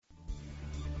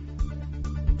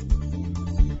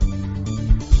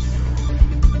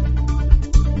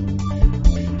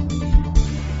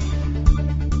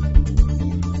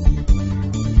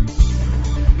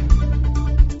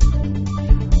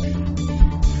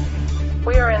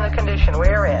the condition we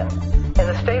are in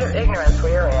the state of ignorance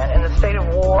we are in the state of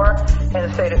war, in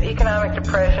the state of economic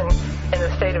depression, in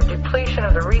the state of depletion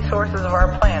of the resources of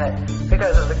our planet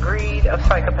because of the greed of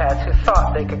psychopaths who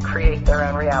thought they could create their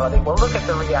own reality. Well, look at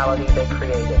the reality they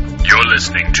created. You're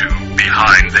listening to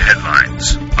Behind the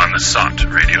Headlines on the SOT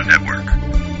Radio Network.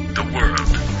 The world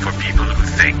for people who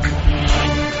think.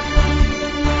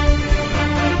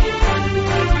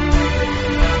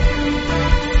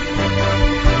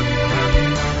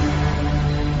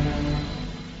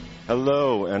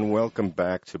 Hello and welcome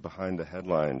back to Behind the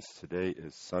Headlines. Today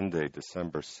is Sunday,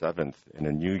 December 7th in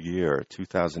a new year,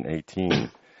 2018.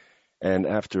 And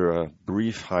after a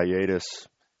brief hiatus,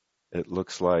 it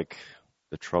looks like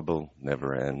the trouble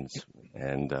never ends.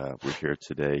 And we're here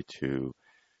today to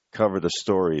cover the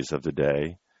stories of the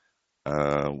day.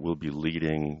 We'll be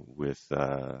leading with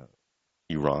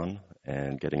Iran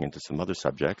and getting into some other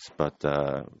subjects. But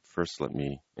first, let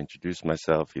me introduce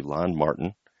myself, Ilan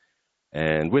Martin.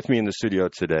 And with me in the studio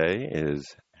today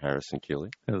is Harrison Keeley.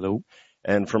 Hello.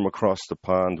 And from across the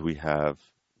pond, we have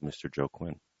Mr. Joe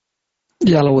Quinn.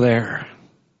 Hello there.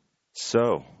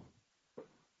 So,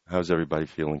 how's everybody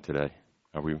feeling today?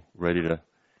 Are we ready to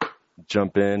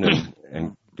jump in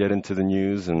and get into the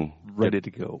news? And ready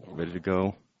to go. Ready to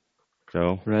go,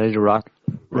 Joe? Ready to rock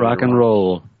and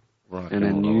roll in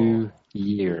a new roll.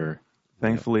 year.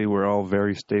 Thankfully, we're all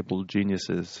very stable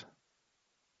geniuses.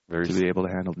 To be able to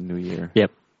handle the new year.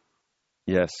 Yep.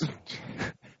 Yes.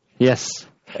 Yes.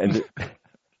 And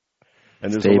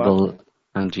there's stable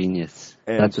and genius.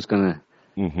 And that's what's gonna.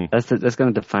 Mm-hmm. That's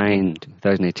gonna define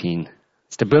 2018.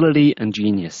 Stability and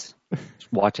genius.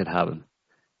 Just watch it happen.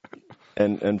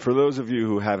 And for those of you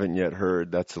who haven't yet heard,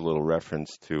 that's a little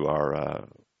reference to our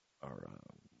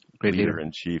leader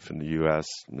in chief in the U.S.,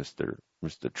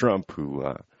 Mr. Trump, who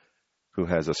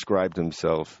has ascribed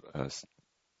himself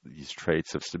these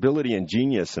traits of stability and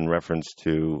genius in reference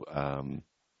to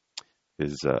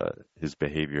his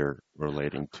behavior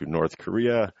relating to North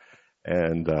Korea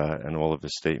and all of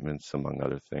his statements, among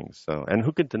other things. So, and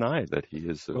who could deny that he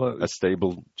is a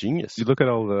stable genius? You look at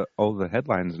all the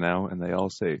headlines now, and they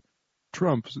all say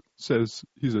Trump says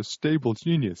he's a stable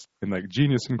genius, and like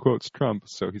genius in quotes Trump.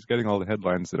 So he's getting all the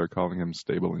headlines that are calling him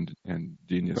stable and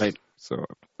genius. Right. So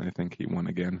I think he won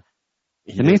again.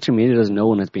 The mainstream media doesn't know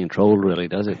when it's being trolled, really,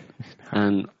 does it?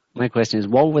 And my question is,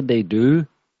 what would they do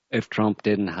if Trump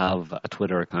didn't have a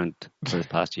Twitter account for this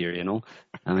past year, you know?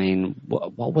 I mean,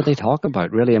 what would they talk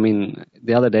about, really? I mean,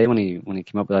 the other day when he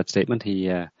came up with that statement,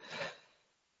 I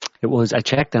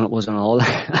checked and it was on all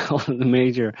the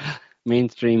major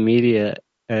mainstream media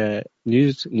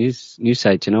news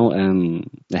sites, you know,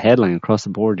 the headline across the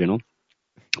board, you know,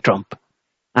 Trump,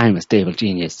 I'm a stable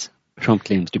genius. Trump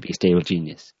claims to be a stable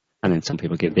genius. And then some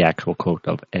people give the actual quote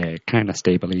of kind of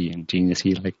stably and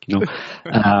geniusy, like, you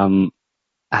know.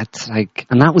 It's like,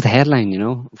 and that was the headline, you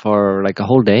know, for like a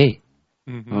whole day.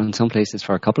 Mm-hmm. Or in some places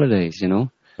for a couple of days, you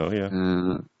know. Oh, yeah.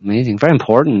 Amazing. Very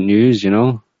important news, you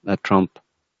know, that Trump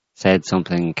said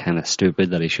something kind of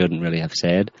stupid that he shouldn't really have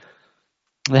said.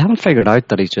 They haven't figured out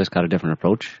that he's just got a different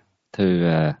approach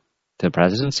to the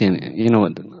presidency. And, you know,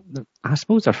 I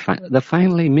suppose they'll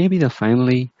finally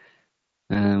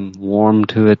warm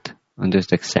to it and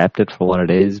just accept it for what it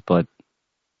is, but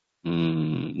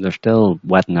they're still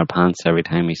wetting their pants every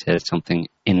time he says something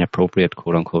inappropriate,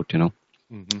 quote unquote, you know.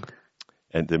 Mm-hmm.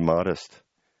 And immodest.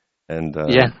 And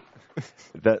yeah,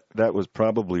 that was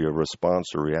probably a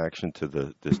response or reaction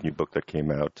to this new book that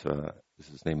came out. Is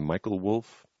his name Michael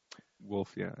Wolff?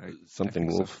 Wolff, yeah, something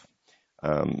Wolff.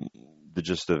 So. The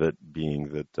gist of it being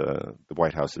that the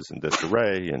White House is in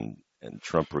disarray, and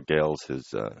Trump regales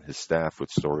his staff with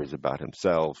stories about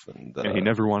himself, and he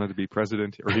never wanted to be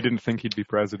president, or he didn't think he'd be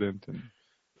president, and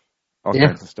all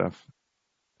kinds of stuff.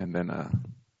 And then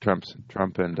Trump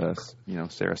and you know,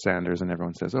 Sarah Sanders and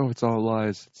everyone says, "Oh, it's all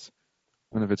lies.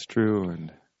 None of it's true."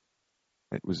 And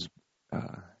it was you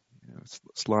know,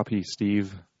 sloppy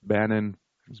Steve Bannon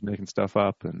was making stuff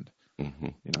up, and you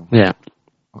know,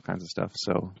 all kinds of stuff.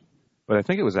 So. But I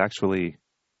think it was actually,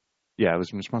 it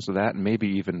was in response to that, and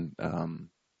maybe even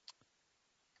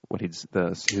his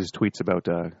tweets about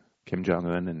Kim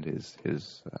Jong-un and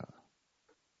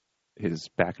his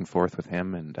back and forth with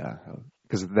him, and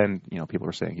because then, you know, people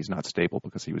were saying he's not stable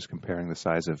because he was comparing the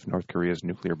size of North Korea's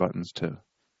nuclear buttons to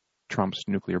Trump's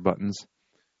nuclear buttons.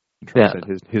 And Trump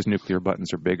said his nuclear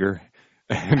buttons are bigger,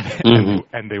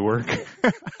 and they work.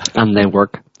 And they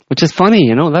work, which is funny,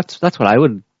 you know. That's what I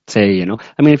would say, you know.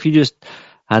 I mean, if you just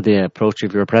had the approach,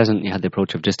 if you were president, you had the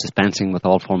approach of just dispensing with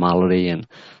all formality and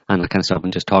that kind of stuff,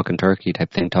 and just talking turkey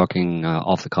type thing, talking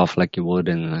off the cuff like you would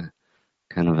in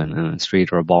kind of in a street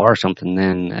or a bar or something,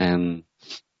 then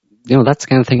that's the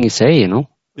kind of thing you say,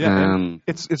 Yeah, and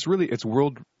it's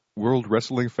World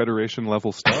Wrestling Federation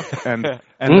level stuff, and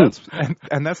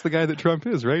that's the guy that Trump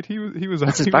is, right? He was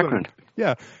that's his background.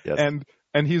 Yeah, Yes.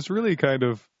 and he's really kind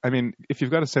of, I mean, if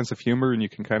you've got a sense of humor and you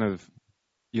can kind of,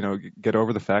 get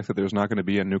over the fact that there's not going to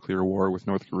be a nuclear war with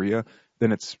North Korea,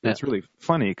 then it's really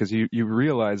funny because you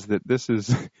realize that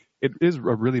it is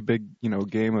a really big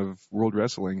game of world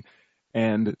wrestling,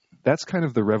 and that's kind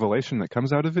of the revelation that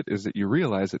comes out of it, is that you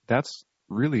realize that that's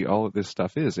really all of this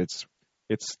stuff is. It's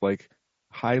like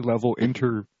high level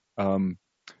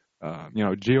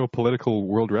geopolitical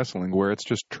world wrestling where it's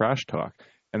just trash talk.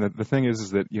 And the thing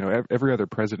is that, every other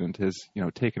president has,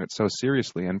 taken it so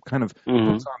seriously and kind of puts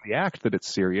on the act that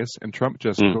it's serious, and Trump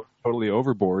just goes totally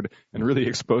overboard and really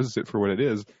exposes it for what it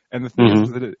is. And the thing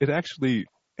is that it actually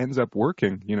ends up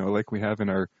working, like we have in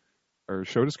our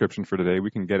show description for today.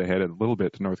 We can get ahead a little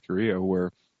bit to North Korea,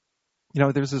 where,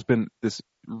 there's been this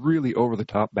really over the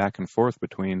top back and forth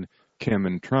between Kim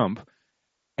and Trump.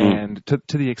 And to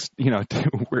the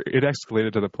where it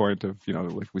escalated to the point of,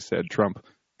 like we said, Trump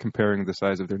comparing the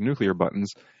size of their nuclear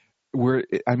buttons, where,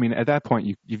 at that point,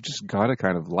 you've just got to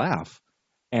kind of laugh.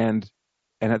 And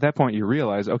at that point, you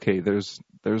realize, okay, there's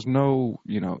no,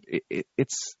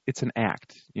 it's an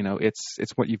act,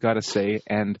 it's what you've got to say.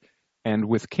 And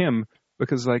with Kim,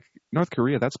 because like North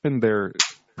Korea, that's been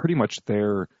pretty much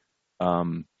their, how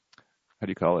do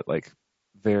you call it? Like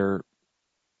their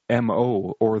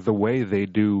MO, or the way they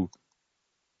do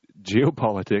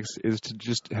geopolitics, is to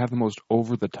just have the most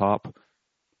over the top,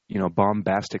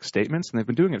 bombastic statements, and they've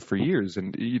been doing it for years.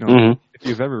 And if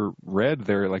you've ever read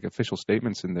their like official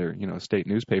statements in their state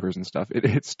newspapers and stuff,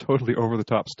 it's totally over the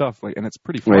top stuff. Like, and it's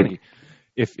pretty funny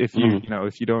if you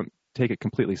if you don't take it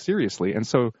completely seriously. And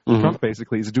so Trump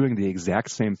basically is doing the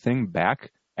exact same thing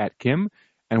back at Kim.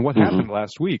 And what happened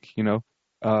last week?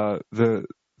 The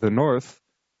North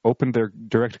opened their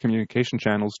direct communication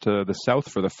channels to the South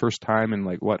for the first time in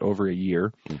over a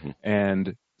year,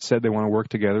 and said they want to work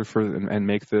together and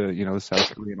make the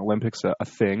South Korean Olympics a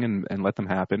thing and let them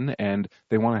happen, and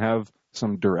they want to have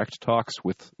some direct talks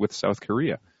with South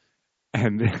Korea.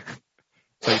 And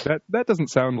like that doesn't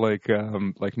sound like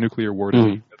nuclear war to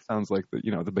me. That sounds like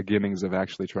the beginnings of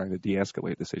actually trying to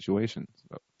de-escalate the situation.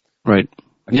 So, right.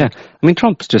 Yeah,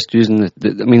 Trump's just using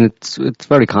it's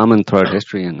very common throughout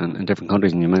history in different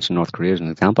countries, and you mentioned North Korea as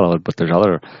an example of it, but there's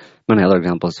many other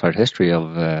examples throughout history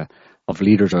of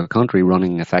leaders of a country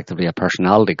running effectively a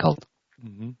personality cult,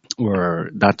 where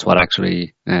that's what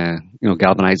actually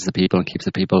galvanizes the people and keeps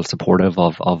the people supportive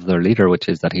of their leader, which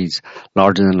is that he's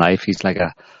larger than life. He's like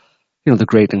the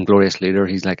great and glorious leader.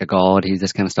 He's like a god. He's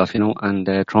this kind of stuff,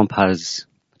 and Trump has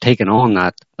taken on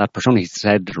that persona. He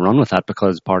decided to run with that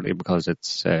partly because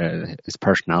it's his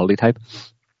personality type.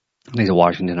 He's a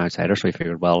Washington outsider, so he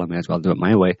figured, well, I may as well do it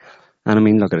my way.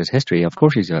 And look at his history. Of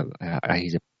course, he's a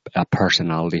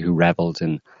personality who revels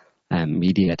in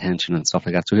media attention and stuff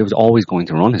like that. So he was always going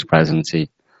to run his presidency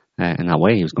in that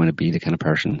way. He was going to be the kind of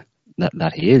person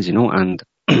that he is, And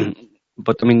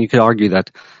but you could argue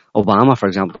that Obama, for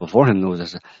example, before him, there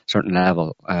was a certain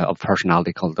level of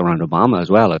personality cult around Obama as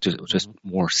well. It was just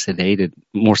more sedate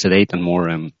and more,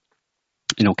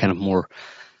 kind of more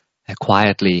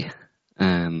quietly.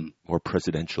 More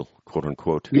presidential, quote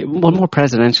unquote. Yeah, well, more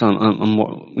presidential and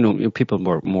more, people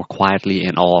were more quietly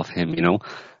in awe of him,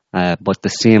 but the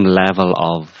same level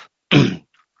of kind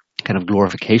of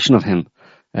glorification of him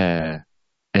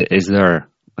is there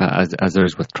as there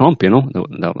is with Trump,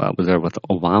 that was there with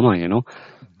Obama,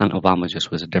 and Obama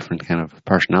just was a different kind of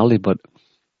personality. But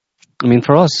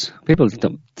for us, people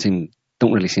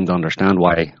don't really seem to understand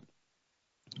why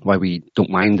we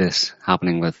don't mind this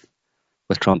happening with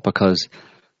Trump, because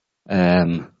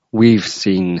we've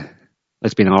seen,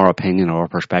 it's been our opinion or our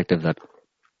perspective that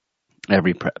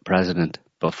every president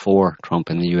before Trump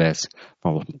in the US,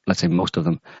 or let's say most of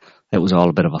them, it was all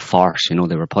a bit of a farce.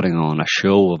 They were putting on a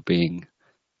show of being,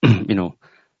 the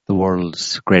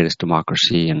world's greatest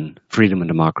democracy and freedom and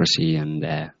democracy and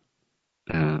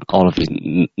all of these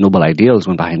noble ideals,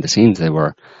 when behind the scenes they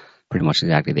were pretty much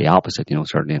exactly the opposite,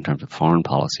 certainly in terms of foreign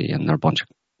policy. And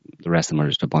the rest of them are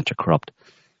just a bunch of corrupt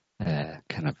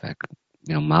kind of,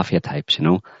 mafia types,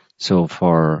 So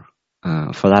for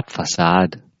that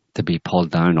facade to be pulled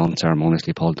down,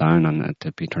 unceremoniously pulled down, and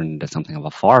to be turned into something of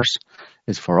a farce,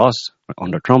 is for us,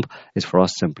 under Trump, is for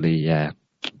us simply, an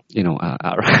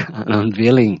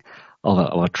unveiling of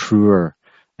a truer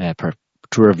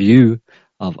view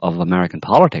of American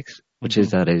politics, which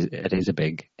is that it is a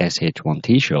big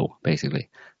SH1T show, basically.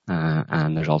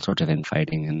 And there's all sorts of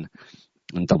infighting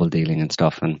and double dealing and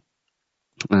stuff. And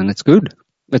And it's good.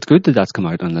 It's good that that's come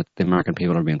out and that the American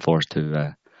people are being forced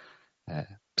to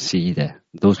see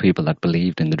those people that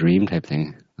believed in the dream type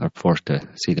thing are forced to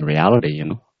see the reality, you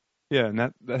know. Yeah,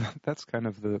 and that's kind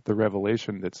of the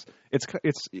revelation. It's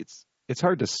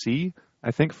hard to see,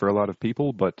 I think, for a lot of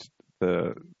people, but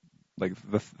the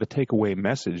takeaway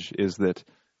message is that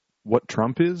what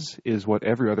Trump is what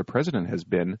every other president has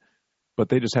been, but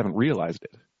they just haven't realized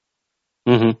it.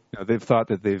 Mm-hmm. You know, they've thought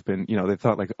that they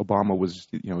thought like Obama was,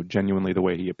 genuinely the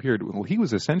way he appeared. Well, he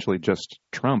was essentially just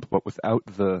Trump, but without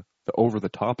the over the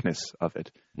topness of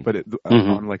it. But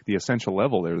on like the essential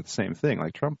level, they're the same thing.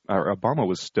 Like Trump or Obama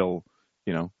was still,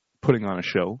 putting on a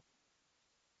show.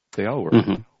 They all were.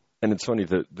 Mm-hmm. And it's funny,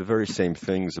 the very same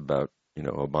things about,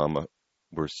 Obama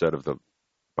were said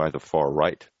by the far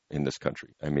right in this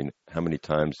country. I mean, how many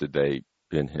times did they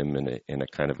pin him in a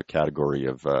kind of a category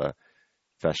of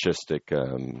fascistic,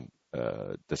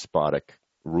 despotic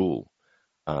rule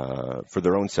for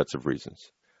their own sets of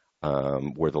reasons,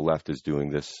 where the left is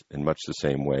doing this in much the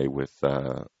same way with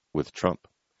Trump.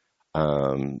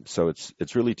 So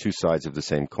it's really two sides of the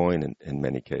same coin in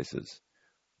many cases.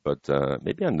 But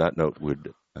maybe on that note,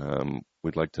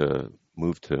 we'd like to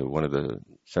move to one of the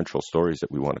central stories that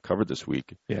we want to cover this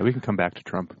week. Yeah, we can come back to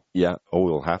Trump. Yeah,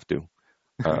 we'll have to.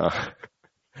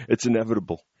 It's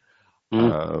inevitable.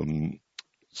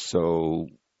 So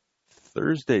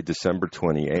Thursday, December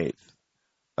 28th,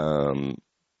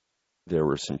 there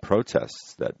were some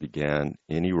protests that began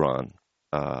in Iran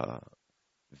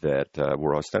that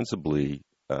were ostensibly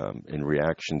in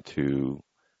reaction to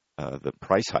the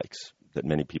price hikes that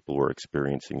many people were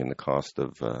experiencing in the cost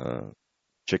of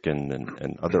chicken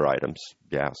and other items,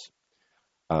 gas.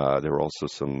 There were also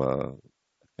some, I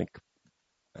think,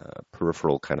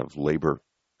 peripheral kind of labor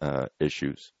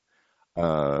issues.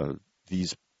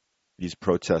 These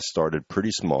protests started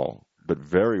pretty small, but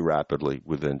very rapidly,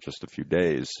 within just a few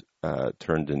days,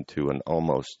 turned into an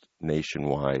almost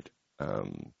nationwide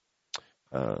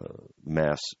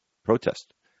mass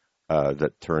protest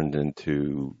that turned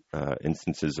into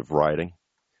instances of rioting.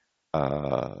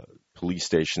 Police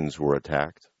stations were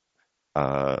attacked.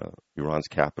 Iran's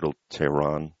capital,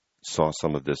 Tehran, saw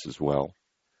some of this as well.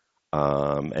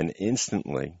 And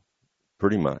instantly,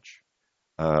 pretty much,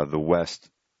 the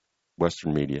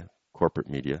Western media, corporate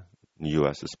media, in the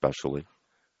U.S. especially,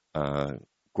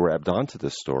 grabbed onto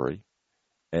this story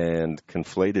and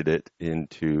conflated it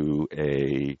into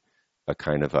a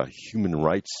kind of a human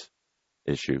rights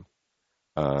issue,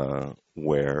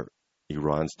 where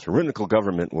Iran's tyrannical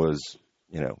government was,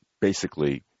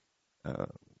 basically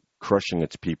crushing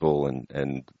its people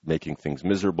and making things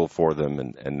miserable for them.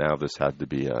 And now this had to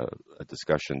be a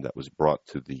discussion that was brought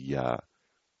to the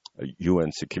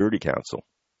UN Security Council.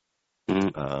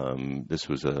 This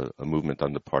was a movement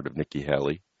on the part of Nikki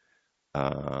Haley.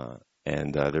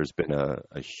 And there's been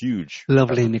a huge...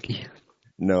 Lovely Nikki.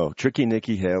 No, tricky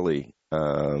Nikki Haley.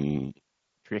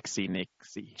 Trixie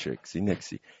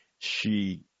Nixie.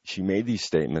 She made these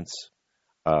statements,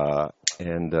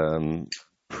 and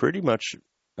pretty much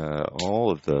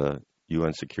all of the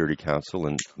UN Security Council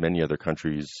and many other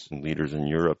countries and leaders in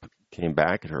Europe came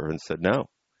back at her and said, no,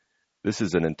 this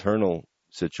is an internal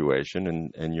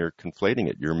situation, and you're conflating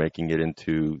it. You're making it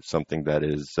into something that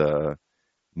is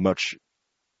much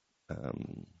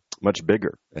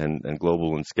bigger and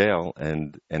global in scale,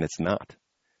 and it's not.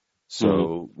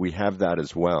 So we have that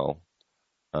as well.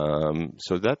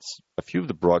 So that's a few of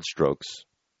the broad strokes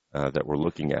that we're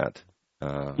looking at.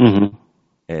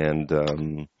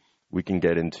 And we can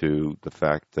get into the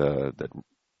fact that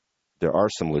there are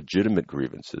some legitimate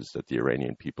grievances that the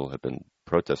Iranian people have been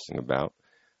protesting about.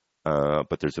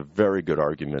 But there's a very good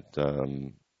argument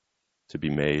to be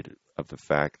made of the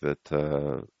fact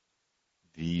that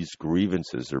these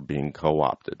grievances are being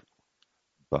co-opted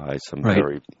by some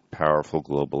very powerful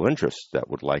global interests that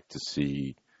would like to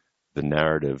see the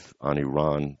narrative on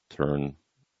Iran turn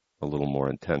a little more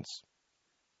intense.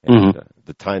 And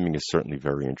the timing is certainly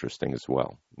very interesting as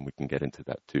well. And we can get into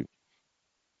that too.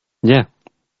 Yeah.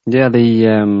 Yeah,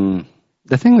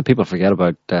 the thing that people forget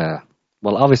about,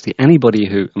 well, obviously anybody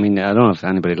who, I don't know if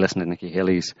anybody listened to Nikki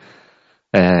Haley's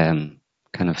kind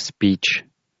of speech,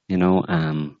 I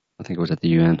think it was at the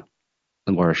UN,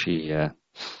 where she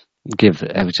it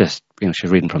was just,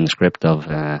 she's reading from the script of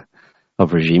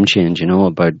regime change,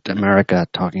 about America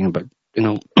talking about,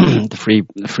 the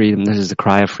freedom. This is the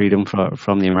cry of freedom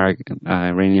from the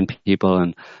Iranian people,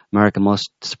 and America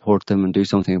must support them and do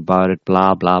something about it.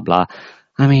 Blah blah blah.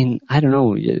 I don't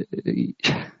know.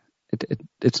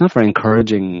 It's not very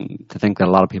encouraging to think that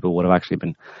a lot of people would have actually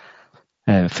been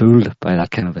fooled by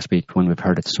that kind of a speech when we've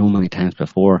heard it so many times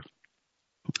before.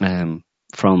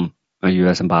 from a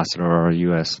U.S. ambassador or a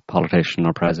U.S. politician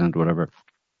or president or whatever,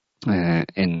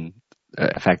 in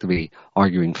effectively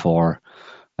arguing for,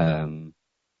 what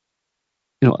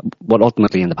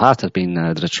ultimately in the past has been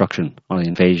the destruction or the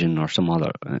invasion or some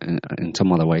other, in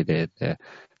some other way, the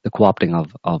co-opting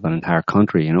of an entire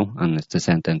country, and its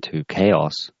descent into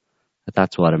chaos.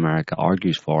 That's what America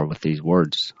argues for with these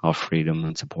words of freedom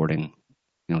and supporting,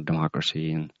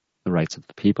 democracy and the rights of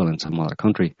the people in some other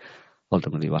country.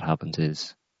 Ultimately, what happens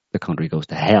is the country goes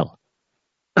to hell.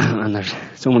 And there's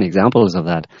so many examples of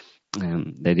that.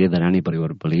 The idea that anybody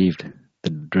would have believed the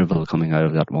drivel coming out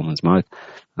of that woman's mouth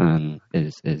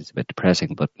is a bit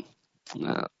depressing. But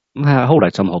I hold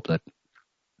out some hope that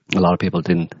a lot of people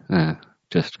didn't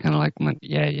just kind of like went,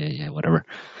 yeah, whatever.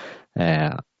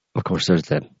 Of course, there's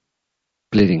the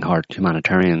bleeding heart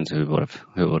humanitarians who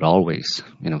would always,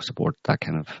 support that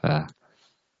kind of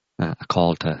a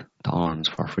call to arms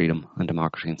for freedom and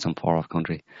democracy in some far off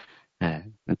country,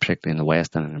 and particularly in the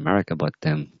West and in America. But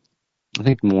I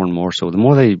think more and more so, the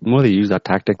more they use that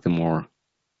tactic, the more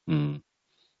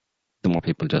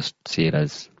people just see it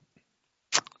as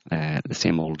the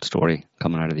same old story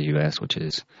coming out of the US, which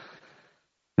is,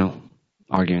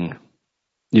 arguing,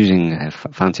 using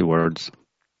fancy words,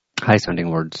 high-sounding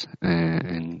words,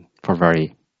 and for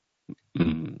very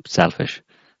selfish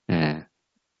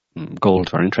goals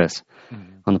or interests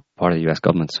on the part of the U.S.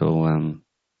 government. So,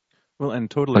 and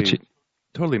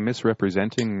totally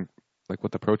misrepresenting like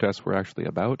what the protests were actually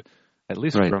about. At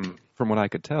least right. from what I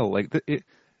could tell, like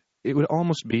it would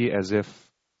almost be as if,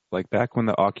 like back when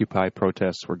the Occupy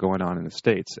protests were going on in the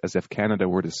States, as if Canada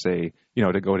were to say,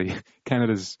 to go to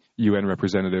Canada's UN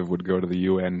representative would go to the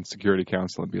UN Security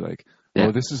Council and be like,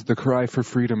 "Oh, this is the cry for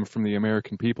freedom from the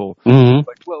American people." Mm-hmm.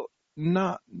 Like, well,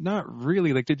 not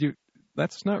really. Like,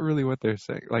 that's not really what they're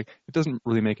saying. Like, it doesn't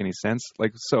really make any sense.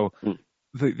 Like, so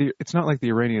it's not like the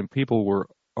Iranian people were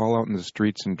all out in the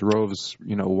streets in droves,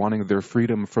 wanting their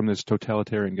freedom from this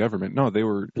totalitarian government. No, they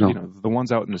were, the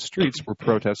ones out in the streets were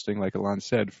protesting, like Alon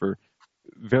said, for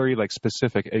very like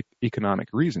specific economic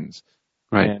reasons.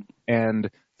 Right. And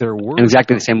there were in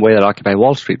exactly the same way that Occupy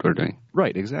Wall Street were doing.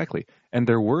 Right, exactly. And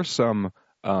there were some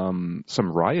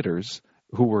rioters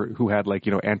who had like,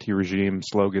 anti-regime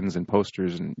slogans and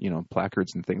posters and,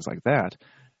 placards and things like that.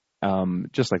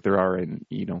 Just like there are in,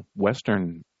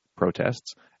 Western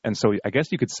protests. And so I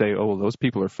guess you could say, oh, well, those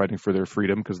people are fighting for their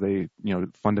freedom because they,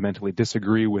 fundamentally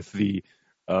disagree with the,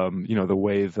 the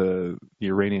way the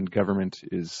Iranian government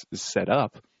is set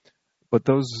up. But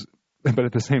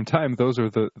at the same time, those are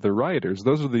the rioters.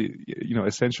 Those are the,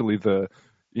 essentially the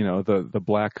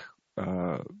black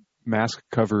mask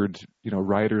covered,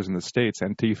 rioters in the States,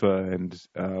 Antifa and,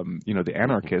 the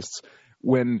anarchists,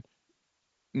 when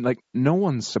like no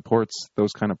one supports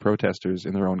those kind of protesters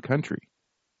in their own country,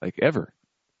 like ever.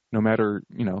 No matter,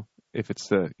 if it's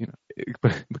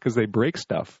because they break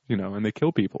stuff, and they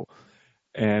kill people,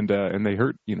 and they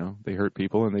hurt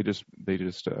people, and they just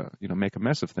make a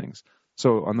mess of things.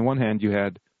 So on the one hand, you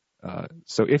had,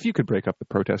 so if you could break up the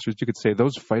protesters, you could say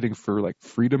those fighting for like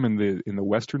freedom in the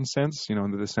Western sense,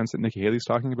 in the sense that Nikki Haley's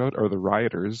talking about, are the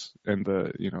rioters and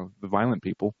the violent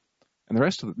people, and the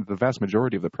rest of the vast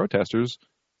majority of the protesters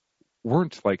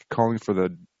weren't like calling for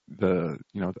the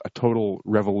a total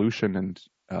revolution and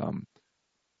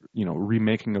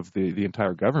remaking of the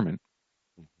entire government.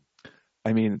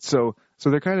 I mean, so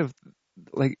they're kind of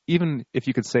like, even if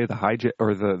you could say the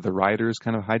rioters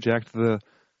kind of hijacked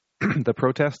the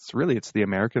protests, really it's the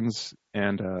Americans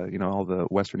and all the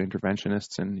Western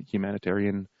interventionists and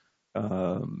humanitarian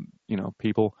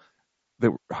people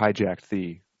that hijacked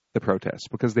the protests,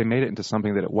 because they made it into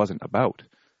something that it wasn't about.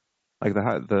 Like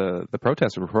the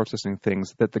protesters were protesting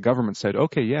things that the government said,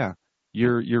 okay, yeah,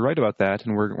 you're right about that,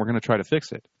 and we're going to try to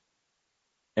fix it.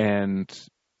 And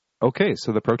okay,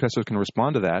 so the protesters can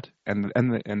respond to that, and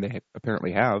they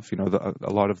apparently have.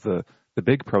 A lot of the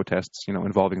big protests,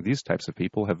 involving these types of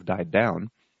people have died down,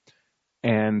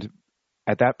 and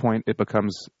at that point it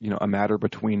becomes a matter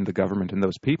between the government and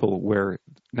those people, where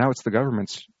now it's the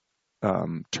government's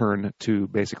turn to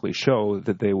basically show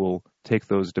that they will take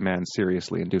those demands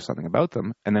seriously and do something about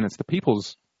them, and then it's the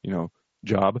people's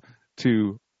job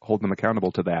to hold them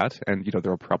accountable to that, and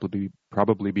there will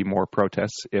probably be more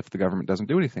protests if the government doesn't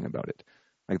do anything about it.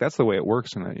 Like, that's the way it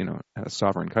works in a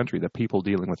sovereign country: the people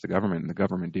dealing with the government and the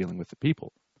government dealing with the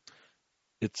people.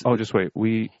 Just wait,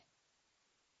 we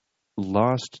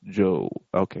lost Joe.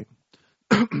 Okay,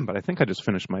 but I think I just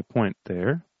finished my point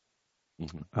there.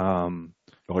 Mm-hmm.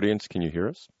 Audience, can you hear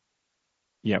us?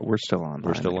 Yeah, we're still on.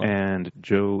 We're still on, and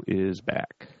Joe is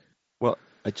back. Well,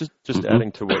 I just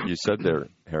adding to what you said there,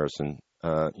 Harrison.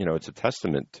 It's a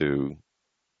testament to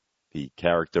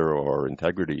character or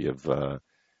integrity of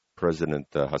President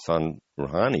Hassan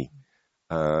Rouhani,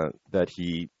 that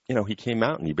he came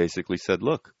out and he basically said,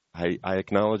 "Look, I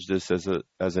acknowledge this as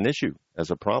an issue,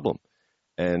 as a problem,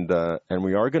 and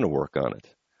we are going to work on it."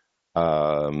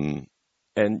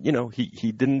 And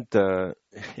he didn't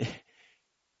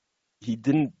he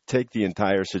didn't take the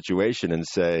entire situation and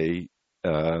say,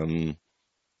 this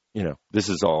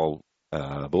is all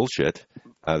bullshit.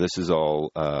 This is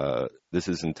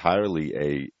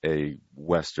entirely a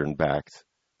Western-backed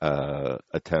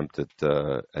attempt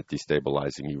at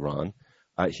destabilizing Iran.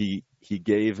 He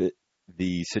gave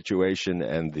the situation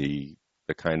and the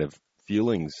kind of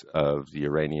feelings of the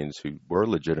Iranians who were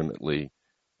legitimately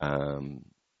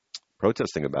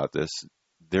protesting about this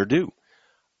their due.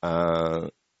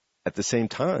 At the same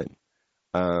time,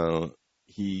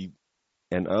 he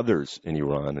and others in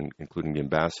Iran, including the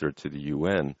ambassador to the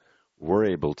UN, were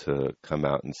able to come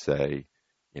out and say,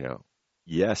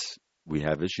 yes, we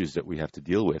have issues that we have to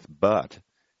deal with, but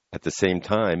at the same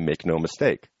time, make no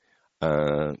mistake,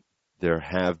 there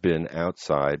have been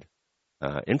outside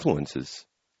influences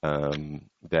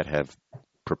that have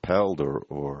propelled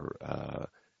or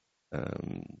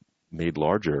made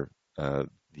larger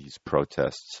these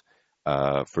protests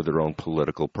for their own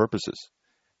political purposes.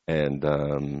 And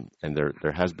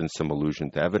there has been some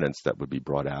allusion to evidence that would be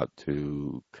brought out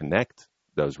to connect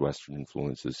those Western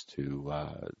influences to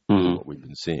what we've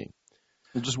been seeing.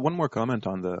 And just one more comment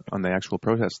on the actual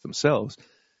protests themselves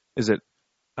is that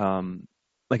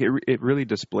it really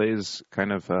displays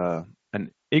kind of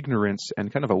an ignorance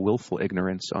and kind of a willful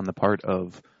ignorance on the part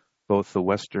of both the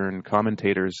Western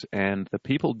commentators and the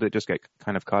people that just get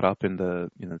kind of caught up in the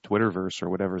Twitterverse or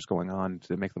whatever's going on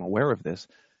to make them aware of this.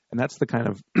 And that's the kind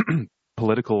of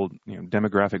political,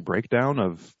 demographic breakdown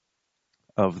of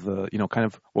the, kind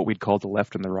of what we'd call the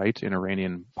left and the right in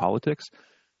Iranian politics.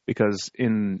 Because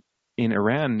in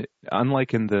Iran,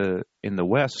 unlike in the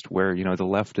West, where, the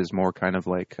left is more kind of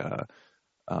like,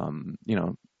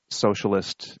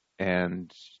 socialist and,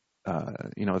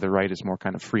 the right is more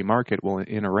kind of free market. Well,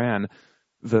 in Iran,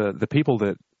 the people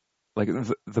that, like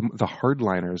the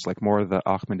hardliners, like more of the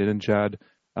Ahmadinejad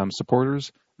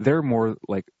supporters, they're more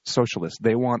like socialists.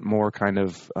 They want more kind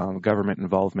of government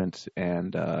involvement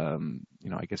and, I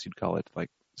guess you'd call it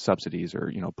like subsidies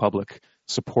or, public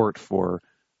support for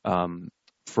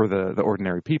the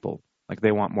ordinary people. Like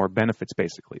they want more benefits,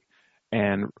 basically.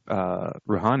 And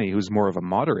Rouhani, who's more of a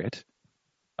moderate,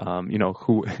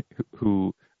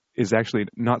 who is actually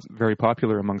not very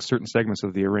popular among certain segments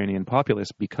of the Iranian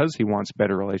populace because he wants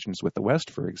better relations with the West,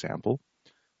 for example.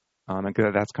 And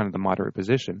that's kind of the moderate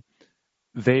position.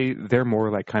 They're more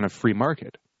like kind of free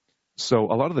market. So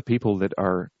a lot of the people that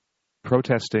are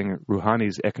protesting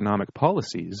Rouhani's economic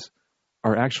policies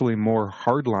are actually more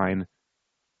hardline,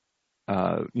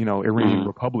 Iranian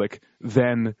Republic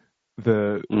than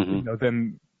than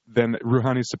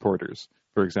Rouhani's supporters,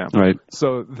 for example. Right.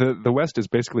 So the West is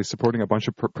basically supporting a bunch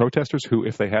of protesters who,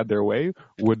 if they had their way,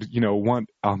 would want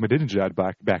Ahmadinejad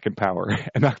back in power,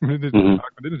 and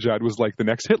Ahmadinejad was like the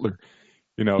next Hitler,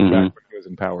 back when he was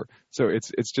in power. So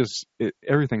it's just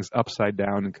everything's upside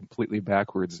down and completely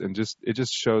backwards, and it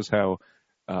just shows how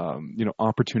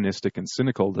opportunistic and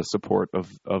cynical the support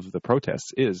of the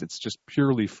protests is. It's just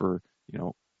purely for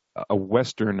a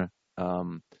Western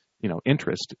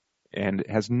interest. And it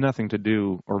has nothing to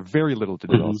do, or very little to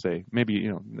do, I'll say. Maybe,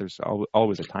 there's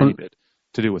always a tiny bit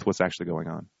to do with what's actually going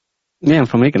on. Yeah, and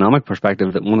from an economic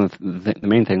perspective, that one of the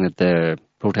main thing that the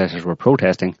protesters were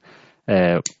protesting,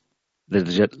 the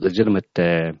legitimate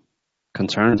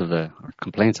concerns or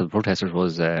complaints of the protesters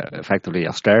was effectively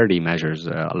austerity measures,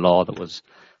 a law that was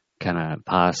kind of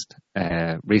passed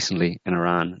recently in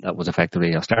Iran that was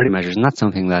effectively austerity measures. And that's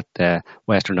something that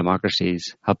Western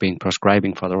democracies have been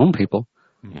prescribing for their own people.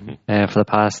 For the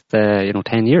past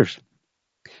 10 years.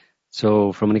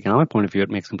 So from an economic point of view, it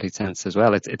makes complete sense as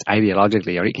well. It's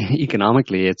ideologically or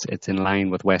economically, it's in line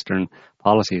with Western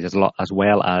policies as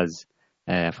well as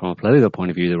from a political point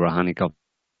of view, the Rouhani government.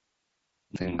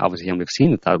 Obviously, and we've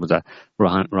seen that was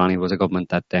Rouhani was a government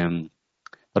that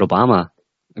Obama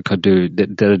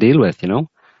did a deal with,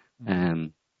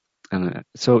 and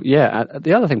so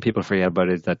the other thing people forget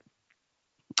about is that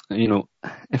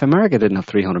if America didn't have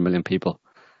 300 million people,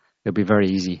 it'd be very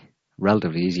easy,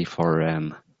 relatively easy for,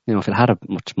 if it had a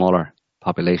much smaller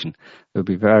population, it would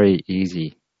be very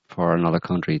easy for another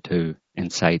country to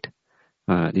incite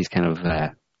these kind of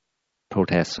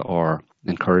protests or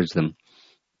encourage them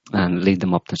and lead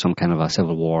them up to some kind of a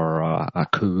civil war or a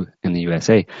coup in the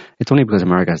USA. It's only because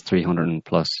America has 300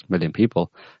 plus million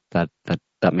people that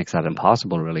makes that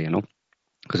impossible, really,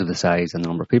 because of the size and the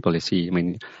number of people. You see, I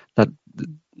mean, that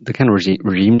the kind of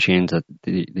regime change that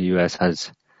the US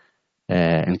has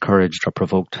encouraged or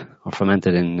provoked or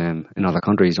fomented in other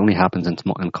countries only happens in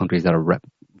countries that are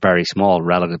very small,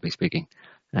 relatively speaking.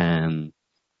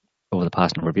 Over the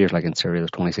past number of years, like in Syria,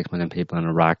 there's 26 million people. In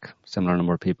Iraq, similar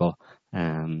number of people.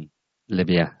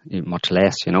 Libya, much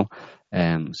less, you know.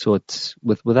 So it's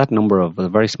with that number of a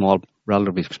very small,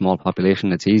 relatively small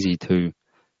population, it's easy to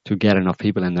get enough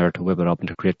people in there to whip it up and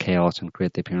to create chaos and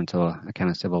create the appearance of a kind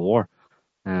of civil war.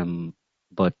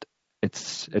 But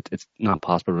it's not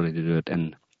possible really to do it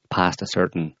in past a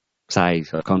certain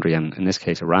size of country, and in this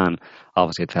case, Iran.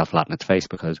 Obviously, it fell flat in its face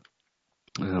because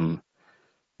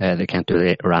they can't do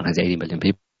it. Iran has 80 million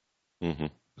people. Mm-hmm.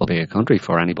 It'll be a country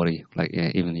for anybody, like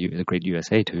even the great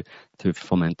USA, to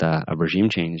foment a regime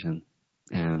change. And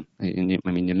I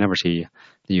mean, you'll never see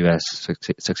the US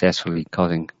successfully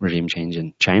causing regime change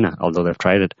in China, although they've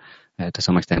tried it to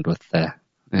some extent with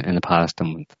in the past,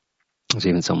 and there's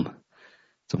even some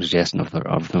suggestion of their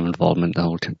involvement in the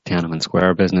whole Tiananmen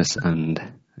Square business, and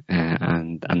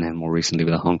then more recently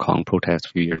with the Hong Kong protest a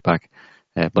few years back.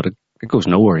 But it goes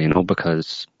nowhere, you know,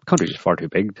 because the country's far too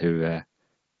big to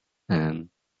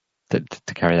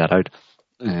carry that out.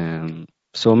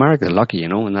 So America's lucky, you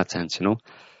know, in that sense, you know,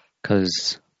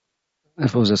 because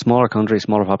if it was a smaller country,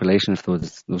 smaller population, if there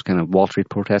was those kind of Wall Street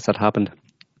protests that happened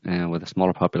with a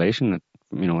smaller population,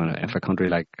 you know, if a country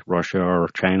like Russia or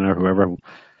China or whoever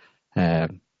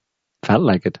felt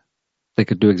like it, they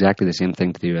could do exactly the same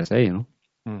thing to the USA, you know,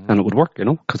 and it would work, you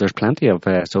know, because there's plenty of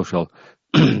social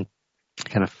kind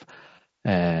of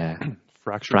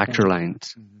fracture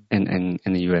lines in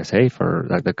the USA for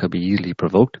that could be easily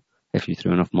provoked if you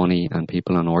threw enough money and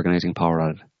people and organizing power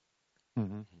at it.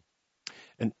 Mm-hmm.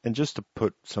 And just to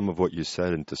put some of what you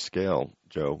said into scale,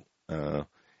 Joe,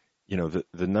 you know,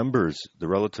 the numbers, the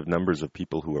relative numbers of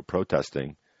people who are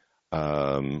protesting,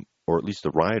 or at least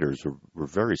the rioters, were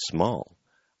very small.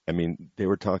 I mean, they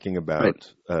were talking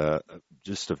about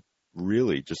just a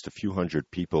few hundred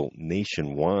people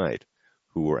nationwide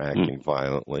who were acting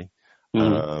violently.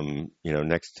 You know,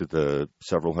 next to the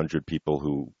several hundred people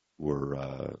who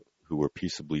were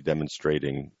peaceably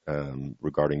demonstrating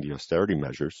regarding the austerity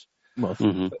measures. Well,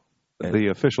 the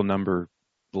official number,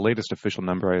 the latest official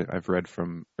number I've read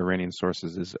from Iranian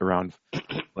sources is around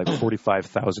like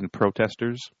 45,000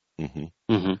 protesters.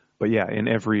 But yeah, in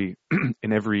every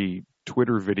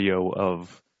Twitter video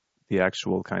of the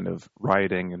actual kind of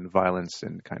rioting and violence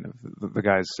and kind of the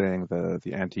guys saying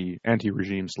the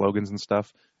anti-regime slogans and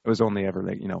stuff, it was only ever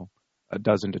like, you know, a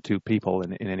dozen to two people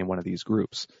in any one of these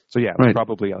groups. So yeah, it was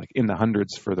probably like in the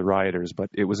hundreds for the rioters, but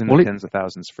it was in the tens of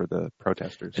thousands for the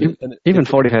protesters. Even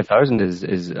 45,000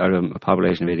 is out of a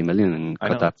population of 80 million, and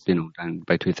cut that, you know, down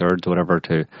by 2/3 or whatever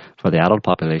for the adult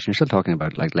population. You're still talking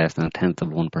about like less than 1/10 of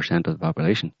 1% of the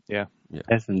population. Yeah.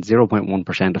 Less than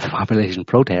 0.1% of the population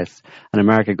protests, and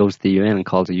America goes to the UN and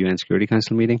calls a UN Security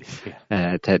Council meeting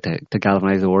to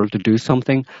galvanize the world to do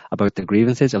something about the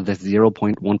grievances of this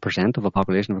 0.1% of a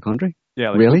population of a country.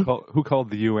 Yeah, like really? Who called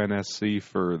the UNSC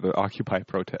for the Occupy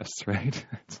protests, right?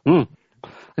 And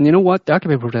you know what? The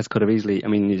Occupy protests could have easily, I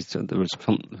mean, there was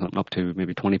something up to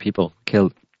maybe 20 people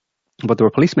killed, but there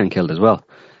were policemen killed as well.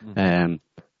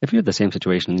 If you had the same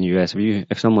situation in the US,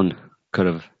 if someone could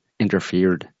have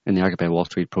interfered in the Occupy Wall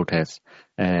Street protests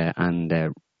and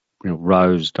you know,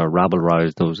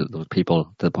 rabble-roused those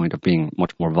people to the point of being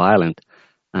much more violent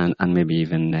and maybe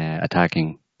even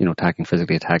attacking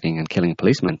physically attacking and killing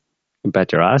policemen, you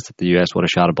bet your ass that the US would have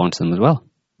shot a bunch of them as well.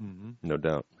 No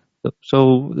doubt.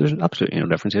 So there's absolutely no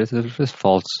difference here. There's this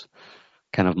false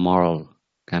kind of moral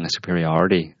kind of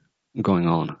superiority going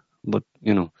on. But,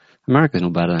 you know, America's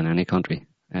no better than any country,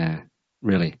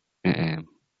 really.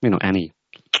 You know, any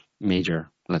major,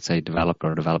 let's say, developed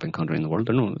or developing country in the world.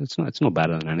 It's no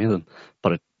better than any of them.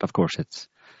 But of course, it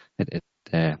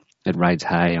rides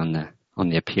high on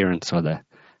the appearance or the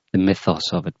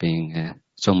mythos of it being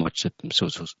so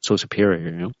superior.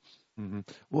 You know.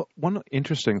 Well, one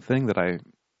interesting thing that I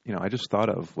just thought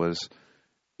of was,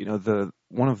 you know,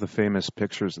 one of the famous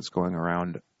pictures that's going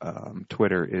around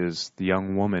Twitter is the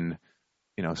young woman,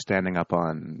 you know, standing up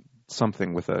on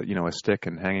something with a stick,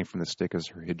 and hanging from the stick is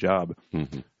her hijab.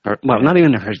 Not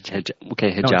even her hijab.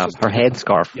 Okay, hijab. Her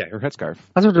headscarf. Yeah, her headscarf.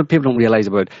 That's what people don't realize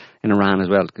about in Iran as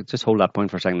well. Just hold that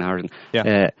point for a second, Harrison.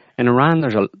 Yeah. In Iran,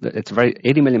 it's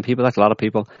 80 million people. That's a lot of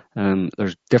people.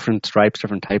 There's different stripes,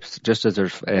 different types. Just as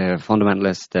there's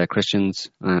fundamentalist Christians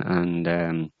and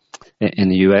in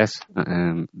the US,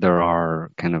 there are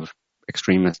kind of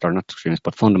extremist, or not extremist,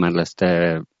 but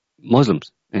fundamentalist Muslims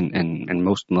in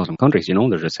most Muslim countries. You know,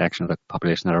 there's a section of the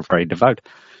population that are very devout.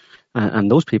 and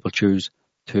those people choose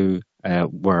to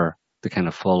wear the kind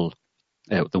of full,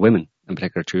 the women in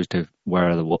particular choose to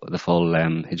wear the full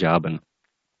hijab and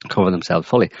cover themselves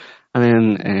fully. And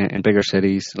then in bigger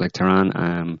cities like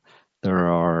Tehran,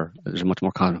 there's a much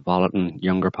more cosmopolitan,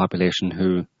 younger population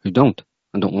who don't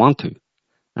and don't want to.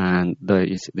 And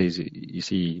you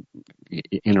see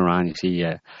in Iran, you see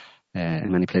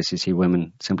in many places, you see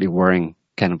women simply wearing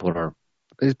kind of what are,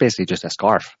 it's basically just a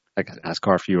scarf, like a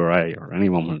scarf you or I or any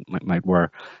woman might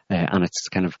wear, and it's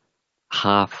kind of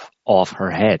half off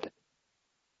her head.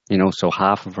 So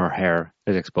half of her hair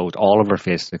is exposed, all of her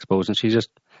face is exposed, and she's just,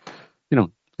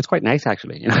 it's quite nice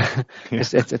actually. Yeah.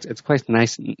 It's quite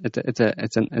nice. It's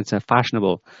a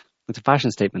fashionable, it's a fashion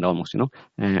statement almost.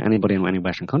 Anybody in any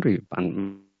Western country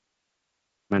and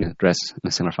many dress in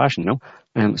a similar fashion.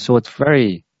 So it's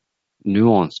very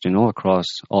nuanced, across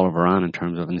all of Iran in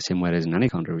terms of, in the same way it is in any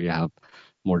country where you have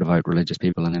more devout religious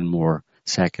people and then more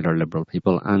secular liberal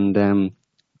people, and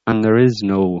there is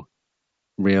no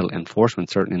real enforcement.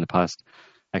 Certainly in the past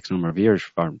X number of years,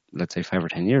 or let's say 5 or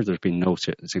 10 years, there's been no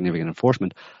significant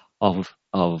enforcement of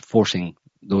forcing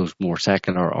those more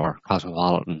secular or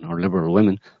cosmopolitan or liberal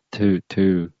women to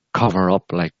cover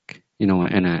up, like, in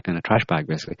a trash bag,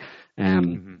 basically.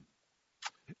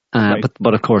 Right.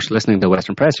 But of course, listening to the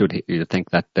Western press, you'd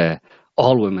think that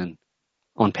all women,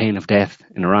 on pain of death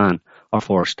in Iran, are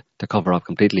forced to cover up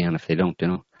completely, and if they don't,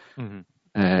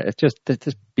 it's just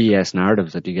this BS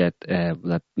narratives that you get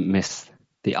that miss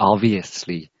the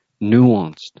obviously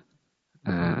nuanced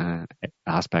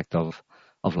aspect of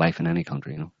life in any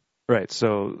country. Right.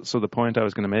 So the point I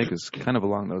was going to make is kind of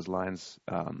along those lines,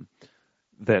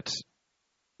 that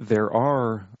there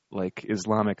are like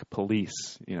Islamic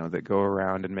police, that go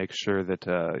around and make sure that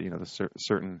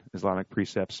certain Islamic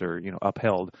precepts are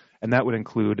upheld, and that would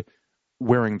include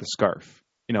wearing the scarf.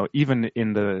 Even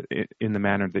in the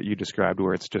manner that you described,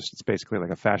 where it's basically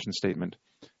like a fashion statement,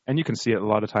 and you can see it a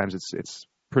lot of times. It's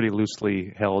pretty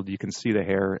loosely held. You can see the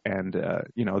hair, and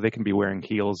they can be wearing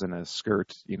heels and a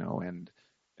skirt, and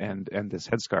this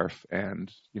headscarf,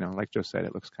 and like Joe said,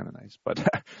 it looks kind of nice.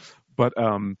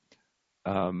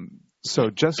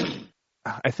 So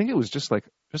I think it was just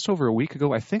over a week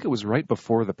ago. I think it was right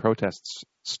before the protests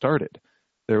started.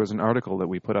 There was an article that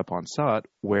we put up on SOT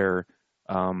where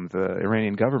the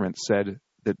Iranian government said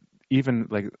that even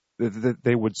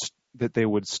that they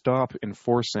would stop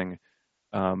enforcing,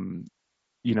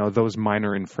 those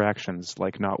minor infractions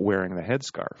like not wearing the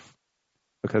headscarf,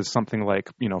 because something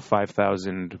like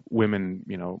 5,000 women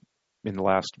in the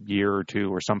last year or two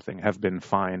or something have been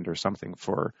fined or something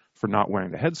for not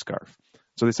wearing the headscarf.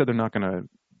 So they said they're not going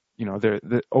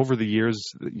to, over the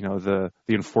years, the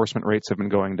enforcement rates have been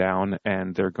going down,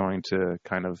 and they're going to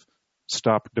kind of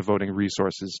stop devoting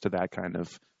resources to that kind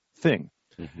of thing.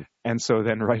 Mm-hmm. And so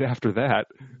then right after that,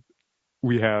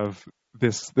 we have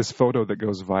this photo that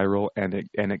goes viral, and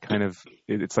it kind of,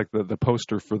 it's like the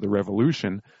poster for the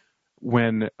revolution.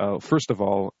 When, first of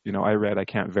all, I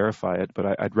can't verify it, but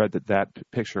I'd read that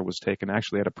picture was taken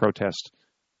actually at a protest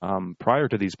prior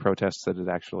to these protests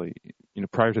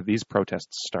prior to these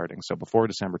protests starting, so before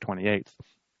December 28th.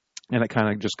 And it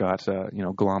kind of just got,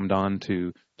 glommed on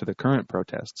to the current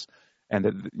protests. And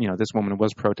that, this woman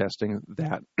was protesting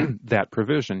that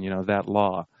provision, that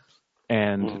law.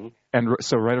 And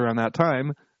so right around that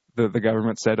time, the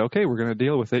government said, okay, we're going to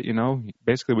deal with it.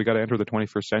 Basically we got to enter the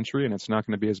 21st century, and it's not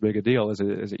going to be as big a deal as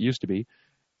it used to be.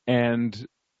 And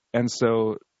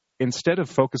so instead of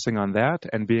focusing on that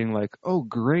and being like, oh,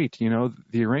 great, the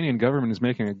Iranian government is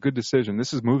making a good decision,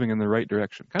 this is moving in the right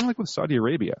direction, kind of like with Saudi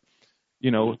Arabia,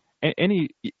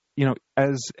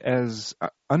 as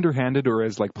underhanded or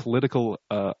as like political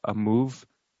a move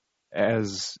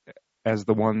as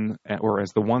the one, or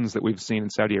as the ones that we've seen in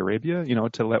Saudi Arabia,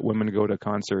 to let women go to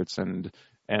concerts and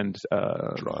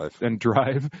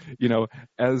drive,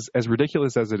 as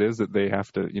ridiculous as it is that they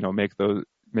have to,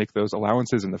 make those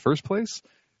allowances in the first place,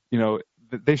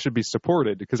 they should be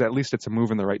supported, because at least it's a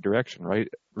move in the right direction, right?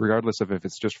 Regardless of if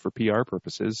it's just for PR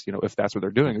purposes, if that's what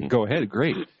they're doing, go ahead,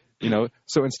 great.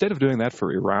 So instead of doing that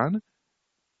for Iran,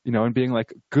 and being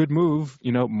like, good move,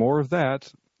 more of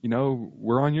that,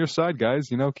 we're on your side, guys,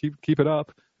 keep it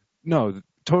up. No,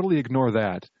 totally ignore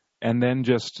that. And then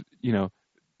just,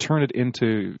 turn it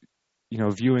into,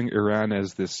 viewing Iran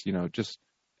as this, just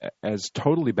as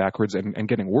totally backwards and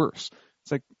getting worse.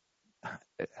 It's like,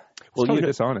 well, totally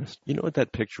dishonest. You know what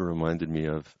that picture reminded me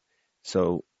of?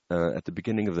 So at the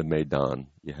beginning of the Maidan,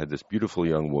 you had this beautiful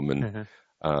young woman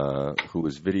who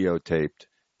was videotaped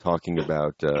talking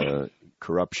about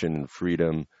corruption and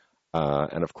freedom.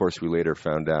 And of course, we later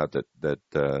found out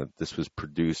that this was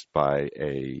produced by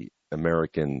a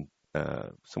American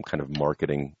some kind of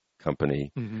marketing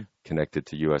company connected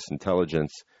to U.S.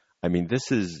 intelligence. I mean,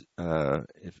 this is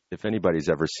if anybody's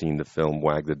ever seen the film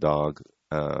Wag the Dog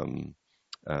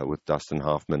with Dustin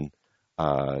Hoffman,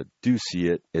 do see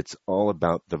it. It's all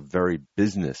about the very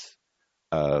business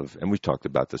of, and we've talked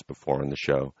about this before on the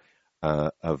show,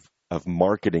 of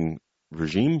marketing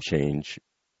regime change,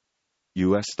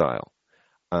 U.S. style.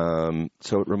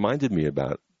 So it reminded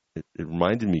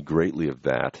me greatly of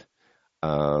that.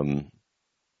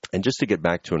 And just to get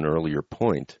back to an earlier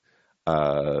point,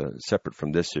 separate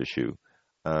from this issue,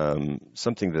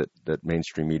 something that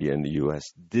mainstream media in the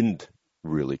U.S. didn't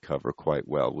really cover quite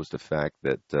well was the fact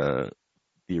that the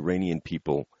Iranian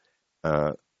people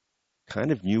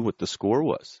kind of knew what the score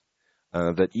was.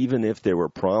 That even if there were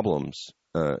problems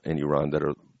in Iran that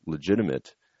are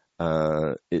legitimate,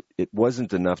 it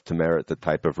wasn't enough to merit the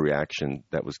type of reaction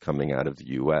that was coming out of the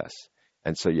U.S.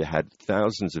 And so you had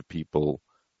thousands of people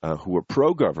who were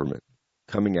pro-government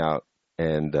coming out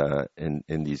and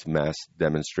in these mass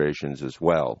demonstrations as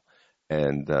well,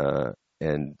 and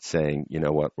saying, you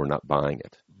know what, we're not buying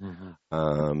it.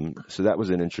 So that was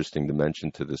an interesting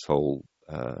dimension to this whole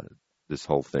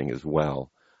thing as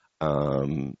well.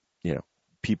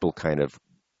 People kind of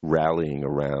rallying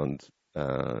around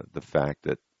the fact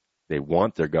that they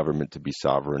want their government to be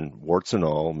sovereign, warts and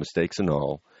all, mistakes and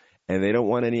all, and they don't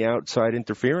want any outside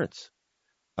interference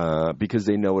because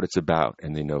they know what it's about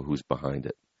and they know who's behind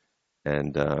it.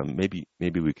 And maybe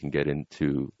we can get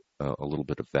into a little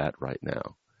bit of that right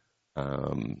now,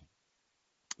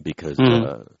 because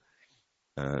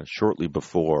shortly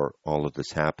before all of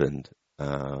this happened,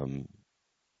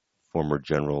 former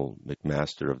General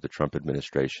McMaster of the Trump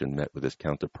administration met with his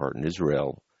counterpart in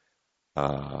Israel.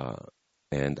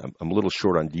 And I'm a little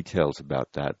short on details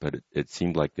about that, but it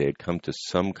seemed like they had come to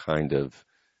some kind of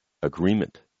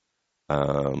agreement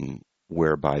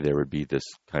whereby there would be this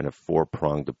kind of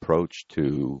four-pronged approach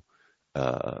to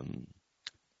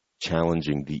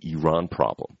challenging the Iran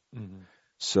problem.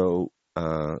 So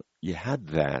you had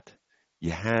that.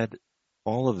 You had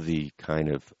all of the kind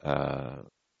of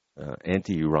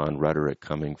anti-Iran rhetoric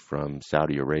coming from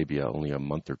Saudi Arabia only a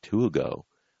month or two ago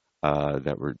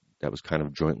that was kind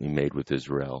of jointly made with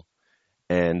Israel.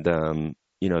 And,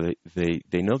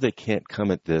 they know they can't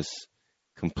come at this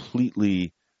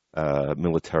completely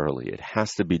militarily. It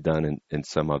has to be done in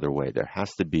some other way. There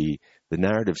has to be, the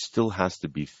narrative still has to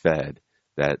be fed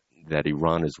that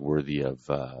Iran is worthy of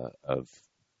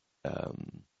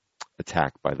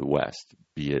attack by the West,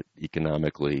 be it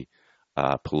economically,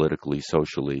 politically,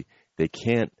 socially. They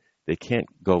can't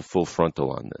go full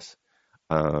frontal on this.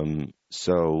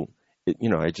 So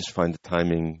I just find the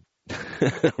timing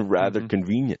rather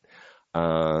convenient.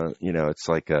 It's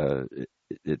like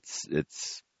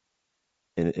it's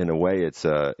in a way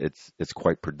it's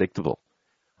quite predictable.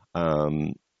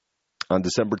 On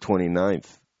December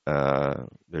 29th,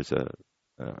 there's a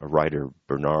writer,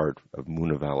 Bernard of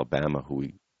Moon of Alabama, who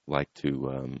we like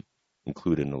to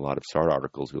include in a lot of SART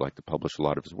articles. We like to publish a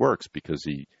lot of his works because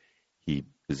he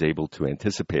is able to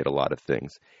anticipate a lot of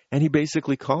things. And he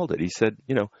basically called it. He said,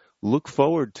 look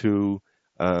forward to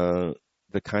the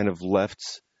kind of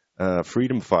left's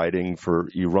freedom fighting for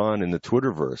Iran in the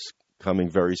Twitterverse coming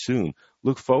very soon.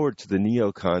 Look forward to the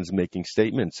neocons making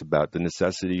statements about the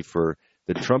necessity for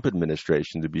the Trump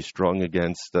administration to be strong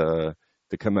against, to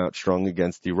come out strong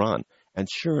against Iran. And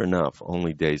sure enough,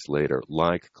 only days later,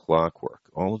 like clockwork,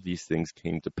 all of these things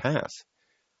came to pass.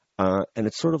 And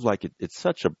it's sort of like it's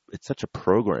such a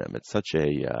program. It's such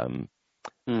a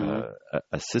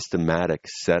systematic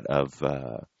set of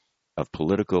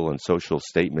political and social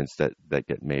statements that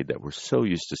get made that we're so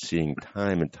used to seeing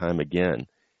time and time again,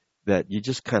 that you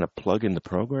just kind of plug in the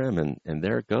program and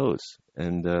there it goes.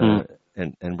 And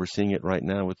we're seeing it right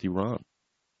now with Iran.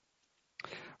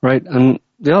 Right. And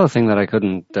the other thing that I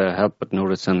couldn't help but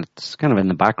notice, and it's kind of in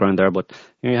the background there, but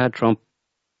you had Trump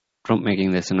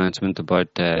making this announcement about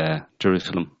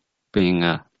Jerusalem being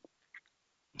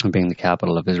the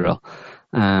capital of Israel.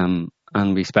 And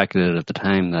we speculated at the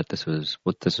time that this was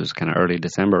kind of early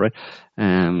December, right?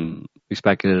 We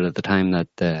speculated at the time that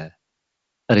that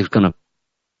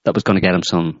was gonna get him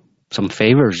some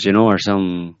favors, or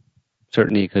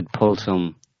certainly could pull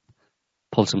some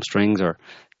strings, or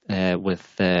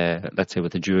with let's say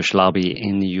with the Jewish lobby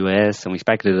in the US. And we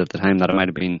speculated at the time that it might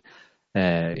have been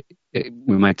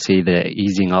we might see the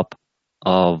easing up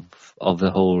of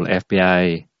the whole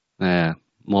FBI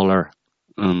Mueller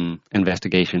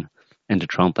investigation into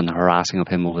Trump and the harassing of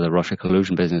him over the Russia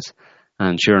collusion business.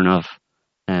 And sure enough,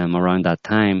 around that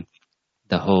time,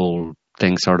 the whole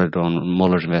thing started on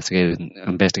Mueller's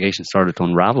investigation started to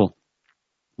unravel.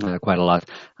 quite a lot,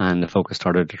 and the focus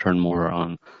started to turn more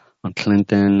on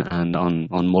Clinton and on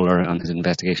Mueller and his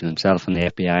investigation himself and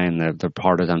the FBI and their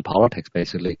partisan politics,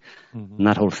 basically. Mm-hmm. And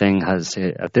that whole thing has,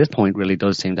 at this point, really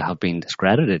does seem to have been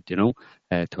discredited, to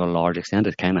a large extent.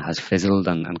 It kind of has fizzled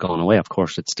and gone away. Of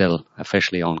course, it's still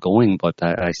officially ongoing, but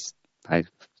I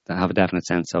have a definite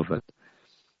sense of it,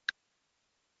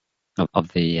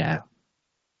 of the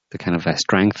kind of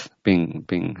strength having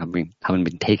been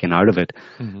taken out of it,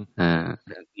 mm-hmm.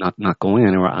 Not going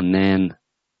anywhere. And then,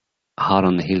 hot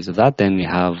on the heels of that, then we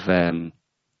have the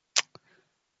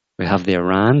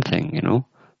Iran thing,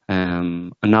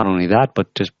 and not only that,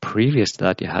 but just previous to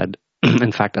that, you had,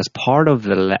 in fact, as part of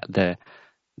the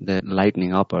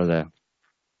lightening up or the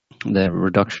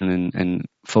reduction in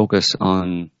focus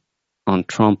on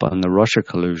Trump and the Russia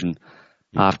collusion.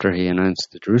 After he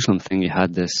announced the Jerusalem thing, you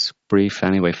had this brief,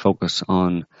 focus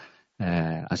on,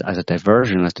 as a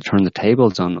diversion, as to turn the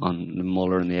tables on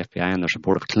Mueller and the FBI and their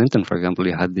support of Clinton, for example.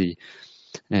 You had the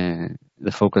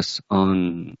focus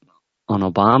on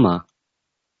Obama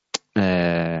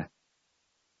and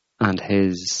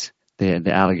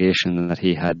the allegation that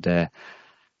he had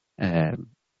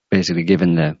basically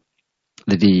given the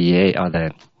DEA or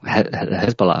the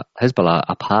Hezbollah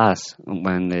a pass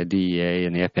when the DEA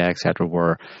and the FBI, etc.,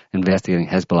 were investigating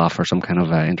Hezbollah for some kind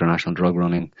of international drug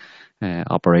running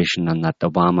operation, and that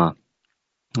Obama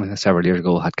several years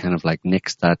ago had kind of like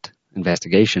nixed that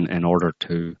investigation in order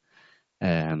to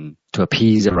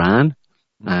appease Iran,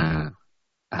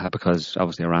 because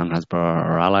obviously Iran has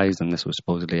our allies, and this was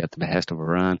supposedly at the behest of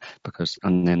Iran,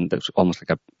 and then there's almost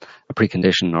like a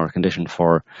precondition or a condition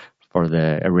for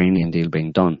the Iranian deal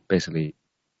being done. Basically,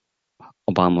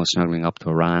 Obama was snuggling up to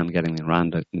Iran, getting the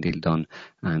Iran deal done,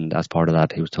 and as part of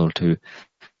that, he was told to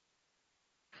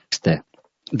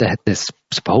this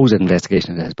supposed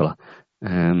investigation into Hezbollah.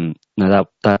 Now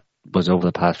that was over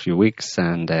the past few weeks,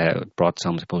 and brought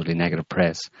some supposedly negative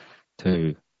press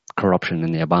to corruption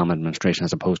in the Obama administration,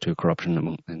 as opposed to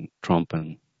corruption in Trump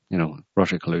and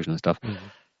Russia collusion and stuff.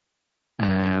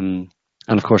 Mm-hmm. And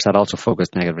of course, that also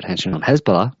focused negative attention on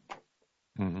Hezbollah.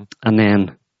 Mm-hmm. And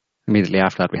then immediately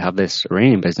after that, we have this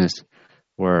Iranian business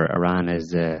where Iran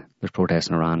is there's protests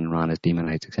in Iran is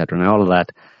demonized, etc. And all of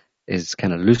that is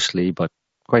kind of loosely, but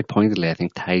quite pointedly, I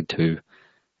think, tied to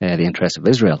the interests of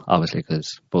Israel, obviously,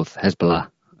 because both Hezbollah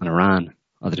and Iran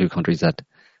are the two countries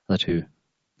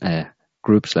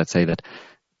groups, let's say, that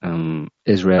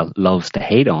Israel loves to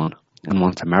hate on and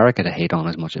wants America to hate on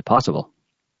as much as possible.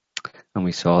 And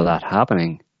we saw that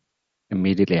happening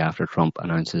immediately after Trump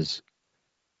announces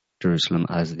Jerusalem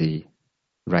as the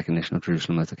recognition of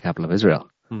Jerusalem as the capital of Israel.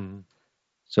 Mm-hmm.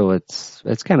 So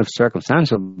it's kind of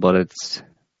circumstantial, but it's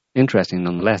interesting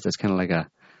nonetheless. It's kind of like a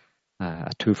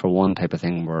 2-for-1 type of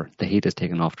thing, where the heat is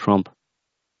taken off Trump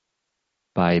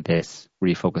by this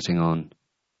refocusing on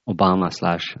Obama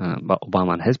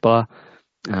and Hezbollah,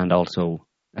 and also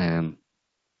then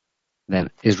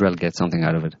Israel gets something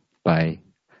out of it by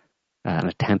an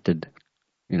attempted,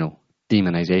 global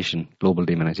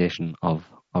demonization of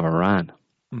Iran.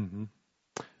 Mm-hmm.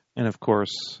 And of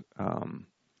course,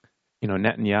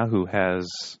 Netanyahu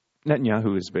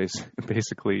is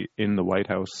basically in the White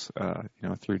House,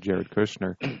 through Jared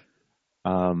Kushner.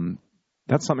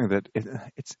 That's something that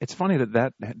it's funny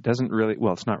that doesn't really,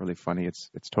 well, it's not really funny.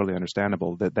 It's totally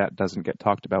understandable that doesn't get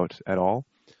talked about at all.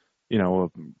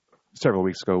 Several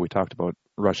weeks ago we talked about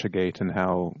Russiagate and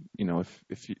how,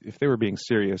 if they were being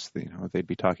serious, they'd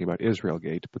be talking about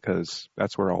Israelgate, because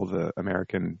that's where all the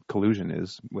American collusion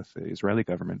is with the Israeli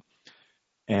government.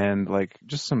 And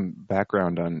just some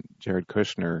background on Jared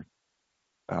Kushner,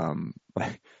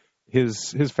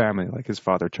 his family, his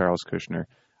father, Charles Kushner,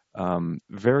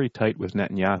 very tight with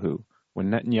Netanyahu.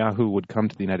 When Netanyahu would come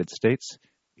to the United States,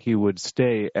 he would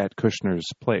stay at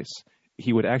Kushner's place.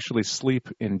 He would actually sleep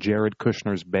in Jared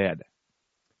Kushner's bed.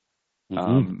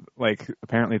 Mm-hmm.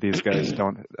 Apparently these guys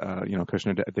don't,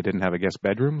 Kushner, they didn't have a guest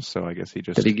bedroom, so I guess he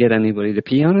just... Did he get anybody to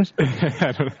pee on it?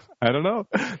 I don't know.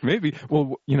 Maybe.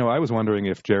 Well, I was wondering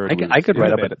if Jared was I could in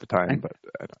write bed at the time, but...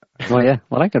 Well, yeah.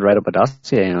 Well, I could write up a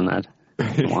dossier on that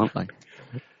if you want,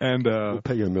 And we'll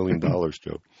pay you $1 million,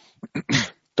 Joe.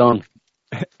 Done.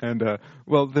 And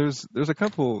there's a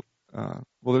couple.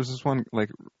 There's this one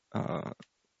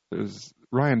there's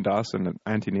Ryan Dawson at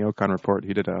Anti-Neocon Report.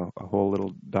 He did a whole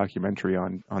little documentary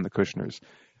on the Kushners,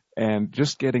 and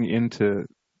just getting into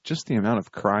just the amount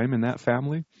of crime in that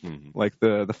family. Mm-hmm.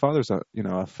 The father's a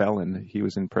felon. He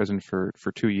was in prison for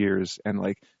 2 years,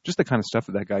 and just the kind of stuff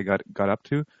that guy got up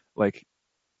to. The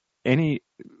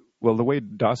way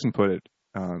Dawson put it.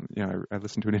 I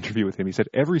listened to an interview with him. He said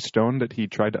every stone that he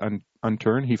tried to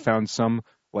unturn, he found some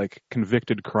like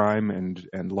convicted crime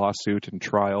and lawsuit and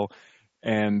trial.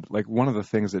 And like one of the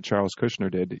things that Charles Kushner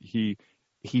did, he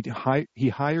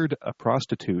hired a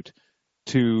prostitute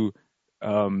to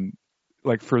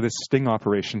like for this sting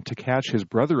operation to catch his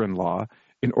brother-in-law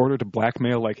in order to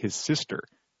blackmail like his sister.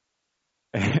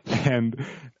 and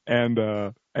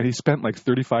he spent like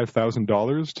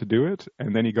 $35,000 to do it,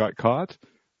 and then he got caught.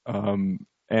 And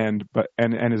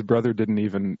his brother didn't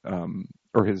even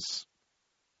or his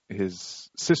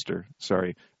sister,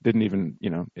 sorry, didn't even,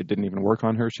 it didn't even work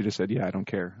on her. She just said, yeah, I don't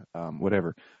care,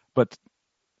 whatever. But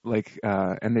like,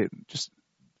 and they just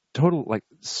total, like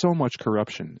so much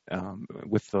corruption,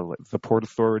 with the Port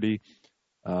Authority,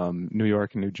 New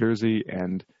York and New Jersey.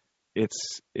 And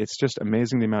it's just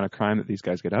amazing the amount of crime that these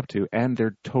guys get up to. And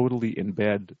they're totally in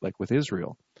bed, like with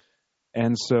Israel.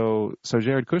 And so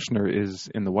Jared Kushner is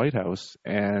in the White House,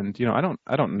 and,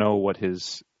 I don't know what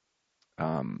his,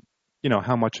 how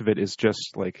much of it is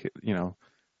just like,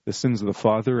 the sins of the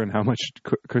father, and how much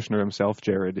Kushner himself,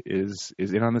 Jared, is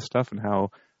in on this stuff, and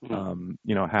how,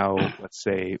 how, let's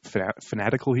say,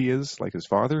 fanatical he is, like his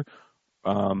father.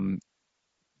 By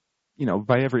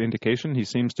every indication, he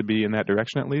seems to be in that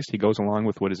direction. At least he goes along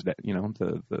with what his,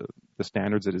 the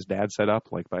standards that his dad set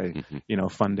up, like by,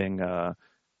 funding,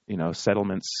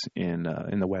 settlements in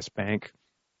the West Bank.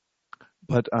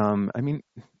 But I mean,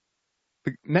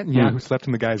 Netanyahu slept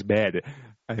in the guy's bed.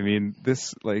 I mean,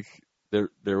 this like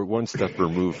they're one step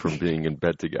removed from being in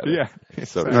bed together. Yeah,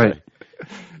 so right.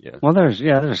 Yeah. Well, there's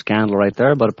a scandal right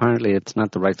there, but apparently it's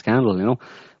not the right scandal,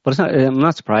 But it's not. I'm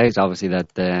not surprised, obviously,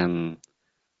 that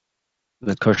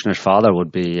that Kushner's father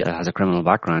has a criminal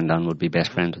background and would be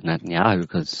best friends with Netanyahu,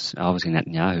 because obviously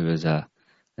Netanyahu is a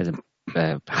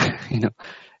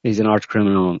he's an arch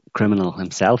criminal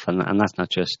himself, and that's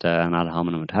not just an ad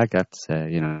hominem attack. That's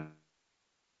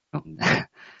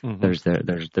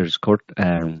there's court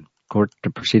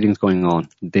proceedings going on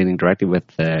dealing directly with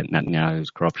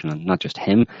Netanyahu's corruption, and not just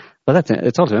him. But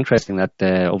it's also interesting that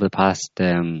over the past,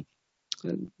 I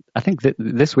think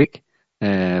this week,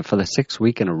 for the 6th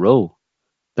week in a row,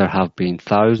 there have been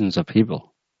thousands of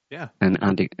people, and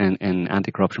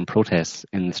anti-corruption protests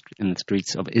in the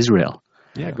streets of Israel.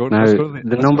 Yeah, go to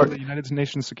the United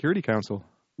Nations Security Council.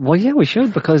 Well, yeah, we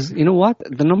should, because you know what?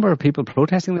 The number of people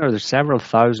protesting there's several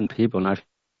thousand people. Now, if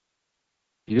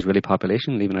you use Israeli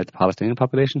population, leaving out the Palestinian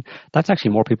population, that's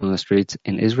actually more people in the streets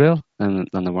in Israel than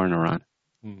there were in Iran.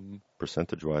 Mm-hmm.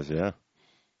 Percentage-wise, yeah.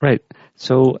 Right.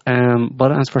 So,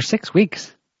 but as for 6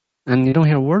 weeks, and you don't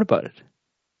hear a word about it.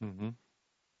 Mm-hmm.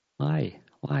 Why?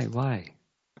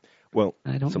 Well,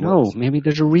 I don't know. Maybe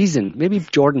there's a reason. Maybe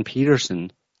Jordan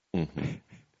Peterson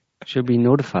should be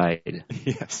notified.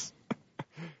 Yes.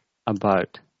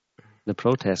 About the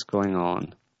protests going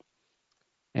on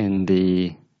in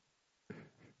the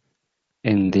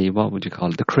what would you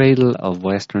call it? The cradle of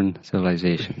Western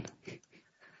civilization.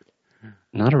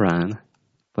 Not Iran,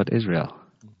 but Israel.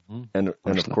 Mm-hmm. And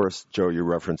of course, Joe, you're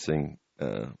referencing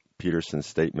Peterson's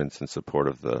statements in support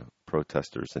of the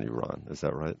protesters in Iran. Is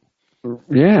that right?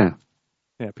 Yeah.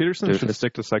 Yeah, Peterson should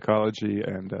stick to psychology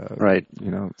and right.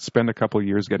 Spend a couple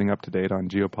years getting up to date on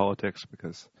geopolitics,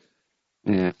 because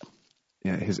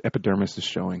his epidermis is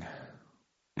showing.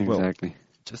 Exactly. Well,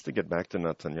 just to get back to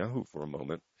Netanyahu for a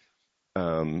moment,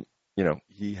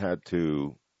 he had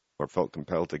to, or felt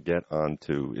compelled to, get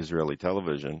onto Israeli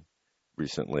television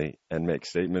recently and make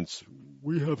statements.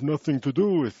 We have nothing to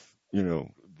do with,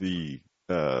 with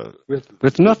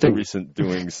nothing. The recent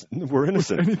doings. We're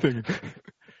innocent. Anything.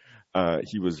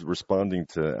 He was responding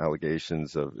to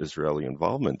allegations of Israeli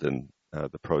involvement in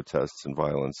the protests and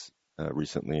violence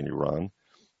recently in Iran.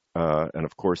 And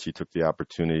of course, he took the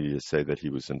opportunity to say that he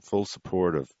was in full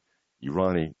support of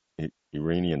Iranian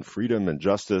freedom and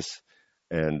justice.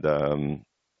 And,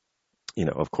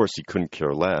 of course, he couldn't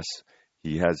care less.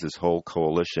 He has his whole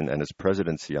coalition and his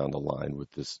presidency on the line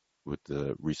with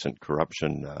the recent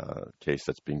corruption case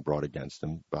that's being brought against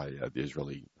him by the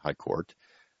Israeli High Court,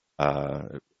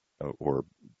 or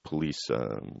police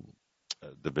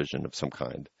division of some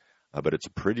kind. But it's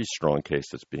a pretty strong case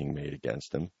that's being made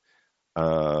against him.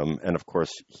 And of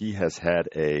course, he has had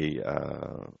a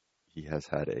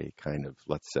kind of,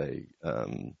 let's say,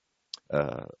 an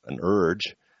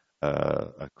urge,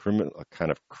 a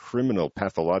kind of criminal,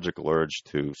 pathological urge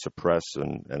to suppress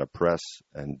and oppress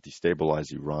and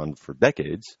destabilize Iran for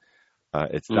decades.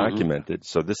 It's documented.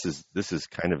 So this is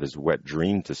kind of his wet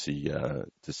dream to see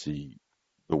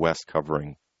the West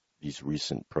covering these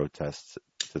recent protests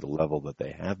to the level that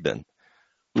they have been.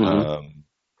 So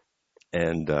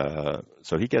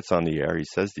he gets on the air. He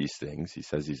says these things. He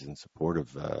says he's in support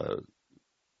of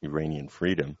Iranian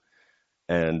freedom.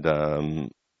 And,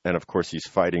 of course he's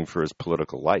fighting for his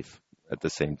political life at the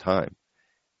same time.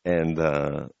 And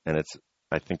it's,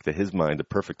 I think, to his mind, the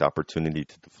perfect opportunity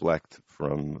to deflect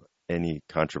from any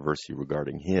controversy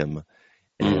regarding him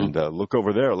and look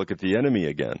over there, look at the enemy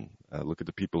again, look at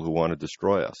the people who want to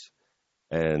destroy us.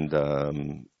 And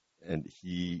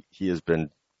he has been,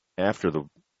 after the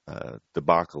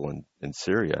debacle in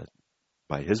Syria,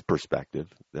 by his perspective,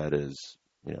 that is,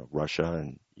 Russia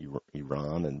and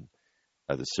Iran and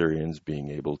the Syrians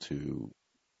being able to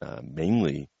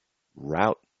mainly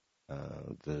rout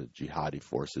the jihadi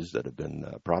forces that have been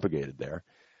propagated there.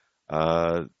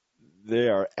 They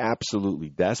are absolutely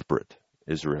desperate,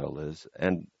 Israel is,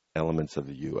 and elements of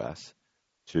the U.S.,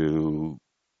 to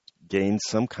gain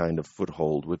some kind of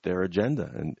foothold with their agenda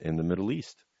in the Middle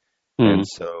East. And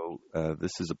so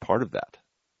this is a part of that,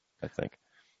 I think.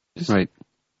 Right.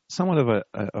 Somewhat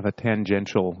of a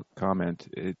tangential comment.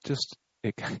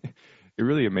 It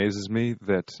really amazes me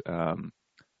that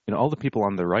all the people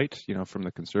on the right, from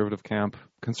the conservative camp,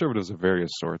 conservatives of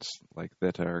various sorts, like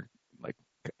that are like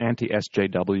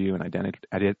anti-SJW and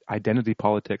identity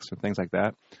politics and things like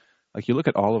that. Like you look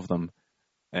at all of them,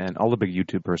 and all the big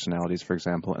YouTube personalities, for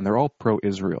example, and they're all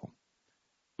pro-Israel.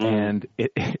 And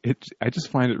I just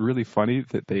find it really funny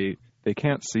that they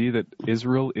can't see that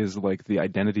Israel is like the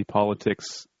identity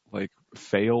politics like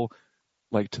fail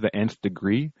like to the nth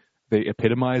degree. They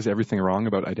epitomize everything wrong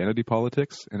about identity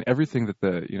politics, and everything that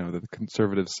the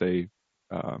conservatives say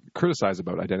criticize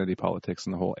about identity politics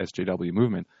and the whole SJW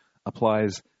movement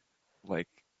applies like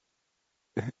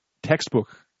textbook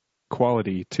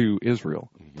quality to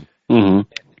Israel.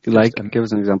 Like, give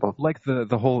us an example. Like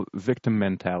the whole victim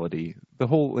mentality, the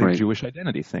whole like, Jewish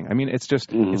identity thing. I mean, it's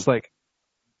just it's like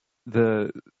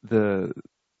the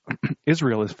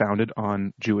Israel is founded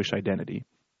on Jewish identity,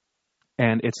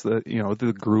 and it's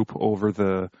the group over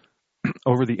the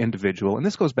individual. And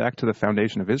this goes back to the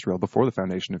foundation of Israel. Before the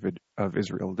foundation of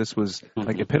Israel, this was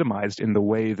like epitomized in the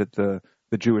way that the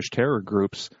Jewish terror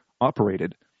groups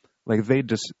operated. Like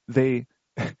there's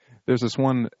this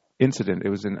one incident. It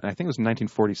was I think it was in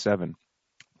 1947.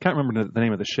 Can't remember the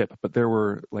name of the ship, but there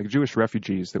were like Jewish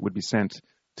refugees that would be sent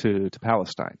to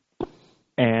Palestine.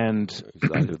 And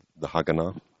the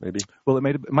Haganah, maybe. Well, it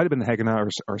might have been the Haganah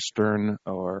or Stern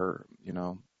or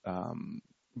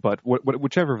but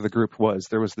whichever of the group was,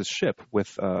 there was this ship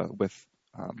with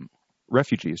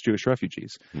refugees, Jewish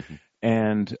refugees,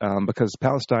 and because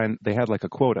Palestine, they had like a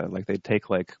quota, like they'd take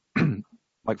like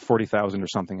 40,000 or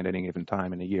something at any given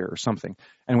time in a year or something.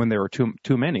 And when there were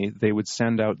too many, they would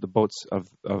send out the boats of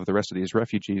the rest of these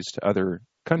refugees to other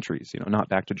countries, not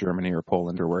back to Germany or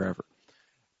Poland or wherever.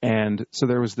 And so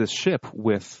there was this ship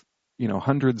with,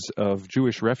 hundreds of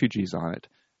Jewish refugees on it.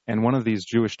 And one of these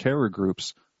Jewish terror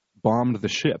groups bombed the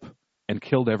ship and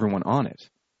killed everyone on it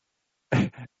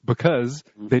because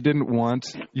they didn't want,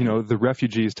 the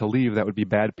refugees to leave. That would be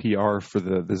bad PR for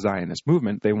the Zionist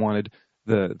movement. They wanted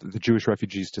the Jewish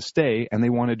refugees to stay, and they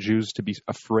wanted Jews to be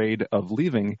afraid of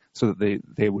leaving so that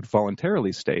they would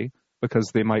voluntarily stay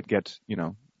because they might get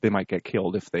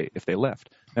killed if they left.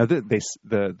 Now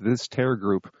this terror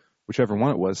group, whichever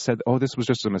one it was, said, "Oh, this was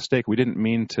just a mistake. We didn't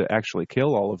mean to actually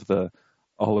kill all of the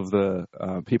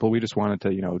people. We just wanted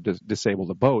to disable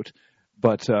the boat."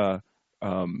 But the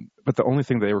only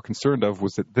thing they were concerned of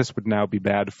was that this would now be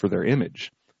bad for their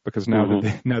image, because now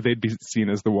they'd be seen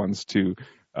as the ones to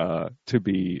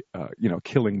be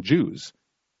killing Jews,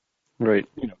 right?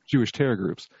 Jewish terror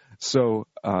groups. So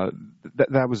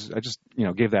that was, I just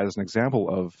gave that as an example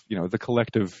of the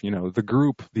collective, the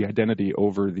group, the identity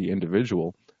over the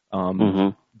individual.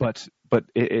 But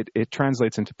it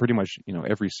translates into pretty much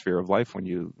every sphere of life when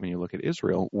you look at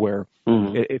Israel, where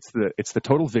it's the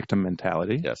total victim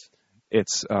mentality. Yes.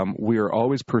 It's we are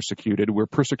always persecuted. We're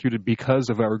persecuted because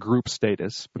of our group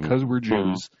status, because we're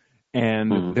Jews,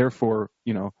 and therefore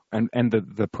and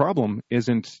the problem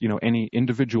isn't any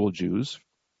individual Jews,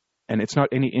 and it's not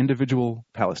any individual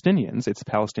Palestinians. It's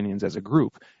Palestinians as a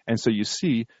group, and so you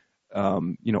see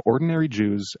ordinary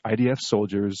Jews, IDF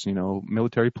soldiers,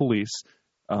 military police.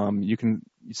 You can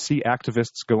see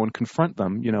activists go and confront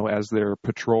them, as they're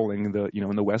patrolling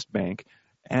in the West Bank.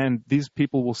 And these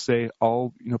people will say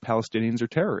all, Palestinians are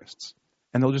terrorists,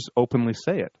 and they'll just openly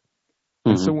say it.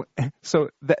 And so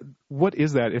that, what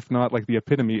is that if not like the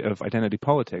epitome of identity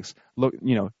politics? Look,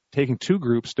 taking two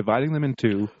groups, dividing them in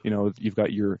two, you've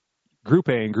got your Group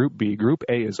A and Group B. Group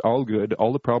A is all good.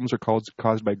 All the problems are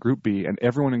caused by Group B, and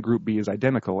everyone in Group B is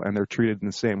identical, and they're treated in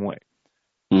the same way.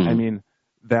 I mean,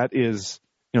 that is,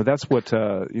 that's what,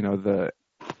 the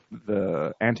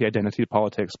the anti-identity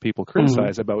politics people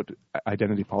criticize about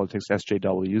identity politics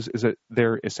SJWs is that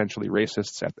they're essentially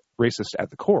racist at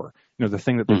the core. The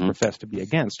thing that they profess to be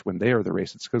against when they are the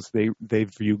racists, because they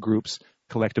view groups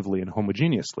collectively and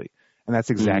homogeneously, and that's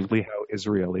exactly how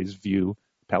Israelis view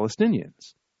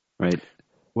Palestinians. Right.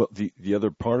 Well, the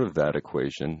other part of that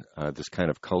equation, this kind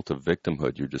of cult of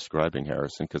victimhood you're describing,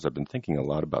 Harrison, because I've been thinking a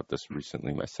lot about this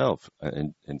recently myself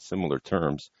in similar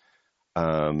terms.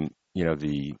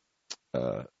 You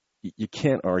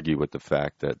can't argue with the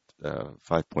fact that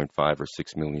 5.5 or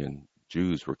 6 million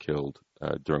Jews were killed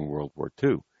during World War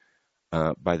II.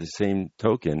 By the same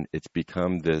token, it's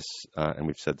become this, and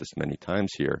we've said this many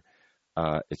times here,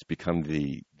 it's become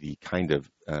the kind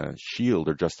of shield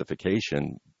or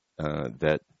justification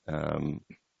that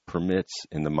permits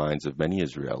in the minds of many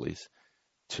Israelis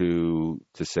to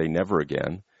say never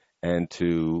again and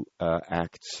to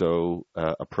act so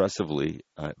oppressively,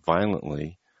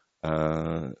 violently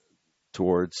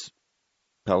towards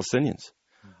Palestinians.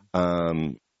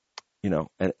 And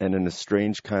in a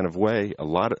strange kind of way, a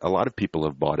lot of people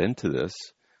have bought into this.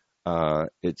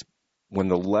 It's when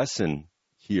the lesson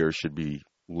here should be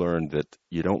learned that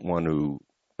you don't want to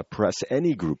oppress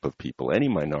any group of people, any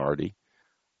minority.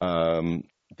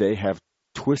 They have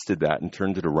twisted that and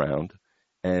turned it around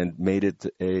and made it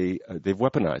they've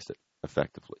weaponized it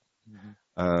effectively.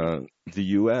 The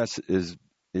U.S. is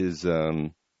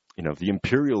the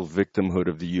imperial victimhood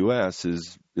of the U.S.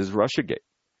 is Russiagate.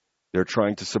 They're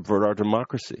trying to subvert our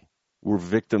democracy. We're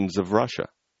victims of Russia.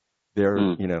 Their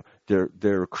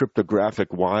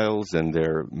cryptographic wiles and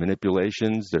their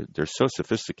manipulations, they're so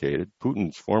sophisticated.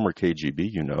 Putin's former KGB,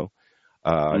 he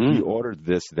ordered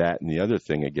this, that, and the other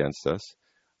thing against us.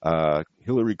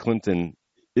 Hillary Clinton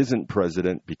isn't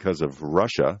president because of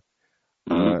Russia.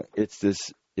 It's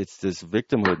this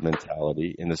victimhood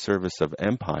mentality in the service of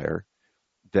empire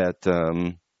that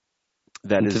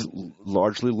is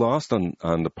largely lost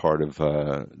on the part of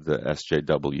the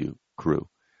SJW crew.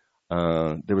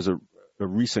 There was a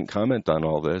recent comment on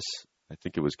all this. I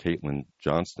think it was Caitlin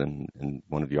Johnston in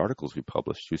one of the articles we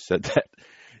published, who said that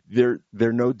they're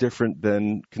no different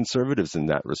than conservatives in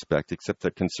that respect, except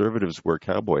that conservatives wear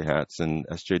cowboy hats and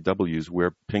SJWs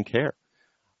wear pink hair.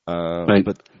 Right.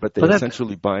 But they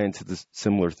essentially buy into the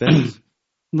similar things.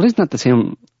 But isn't that the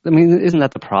same? I mean, isn't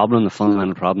that the problem, the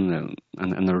fundamental problem,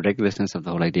 and the ridiculousness of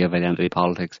the whole idea of identity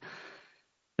politics,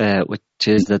 which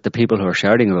is that the people who are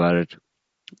shouting about it,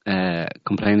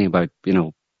 complaining about,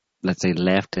 let's say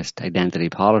leftist identity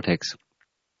politics,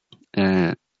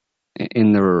 in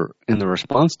their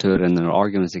response to it and their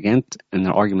arguments against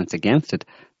it,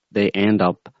 they end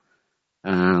up,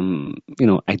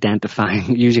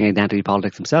 identifying, using identity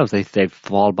politics themselves. They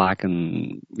fall back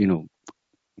and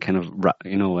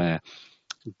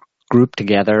group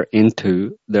together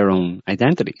into their own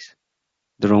identities,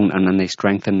 and then they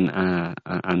strengthen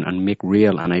and make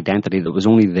real an identity that was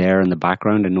only there in the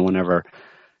background and no one ever,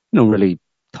 really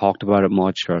talked about it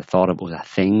much or thought it was a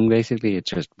thing. Basically,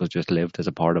 it was just lived as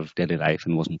a part of daily life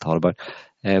and wasn't thought about.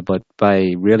 But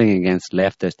by railing against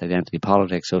leftist identity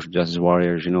politics, social justice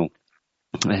warriors,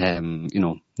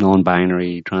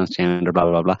 non-binary, transgender, blah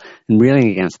blah blah, and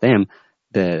railing against them,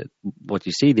 what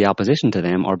you see, the opposition to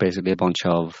them are basically a bunch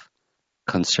of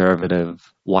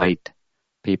conservative white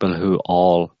people who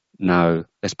all now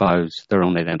espouse their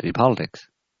own identity politics.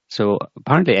 So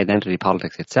apparently identity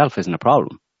politics itself isn't a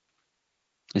problem.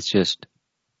 It's just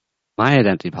my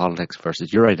identity politics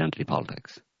versus your identity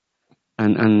politics.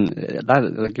 And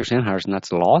that, like you're saying, Harrison,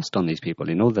 that's lost on these people.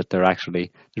 That they're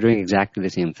doing exactly the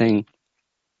same thing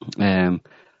that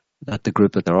the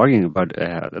group that they're arguing about,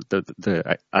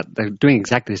 they're doing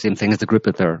exactly the same thing as the group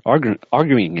that they're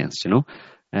arguing against,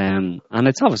 and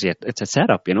it's obviously it's a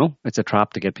setup, it's a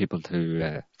trap to get people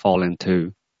to fall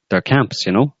into their camps,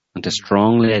 and to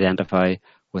strongly identify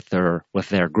with their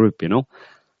group,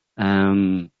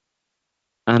 at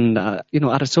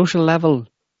a social level,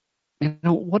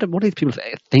 what do these people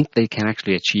think they can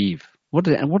actually achieve? What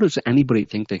does anybody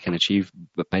think they can achieve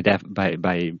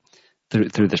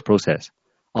through this process,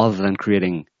 other than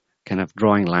creating,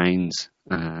 drawing lines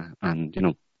and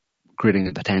creating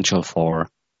the potential for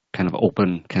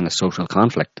open social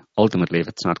conflict? Ultimately, if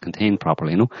it's not contained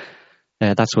properly,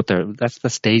 that's the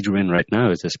stage we're in right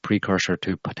now, is this precursor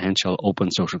to potential open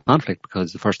social conflict.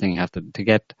 Because the first thing you have to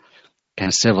get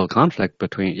civil conflict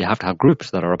you have to have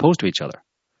groups that are opposed to each other.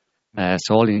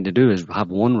 So all you need to do is have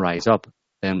one rise up,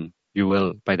 then you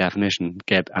will, by definition,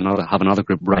 have another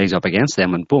group rise up against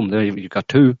them, and boom, there you've got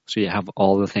two. So you have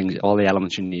all the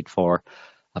elements you need for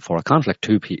a conflict.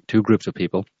 Two groups of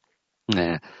people,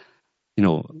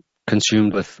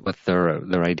 consumed with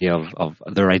their idea of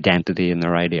their identity and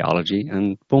their ideology,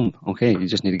 and boom, okay, you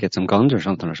just need to get some guns or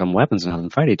something or some weapons and have them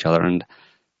fight each other. And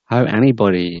how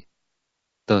anybody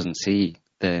doesn't see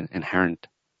the inherent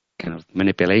kind of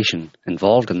manipulation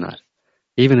involved in that,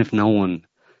 even if no one,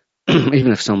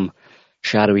 even if some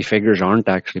shadowy figures aren't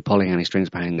actually pulling any strings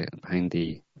behind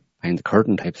the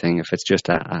curtain type thing, if it's just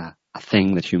a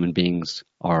thing that human beings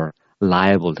are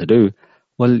liable to do,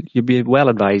 well, you'd be well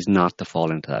advised not to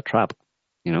fall into that trap,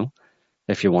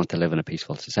 if you want to live in a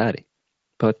peaceful society.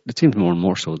 But it seems more and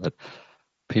more so that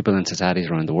people in societies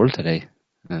around the world today,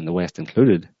 and the West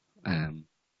included, are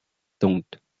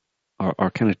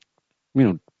kind of,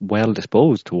 well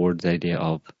disposed towards the idea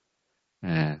of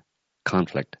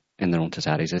conflict in their own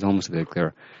societies. It's almost like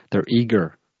they're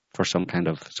eager for some kind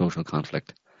of social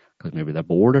conflict because maybe they're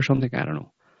bored or something. I don't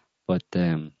know, but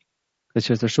it's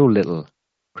just there's so little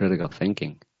critical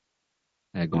thinking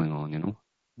going on,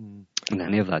 in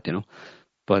any of that,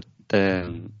 But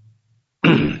it's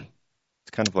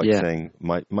kind of like saying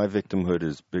my victimhood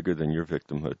is bigger than your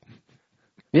victimhood.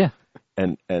 Yeah,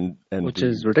 and which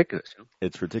is ridiculous.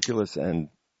 It's ridiculous, and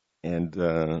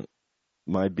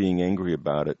my being angry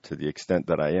about it to the extent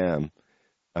that I am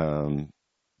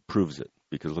proves it.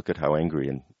 Because look at how angry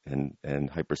and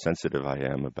hypersensitive I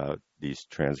am about these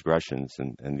transgressions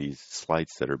and these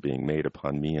slights that are being made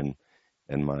upon me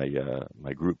and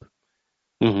my group.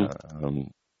 Mm-hmm.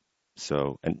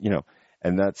 So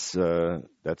and that's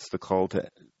the call to,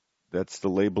 that's the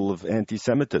label of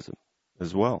anti-Semitism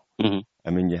as well. Mm-hmm.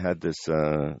 I mean, you had this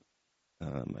I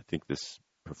think this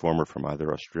performer from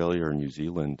either Australia or New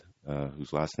Zealand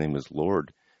whose last name is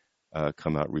Lord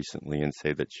come out recently and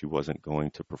say that she wasn't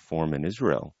going to perform in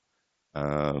Israel.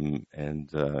 And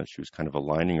she was kind of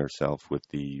aligning herself with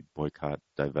the boycott,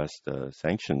 divest,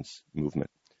 sanctions movement.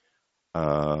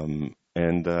 Lo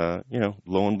and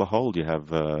behold, you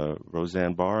have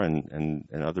Roseanne Barr and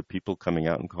other people coming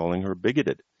out and calling her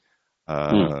bigoted.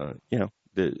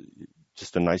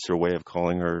 Just a nicer way of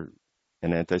calling her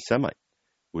an anti-Semite,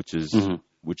 which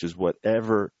is what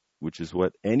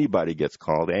anybody gets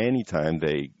called anytime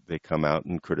they come out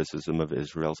in criticism of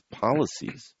Israel's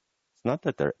policies. It's not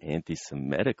that they're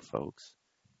anti-Semitic, folks.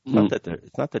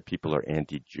 It's not that people are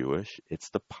anti-Jewish. It's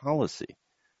the policy.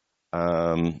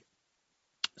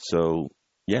 So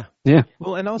yeah.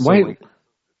 Well, and also,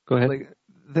 go ahead. Like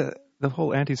the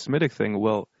whole anti-Semitic thing.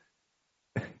 Well,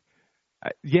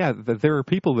 there are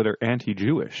people that are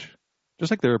anti-Jewish,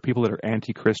 just like there are people that are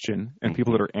anti-Christian and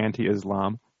people that are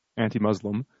anti-Islam,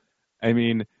 anti-Muslim. I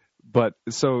mean, but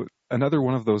so another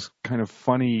one of those kind of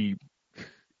funny,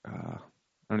 I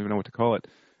don't even know what to call it,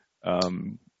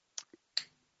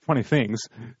 funny things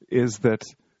is that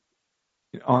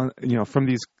from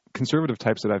these conservative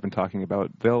types that I've been talking about,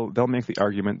 they'll make the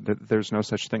argument that there's no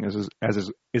such thing as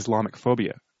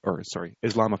Islamophobia, for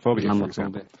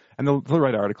example, and they'll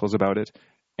write articles about it,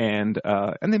 and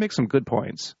they make some good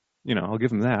points. I'll give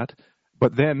them that.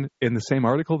 But then in the same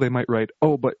article, they might write,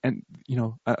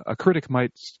 a critic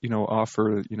might,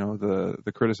 offer,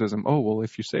 the criticism, oh, well,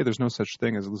 if you say there's no such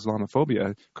thing as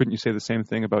Islamophobia, couldn't you say the same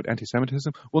thing about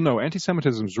anti-Semitism? Well, no,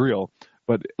 anti-Semitism is real,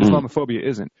 but Islamophobia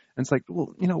isn't. And it's like,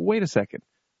 well, wait a second.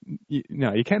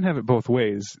 You can't have it both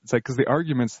ways. It's like, because the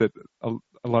arguments that a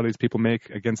lot of these people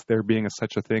make against there being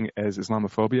such a thing as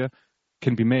Islamophobia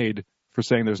can be made for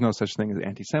saying there's no such thing as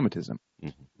anti-Semitism.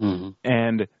 Mm-hmm.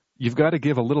 And you've got to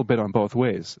give a little bit on both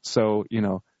ways. So,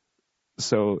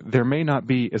 so there may not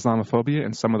be Islamophobia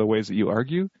in some of the ways that you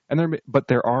argue, but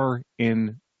there are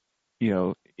in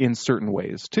certain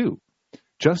ways too.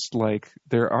 Just like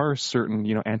there are certain,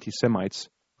 anti-Semites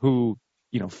who,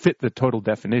 fit the total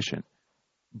definition.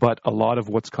 But a lot of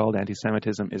what's called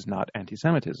anti-Semitism is not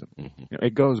anti-Semitism. Mm-hmm.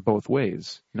 It goes both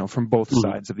ways, from both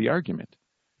sides of the argument.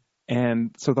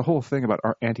 And so the whole thing about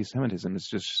anti-Semitism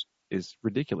is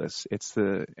ridiculous.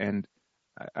 And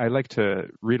I like to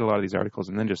read a lot of these articles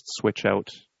and then just switch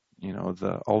out,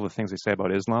 all the things they say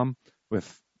about Islam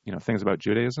with, things about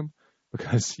Judaism,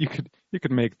 because you could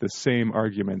make the same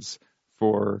arguments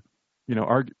for,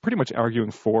 pretty much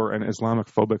arguing for an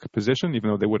Islamophobic position, even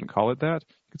though they wouldn't call it that.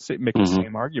 You could make the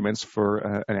same arguments for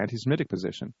an anti-Semitic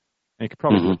position, and you could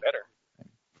probably do it better.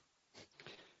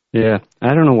 Yeah,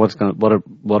 I don't know what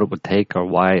it would take or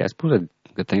why. I suppose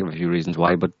I could think of a few reasons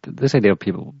why, but this idea of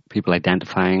people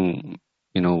identifying,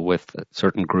 with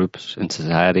certain groups in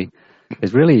society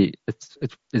is really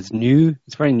it's new.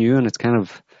 It's very new, and it's kind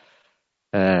of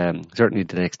certainly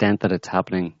to the extent that it's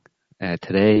happening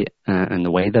today and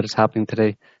the way that it's happening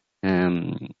today.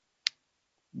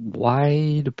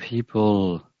 Why do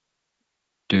people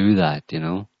do that?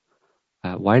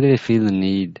 Why do they feel the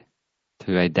need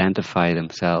to identify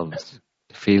themselves,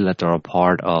 to feel that they're a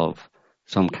part of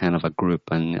some kind of a group.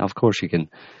 And of course, you can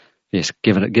just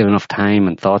give enough time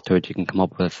and thought to it, you can come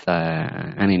up with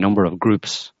any number of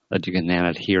groups that you can then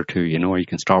adhere to, or you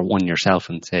can start one yourself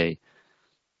and say,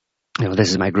 this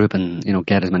is my group, and,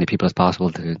 get as many people as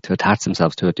possible to attach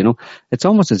themselves to it. It's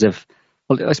almost as if,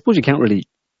 well, I suppose you can't really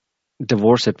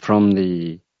divorce it from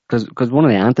because one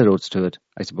of the antidotes to it,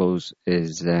 I suppose,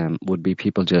 is would be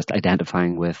people just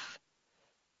identifying with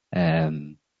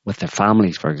their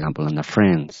families, for example, and their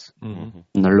friends, and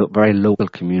their very local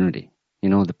community.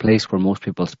 The place where most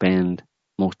people spend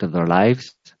most of their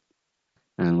lives,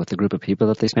 and with the group of people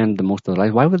that they spend the most of their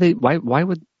lives.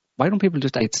 Why don't people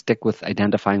just stick with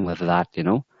identifying with that?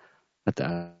 At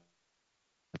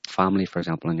family, for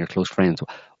example, and your close friends.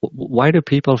 Why do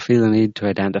people feel the need to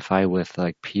identify with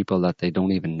people that they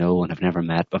don't even know and have never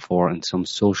met before in some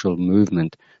social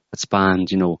movement that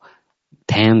spans,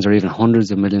 tens or even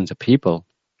hundreds of millions of people,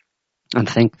 and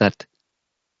think that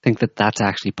that's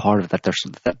actually part of it,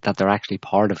 that they're actually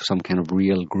part of some kind of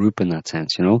real group in that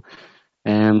sense, I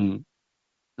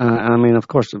mean, of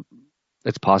course,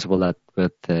 it's possible that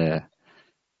with the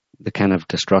kind of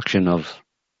destruction of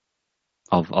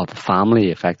the family,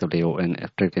 effectively,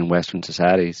 particularly in Western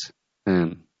societies,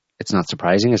 it's not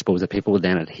surprising, I suppose, that people would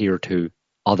then adhere to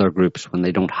other groups when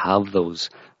they don't have those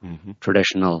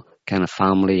traditional kind of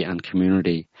family and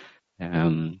community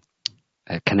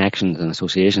connections and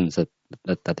associations that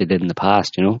they did in the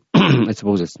past. I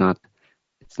suppose it's not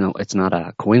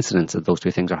a coincidence that those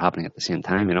two things are happening at the same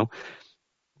time.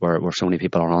 Where so many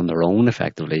people are on their own,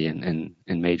 effectively, in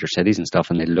major cities and stuff,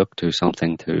 and they look to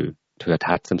something to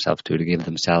attach themselves to give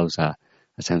themselves a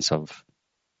sense of,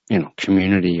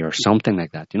 community or something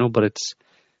like that, but it's,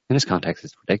 in this context,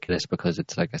 it's ridiculous because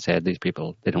it's, like I said, these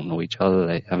people, they don't know each other.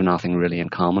 They have nothing really in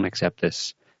common except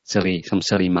some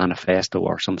silly manifesto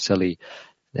or some silly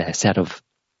set of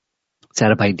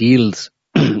ideals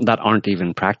that aren't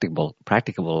even practicable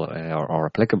or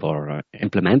applicable or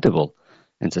implementable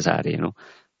in society,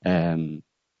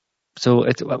 So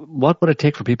what would it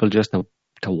take for people just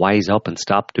to wise up and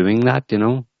stop doing that,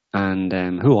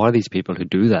 And who are these people who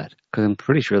do that? Because I'm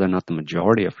pretty sure they're not the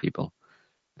majority of people,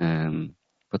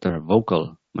 but they're a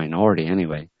vocal minority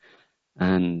anyway,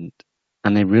 and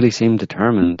they really seem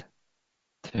determined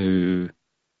to,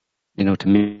 to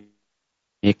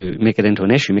make it into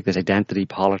an issue, make this identity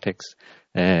politics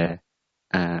an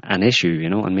issue,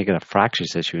 and make it a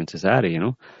fractious issue in society,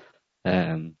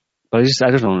 But I just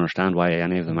don't understand why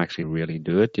any of them actually really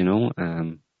do it,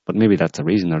 But maybe that's the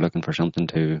reason they're looking for something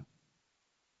to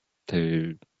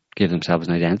give themselves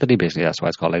an identity. Basically, that's why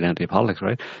it's called identity politics,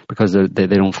 right? Because they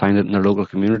don't find it in their local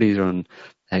communities, or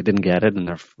they didn't get it in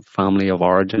their family of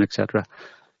origin, etc.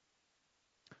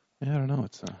 Yeah, I don't know.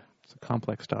 It's a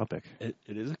complex topic. It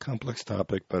is a complex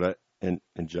topic, but in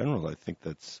general, I think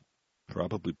that's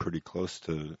probably pretty close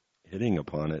to hitting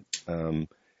upon it.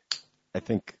 I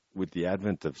think with the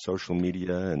advent of social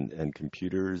media and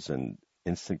computers and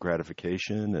instant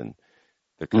gratification and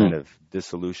the kind of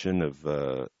dissolution of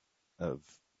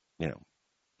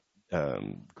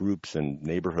groups and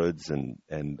neighborhoods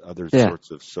and other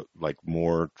sorts of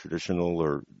more traditional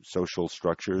or social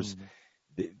structures,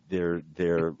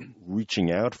 they're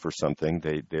reaching out for something.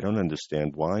 They don't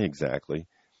understand why exactly,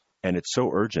 and it's so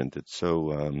urgent. It's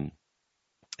so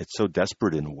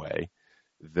desperate in a way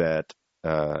that.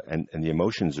 And the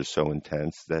emotions are so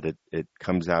intense that it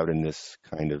comes out in this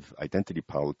kind of identity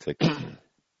politic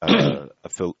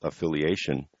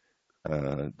affiliation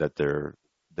that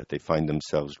they find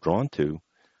themselves drawn to,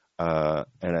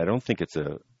 and I don't think it's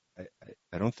a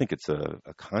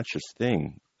conscious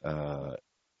thing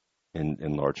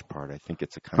in large part. I think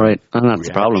it's a kind right, of and that's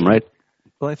the problem, right?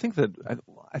 Well, I think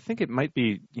it might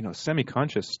be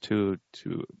semi-conscious to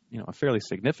a fairly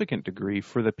significant degree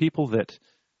for the people that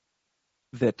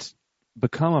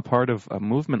become a part of a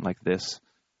movement like this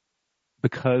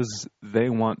because they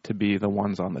want to be the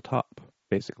ones on the top,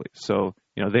 basically. So,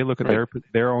 they look at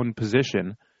their own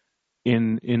position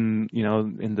in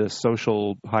the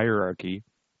social hierarchy,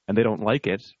 and they don't like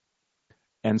it.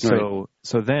 And so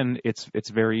then it's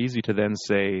very easy to then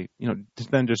say,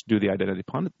 then just do the identity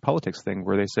politics thing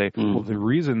where they say, well, the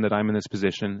reason that I'm in this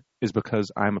position is because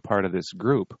I'm a part of this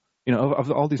group,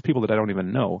 of all these people that I don't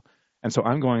even know. And so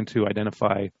I'm going to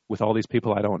identify with all these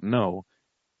people I don't know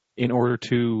in order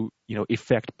to,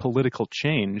 effect political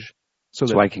change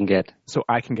so I can get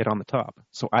on the top,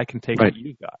 so I can take what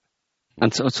you got.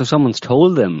 And so someone's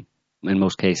told them in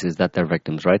most cases that they're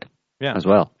victims, right? Yeah. As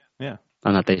well. Yeah.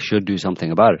 And that they should do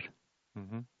something about it.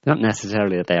 Mm-hmm. Not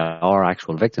necessarily that they are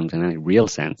actual victims in any real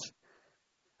sense.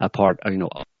 A part,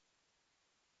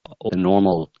 the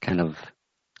normal kind of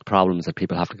problems that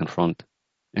people have to confront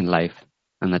in life,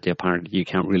 and that apparently you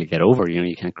can't really get over.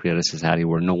 You can't create a society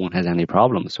where no one has any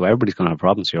problems. So everybody's going to have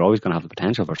problems. So you're always going to have the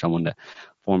potential for someone to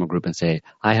form a group and say,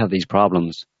 I have these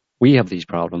problems, we have these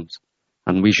problems,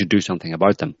 and we should do something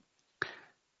about them.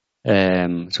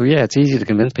 So yeah, it's easy to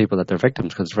convince people that they're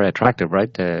victims because it's very attractive,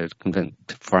 right?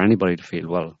 For anybody to feel,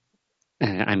 well,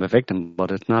 I'm a victim,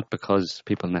 but it's not because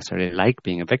people necessarily like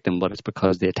being a victim, but it's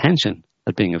because the attention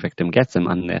that being a victim gets them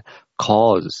and the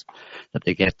cause that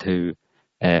they get to,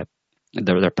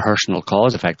 their personal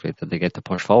cause, effectively, that they get to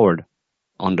push forward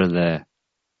under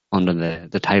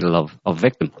the title of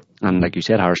victim. And like you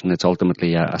said, Harrison, it's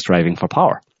ultimately a striving for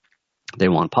power. They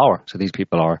want power. So these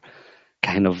people are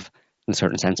kind of, in a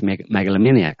certain sense,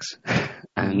 megalomaniacs.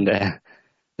 And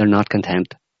they're not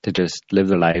content to just live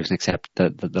their lives and accept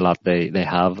the lot they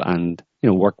have and,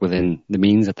 work within the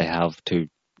means that they have to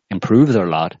improve their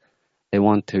lot. They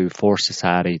want to force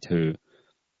society to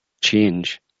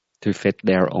change to fit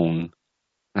their own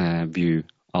view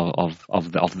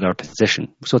of their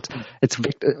position. So it's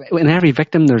in every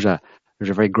victim there's a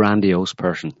very grandiose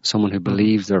person, someone who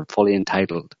believes they're fully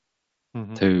entitled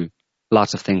to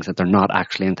lots of things that they're not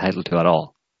actually entitled to at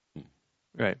all.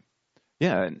 Right.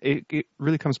 Yeah, and it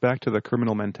really comes back to the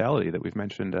criminal mentality that we've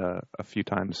mentioned a few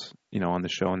times, on the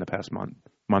show in the past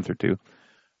month or two,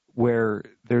 where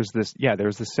there's this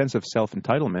sense of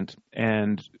self-entitlement.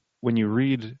 And when you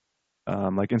read,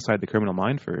 like Inside the Criminal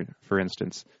Mind, for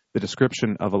instance, the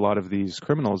description of a lot of these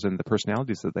criminals and the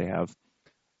personalities that they have,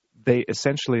 they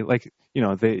essentially,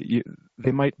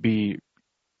 they might be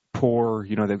poor,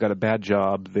 they've got a bad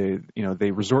job,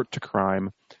 they resort to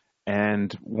crime.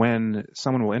 And when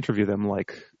someone will interview them,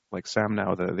 like Sam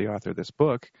now, the author of this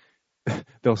book,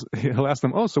 he'll ask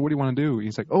them, oh, so what do you want to do?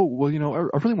 He's like, oh, well,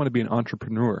 I really want to be an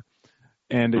entrepreneur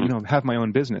and, have my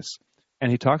own business.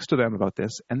 And he talks to them about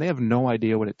this, and they have no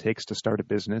idea what it takes to start a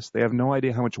business. They have no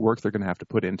idea how much work they're going to have to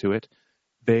put into it.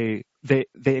 They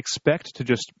expect to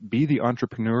just be the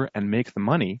entrepreneur and make the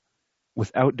money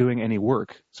without doing any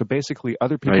work. So basically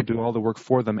other people do all the work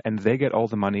for them, and they get all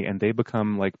the money, and they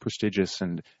become like prestigious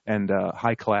and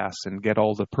high class and get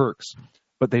all the perks.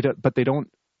 But they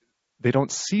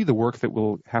don't see the work that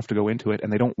will have to go into it,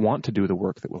 and they don't want to do the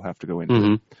work that will have to go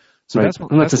into it. So that's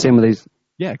the same with these.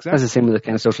 Yeah, exactly. That's the same with the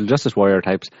kind of social justice warrior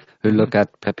types who look at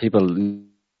people,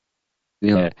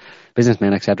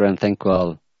 businessmen, etc., and think,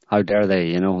 well, how dare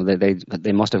they?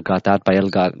 They must have got that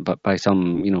by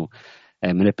some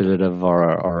manipulative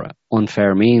or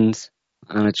unfair means,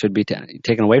 and it should be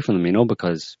taken away from them.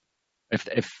 Because if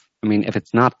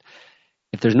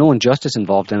there's no injustice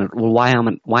involved in it, well, why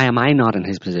am I not in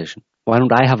his position? Why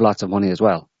don't I have lots of money as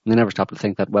well? And they never stop to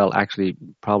think that, well, actually,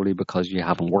 probably because you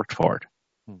haven't worked for it.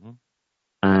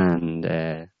 And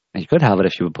you could have it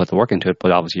if you would put the work into it,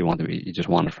 but obviously you just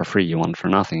want it for free. You want it for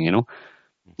nothing,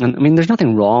 And there's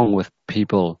nothing wrong with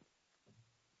people,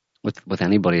 with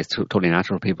anybody. It's totally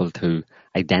natural for people to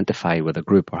identify with a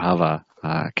group or have a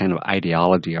kind of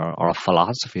ideology or a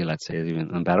philosophy, let's say, even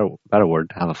a better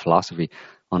word, to have a philosophy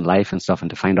on life and stuff,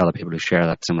 and to find other people who share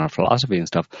that similar philosophy and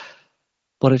stuff.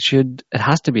 But it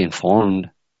has to be informed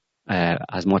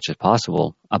as much as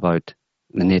possible about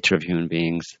the nature of human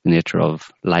beings, the nature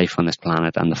of life on this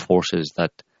planet, and the forces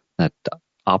that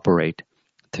operate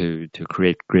to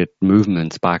create great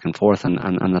movements back and forth, and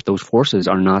that those forces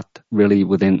are not really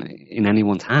in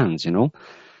anyone's hands,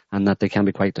 and that they can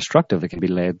be quite destructive. They can be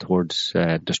led towards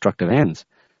destructive ends.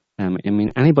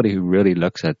 Anybody who really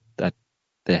looks at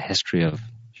the history of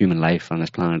human life on this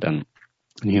planet and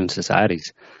human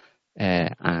societies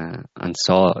and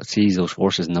sees those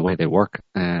forces in the way they work,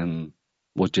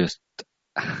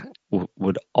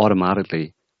 would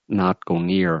automatically not go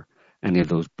near any of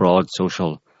those broad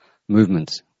social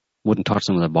movements, wouldn't touch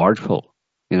them with a barge pole,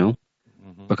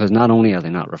 because not only are they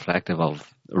not reflective of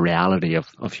the reality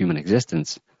of human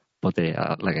existence, but they,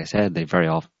 like I said, they very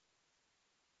often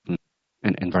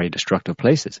in very destructive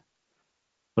places.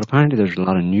 But apparently there's a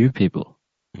lot of new people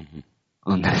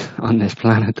on this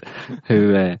planet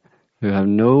who have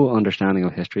no understanding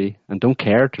of history and don't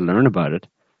care to learn about it,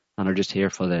 and are just here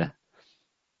for the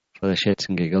shits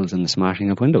and giggles and the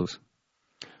smashing of windows.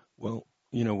 Well,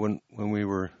 when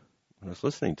I was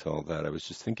listening to all that, I was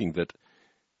just thinking that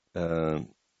the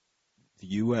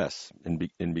U.S.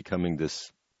 in becoming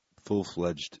this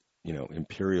full-fledged,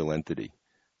 imperial entity,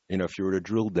 if you were to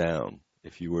drill down,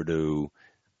 if you were to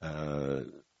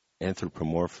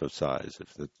anthropomorphize,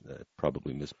 if that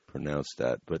probably mispronounced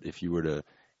that, but if you were to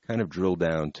kind of drill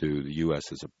down to the U.S.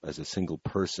 as a single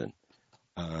person,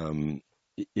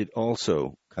 it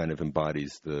also kind of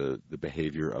embodies the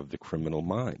behavior of the criminal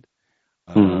mind.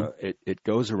 It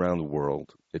goes around the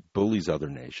world. It bullies other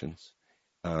nations.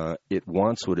 It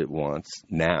wants what it wants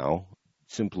now,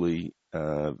 simply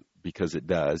because it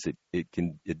does.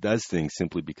 It does things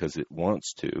simply because it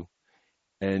wants to.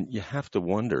 And you have to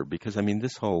wonder, because I mean,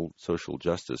 this whole social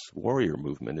justice warrior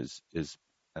movement is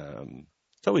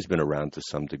it's always been around to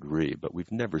some degree, but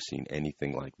we've never seen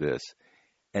anything like this.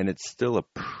 And it's still a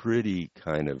pretty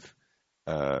kind of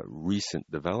recent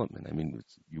development. I mean,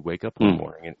 you wake up one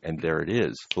morning and there it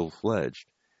is, full-fledged.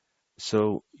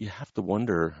 So you have to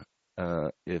wonder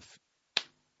if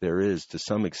there is, to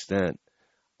some extent,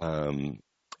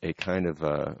 a kind of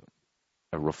a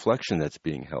reflection that's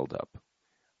being held up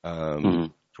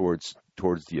towards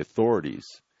the authorities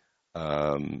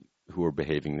who are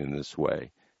behaving in this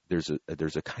way. There's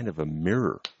a kind of a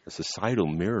mirror, a societal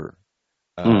mirror,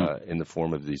 in the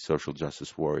form of these social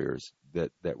justice warriors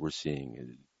that we're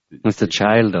seeing. It's the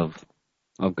child of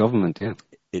government, yeah.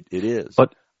 It is.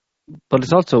 But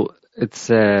it's also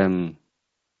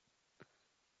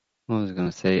what was I going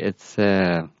to say?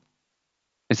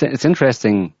 It's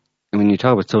interesting. I mean, you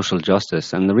talk about social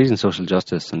justice, and the reason social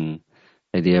justice and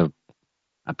the idea of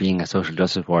being a social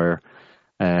justice warrior,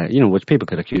 which people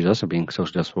could accuse us of being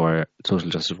social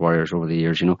justice warriors over the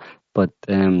years, But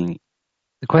the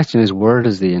question is, where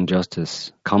does the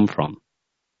injustice come from?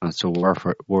 And so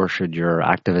where should your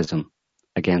activism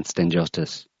against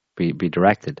injustice be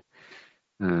directed?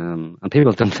 And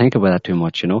people don't think about that too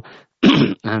much,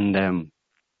 And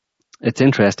it's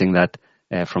interesting that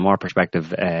from our perspective,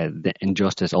 the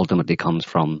injustice ultimately comes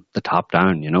from the top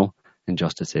down,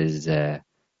 Injustice is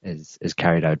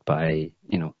carried out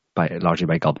largely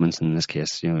by governments. In this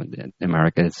case, the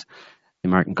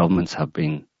American governments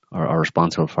are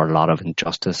responsible for a lot of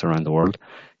injustice around the world.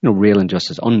 Real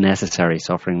injustice, unnecessary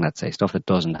suffering, let's say, stuff that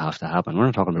doesn't have to happen. We're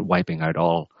not talking about wiping out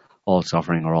all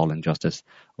suffering or all injustice,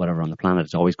 whatever on the planet.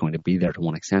 It's always going to be there to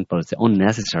one extent, but it's the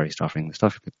unnecessary suffering, the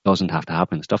stuff that doesn't have to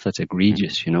happen, the stuff that's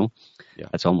egregious, Yeah.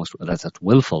 That's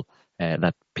willful,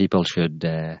 that people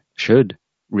should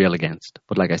rail against.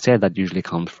 But like I said, that usually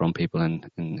comes from people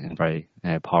in very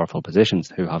powerful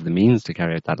positions who have the means to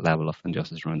carry out that level of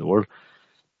injustice around the world.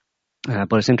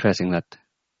 But it's interesting that,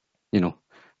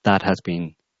 that has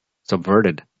been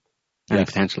subverted. Yes. Any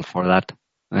potential for that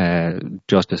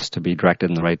justice to be directed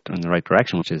in the right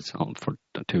direction, which is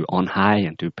to on high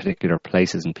and to particular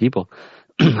places and people,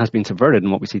 has been subverted.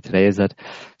 And what we see today is that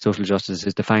social justice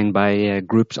is defined by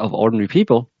groups of ordinary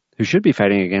people who should be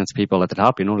fighting against people at the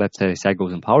top. Let's say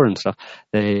psychos in power and stuff.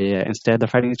 Instead they're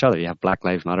fighting each other. You have Black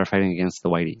Lives Matter fighting against the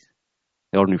whiteys,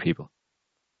 the ordinary people.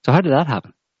 So how did that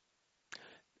happen?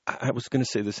 I was going to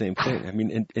say the same thing. I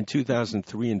mean, in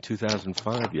 2003 and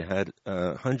 2005, you had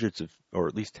hundreds of, or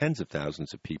at least tens of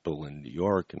thousands of people in New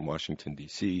York and Washington,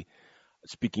 D.C.,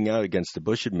 speaking out against the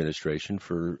Bush administration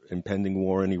for impending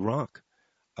war in Iraq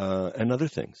and other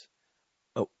things.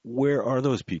 Where are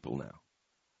those people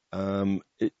now?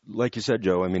 Like you said,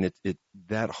 Joe, I mean,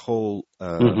 that whole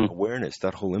awareness,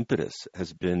 that whole impetus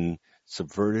has been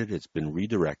subverted. It's been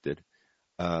redirected.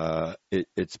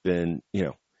 It's been,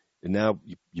 and now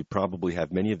you probably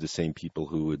have many of the same people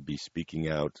who would be speaking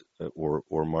out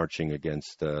or marching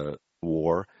against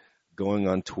war, going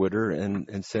on Twitter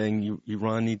and saying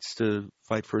Iran needs to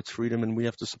fight for its freedom and we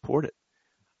have to support it,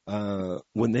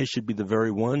 when they should be the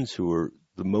very ones who are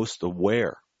the most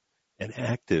aware and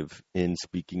active in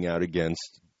speaking out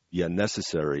against the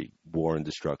unnecessary war and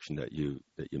destruction that you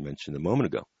mentioned a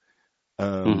moment ago.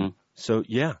 So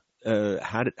yeah,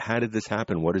 how did this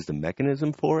happen? What is the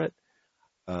mechanism for it?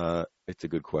 It's a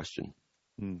good question.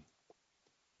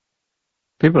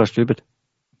 People are stupid.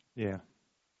 Yeah.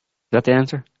 Is that the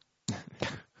answer?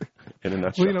 In a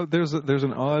nutshell. Well, there's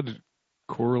an odd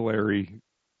corollary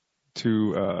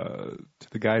to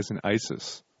the guys in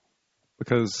ISIS,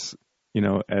 because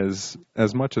as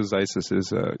much as ISIS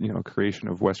is a creation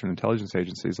of Western intelligence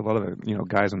agencies, a lot of the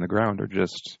guys on the ground are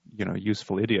just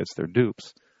useful idiots. They're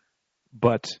dupes,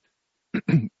 but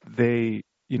they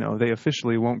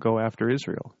officially won't go after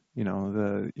Israel.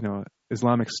 The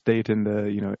Islamic State in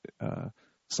the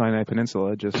Sinai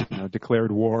Peninsula just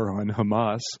declared war on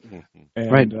Hamas,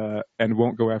 and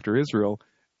won't go after Israel,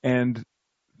 and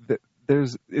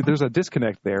there's a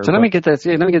disconnect there. So let me get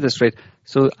this straight.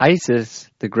 So ISIS,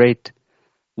 the great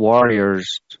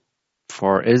warriors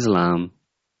for Islam,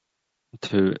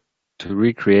 to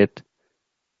recreate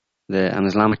an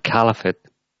Islamic caliphate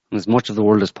in as much of the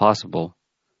world as possible,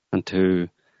 and to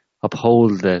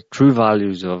uphold the true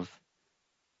values of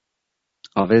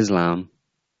Islam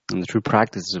and the true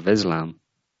practices of Islam.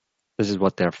 This is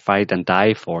what they fight and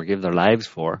die for, give their lives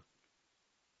for.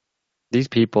 These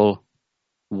people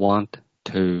want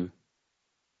to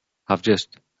have just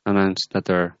announced that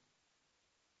they're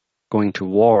going to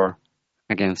war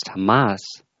against Hamas,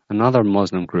 another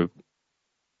Muslim group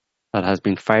that has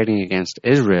been fighting against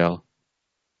Israel,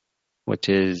 which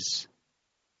is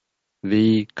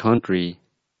the country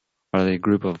or the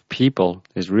group of people,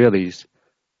 Israelis,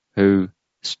 who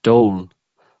stole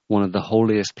one of the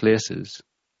holiest places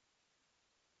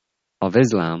of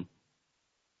Islam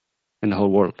in the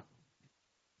whole world.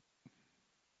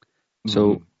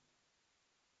 So,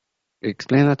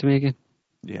 explain that to me again.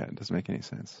 Yeah, it doesn't make any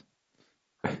sense.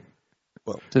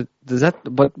 Well, Does that?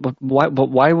 But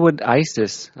why would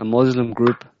ISIS, a Muslim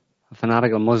group, a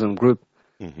fanatical Muslim group,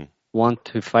 want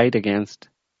to fight against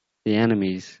the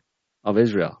enemies of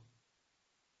Israel?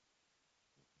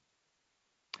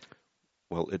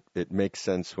 Well, it makes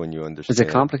sense when you understand. Is it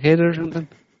complicated or something?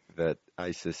 That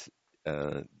ISIS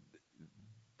that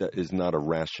is not a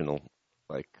rational.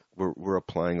 Like we're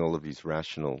applying all of these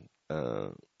rational.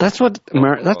 That's what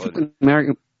the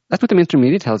mainstream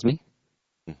media tells me.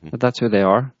 But that's who they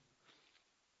are.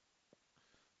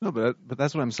 No, but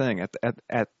that's what I'm saying.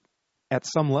 At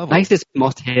some level, ISIS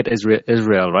must hate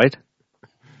Israel, right?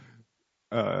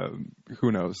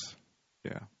 Who knows?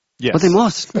 Yeah. Yes. But they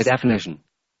must, by definition.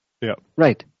 Yeah.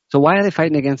 Right. So why are they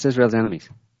fighting against Israel's enemies?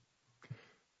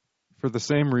 For the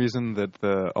same reason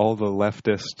that all the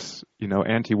leftist,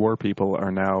 anti-war people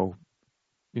are now,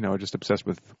 just obsessed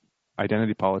with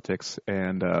identity politics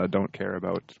and don't care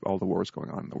about all the wars going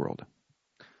on in the world.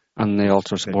 And they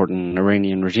also support an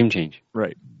Iranian regime change.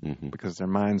 Right. Because their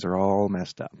minds are all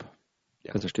messed up.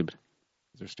 Because they're stupid.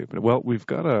 They're stupid. Well, we've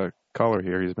got a caller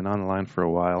here. He's been on the line for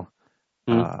a while.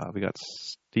 We got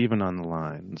Stephen on the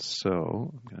line,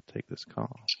 so I'm going to take this call.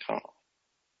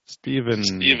 Stephen.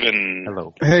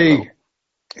 Hello. Hey,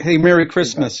 Merry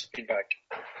Christmas.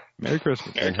 Merry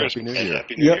Christmas. And Happy New Year.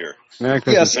 Happy New Year. Merry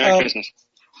Christmas. Yes, Merry Christmas.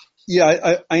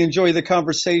 Yeah, I enjoy the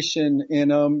conversation,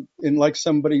 and like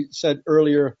somebody said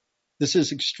earlier, this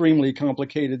is extremely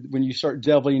complicated when you start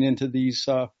delving into these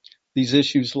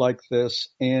issues like this.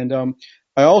 And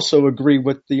I also agree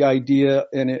with the idea,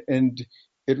 and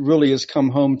it really has come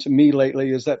home to me lately,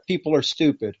 is that people are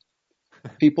stupid.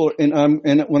 People,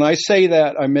 and when I say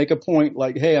that, I make a point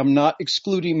like, hey, I'm not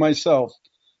excluding myself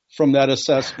from that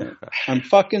assessment. I'm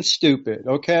fucking stupid,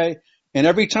 okay? And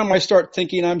every time I start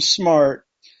thinking I'm smart,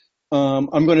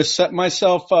 I'm going to set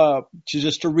myself up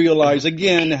to realize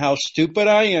again how stupid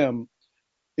I am.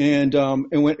 And I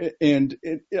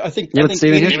think here's the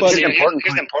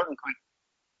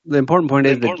important point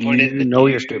is that you know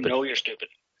you're stupid.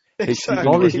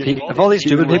 Exactly. If all these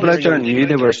stupid people out there knew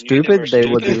they were stupid, they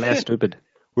would be less stupid.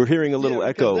 We're hearing a little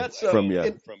echo from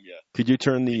you. Could you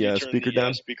turn the speaker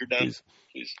down, please?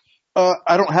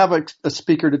 I don't have a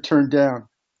speaker to turn down.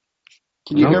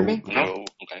 Can you hear me? No.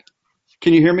 Okay.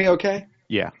 Can you hear me okay?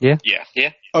 Yeah.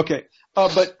 Okay.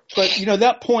 But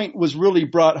that point was really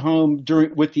brought home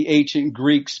with the ancient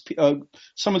Greeks.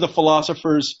 Some of the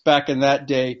philosophers back in that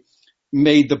day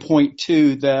made the point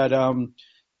too that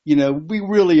we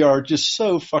really are just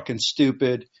so fucking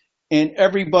stupid. And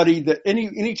everybody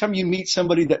anytime you meet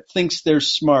somebody that thinks they're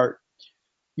smart,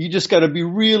 you just got to be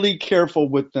really careful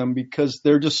with them because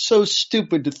they're just so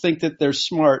stupid to think that they're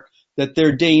smart that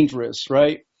they're dangerous,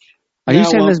 right? Are you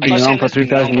saying this has been on for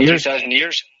 3,000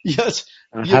 years? Yes.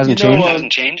 It hasn't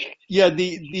changed? Yeah,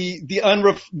 the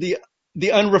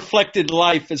unreflected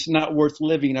life is not worth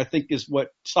living, I think is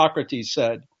what Socrates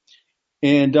said.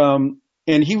 And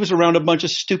he was around a bunch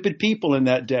of stupid people in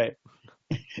that day.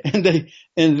 and they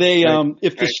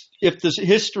if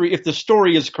the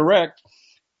story is correct,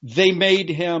 they made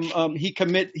him he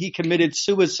committed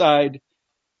suicide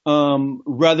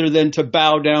rather than to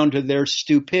bow down to their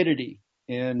stupidity.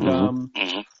 And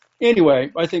anyway,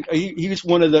 I think he's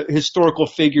one of the historical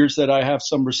figures that I have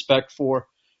some respect for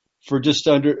just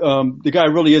the guy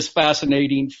really is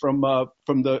fascinating from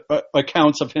the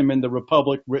accounts of him in the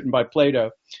Republic written by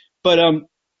Plato. But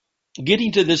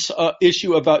getting to this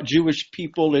issue about Jewish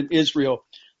people in Israel,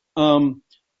 there's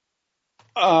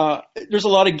a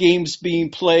lot of games being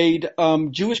played.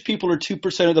 Jewish people are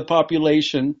 2% of the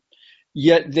population.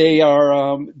 Yet they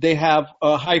have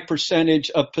a high percentage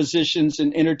of positions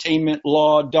in entertainment,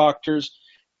 law, doctors,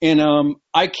 and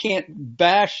I can't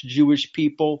bash Jewish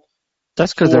people.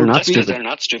 That's because they're not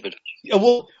stupid.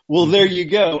 Well, there you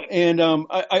go. And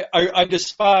I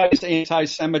despise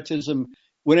anti-Semitism.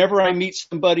 Whenever I meet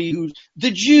somebody who's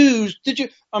the Jews,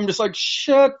 I'm just like,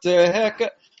 shut the heck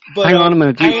up. But, hang on a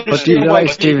minute. Do you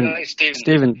realize, Stephen,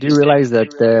 do you realize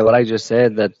that what I just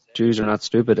said, that Jews are not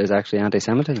stupid, is actually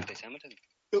anti-Semitism?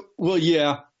 Well,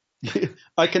 yeah,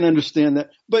 I can understand that.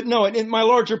 But no, and my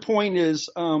larger point is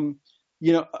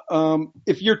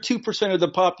if you're 2% of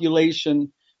the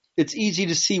population, it's easy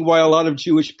to see why a lot of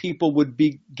Jewish people would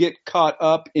get caught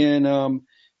up in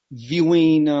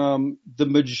viewing the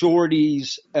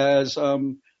majorities as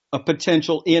a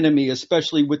potential enemy,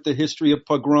 especially with the history of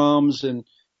pogroms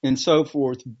and so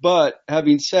forth. But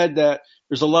having said that,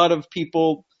 there's a lot of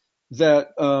people that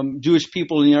Jewish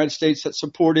people in the United States that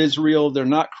support Israel. They're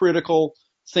not critical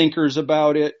thinkers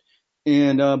about it.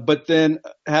 And but then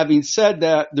having said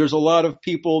that, there's a lot of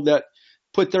people that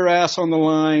put their ass on the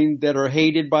line, that are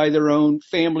hated by their own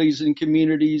families and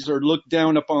communities or looked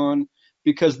down upon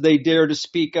because they dare to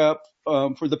speak up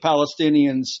for the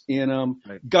Palestinians. And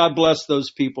Right. God bless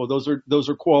those people. Those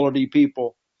are quality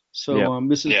people. So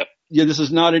this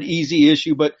is not an easy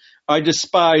issue, but I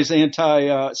despise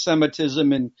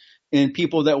anti-Semitism and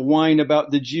people that whine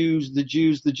about the Jews.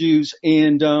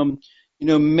 And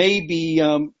maybe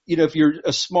if you're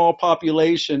a small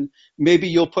population, maybe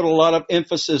you'll put a lot of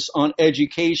emphasis on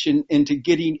education into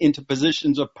getting into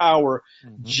positions of power,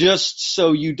 just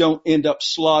so you don't end up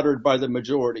slaughtered by the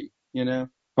majority. Or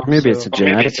maybe it's a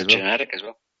genetic as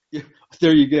well. Yeah,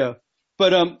 there you go.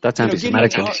 But That's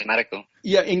anti-Semitic. Anti-Semitic though.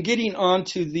 Yeah, and getting on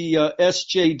to the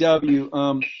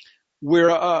SJW,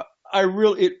 where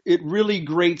it really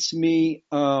grates me,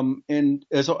 and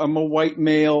as I'm a white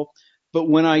male, but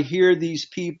when I hear these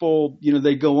people,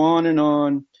 they go on and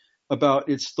on about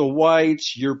it's the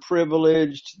whites, you're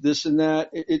privileged, this and that.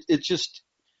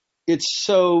 It's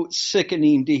so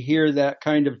sickening to hear that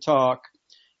kind of talk,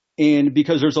 and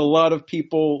because there's a lot of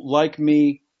people like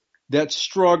me that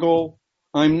struggle.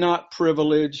 I'm not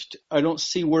privileged. I don't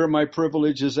see where my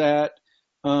privilege is at.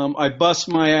 I bust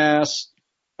my ass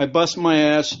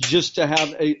just to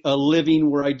have a living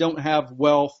where I don't have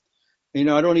wealth. I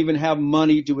don't even have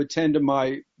money to attend to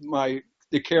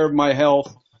the care of my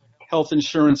health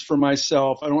insurance for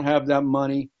myself. I don't have that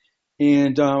money,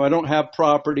 and I don't have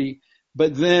property.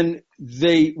 But then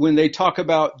when they talk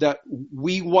about that,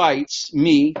 we whites,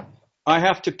 me, I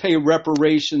have to pay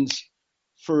reparations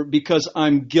because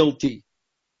I'm guilty.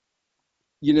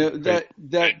 That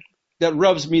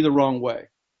rubs me the wrong way.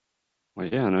 Well,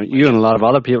 yeah, no, you and a lot of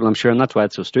other people, I'm sure, and that's why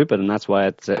it's so stupid, and that's why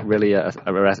it's really a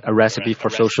recipe for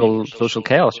social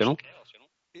chaos.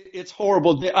 It's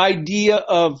horrible. The idea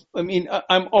of,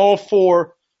 I'm all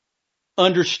for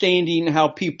understanding how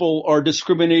people are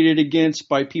discriminated against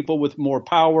by people with more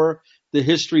power, the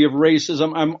history of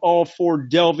racism. I'm all for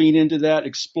delving into that,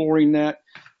 exploring that.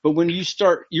 But when you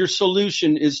start, your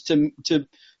solution is to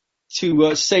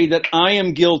say that I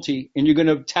am guilty and you're going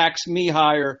to tax me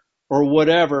higher or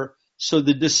whatever. So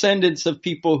the descendants of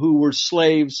people who were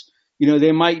slaves,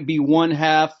 they might be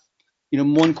 1/2,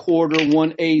 1/4,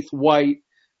 1/8 white.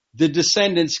 The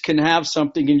descendants can have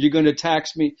something and you're going to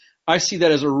tax me. I see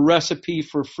that as a recipe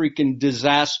for freaking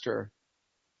disaster.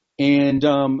 And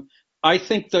I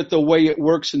think that the way it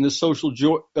works in the social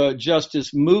justice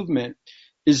movement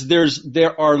is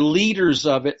there are leaders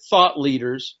of it, thought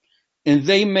leaders, and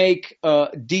they make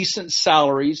decent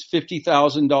salaries,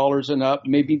 $50,000 and up,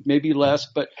 maybe less,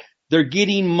 but they're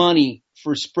getting money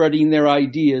for spreading their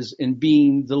ideas and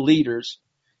being the leaders.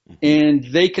 And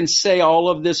they can say all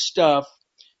of this stuff,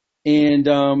 and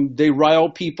they rile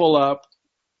people up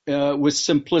with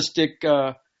simplistic,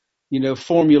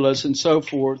 formulas and so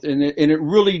forth. And it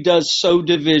really does sow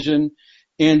division.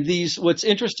 And what's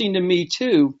interesting to me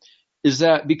too is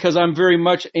that because I'm very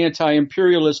much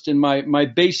anti-imperialist in my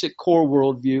basic core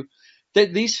worldview,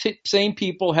 that these same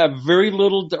people have very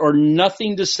little or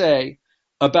nothing to say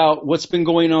about what's been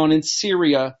going on in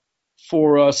Syria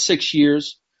for 6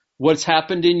 years, what's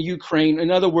happened in Ukraine.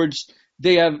 In other words,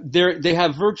 they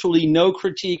have virtually no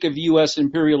critique of U.S.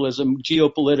 imperialism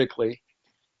geopolitically,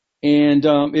 and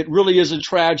it really is a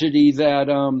tragedy that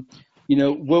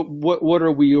what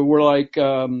are we? We're like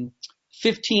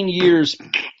 15 years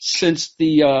since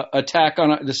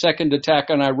the second attack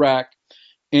on Iraq,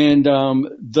 and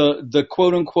the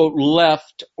quote unquote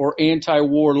left or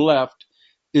anti-war left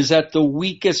is at the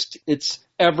weakest it's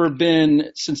ever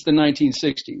been since the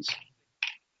 1960s.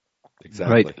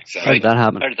 Exactly. Right. How did that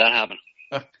happen?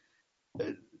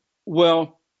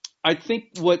 Well, I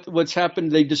think what's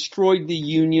happened, they destroyed the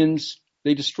unions.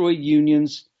 They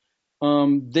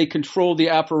control the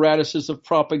apparatuses of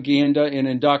propaganda and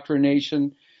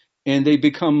indoctrination, and they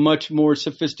become much more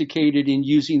sophisticated in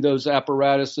using those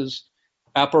apparati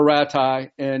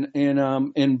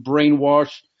and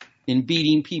brainwash and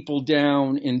beating people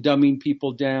down and dumbing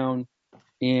people down.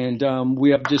 And we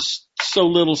have just so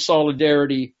little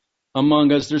solidarity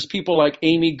among us. There's people like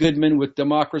Amy Goodman with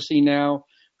Democracy Now!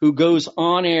 Who goes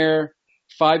on air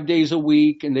 5 days a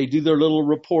week, and they do their little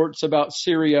reports about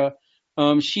Syria.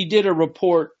 she did a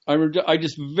report. I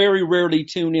just very rarely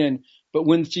tune in, but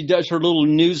when she does her little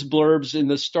news blurbs in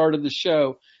the start of the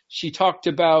show, she talked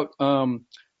about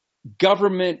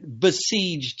government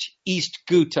besieged East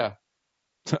Ghouta.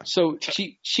 So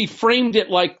she framed it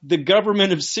like the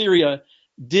government of Syria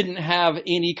didn't have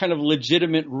any kind of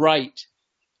legitimate right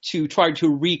to try to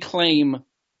reclaim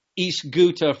East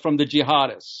Ghouta from the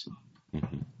jihadists.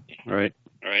 Right.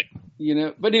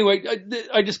 But anyway,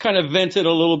 I just kind of vented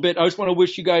a little bit. I just want to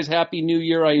wish you guys Happy New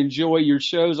Year. I enjoy your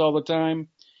shows all the time.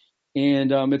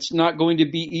 And it's not going to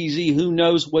be easy. Who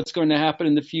knows what's going to happen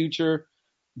in the future?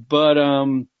 But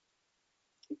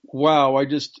wow, I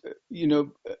just,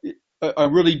 I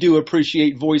really do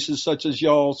appreciate voices such as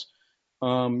y'all's,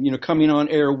 coming on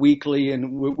air weekly,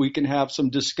 and we can have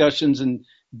some discussions and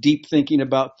deep thinking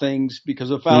about things, because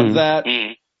without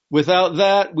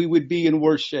that, we would be in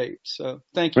worse shape. So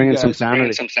thank you, guys. Bring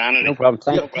some sanity. No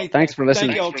problem. Thanks for listening.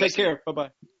 Thank you all. Take care. Bye-bye.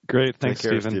 Great. Thanks,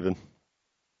 Take care, Stephen.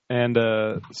 And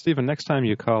Stephen, next time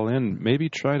you call in, maybe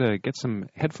try to get some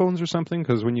headphones or something,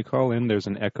 because when you call in, there's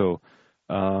an echo.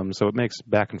 So it makes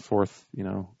back and forth,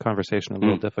 conversation a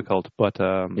little difficult. But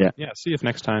see if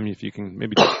next time if you can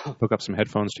maybe hook up some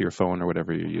headphones to your phone or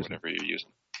whatever you're using.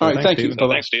 All right, thank you.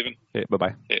 Thanks, Stephen. Okay,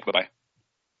 bye-bye.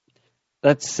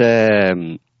 That's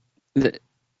made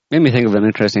me think of an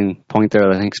interesting point there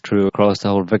that I think is true across the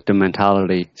whole victim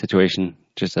mentality situation,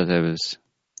 just as I was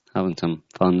having some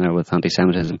fun there with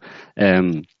anti-Semitism.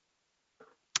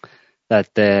 That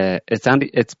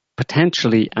it's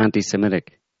potentially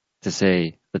anti-Semitic to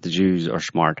say that the Jews are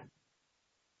smart,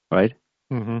 right?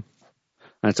 Mm-hmm.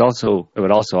 And it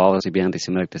would also obviously be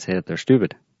anti-Semitic to say that they're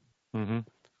stupid. Mm-hmm.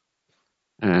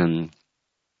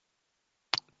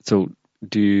 So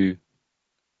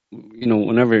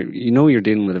whenever you're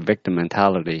dealing with a victim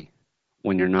mentality,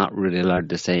 when you're not really allowed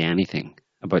to say anything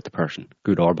about the person,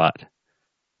 good or bad,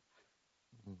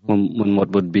 when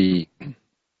what would be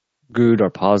good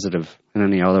or positive in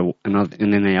any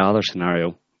other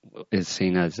scenario is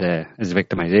seen as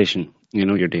victimization.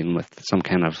 You're dealing with some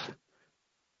kind of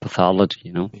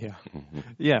pathology.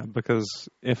 Yeah, because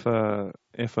if a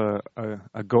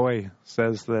goy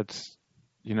says that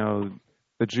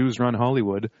the Jews run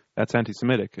Hollywood, that's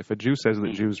anti-Semitic. If a Jew says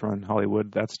that Jews run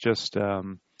Hollywood, that's just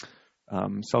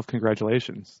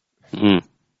self-congratulations.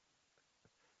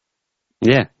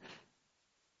 Yeah.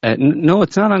 No,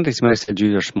 it's not anti-Semitic that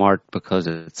Jews are smart because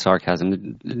it's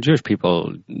sarcasm. The Jewish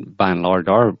people, by and large,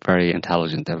 are very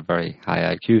intelligent. They have very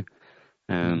high IQ.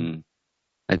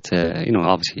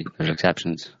 Obviously there's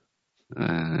exceptions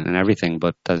and everything,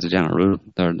 but as a general rule,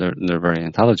 they're very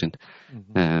intelligent.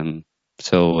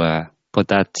 But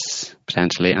that's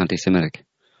potentially anti-Semitic.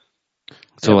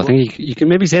 So I think you can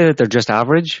maybe say that they're just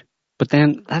average, but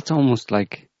then that's almost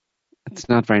like it's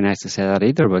not very nice to say that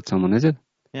either about someone, is it?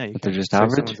 Yeah, you that can't they're just say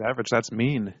average. someone's average. That's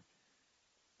mean.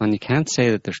 And you can't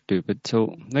say that they're stupid.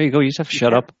 So there you go. You just have to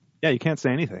shut up. Yeah, you can't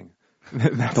say anything.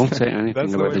 Don't say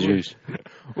anything about the Jews.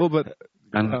 Well, but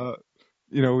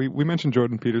we mentioned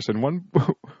Jordan Peterson.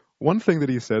 One thing that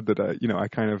he said that I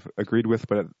kind of agreed with,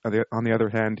 but on the other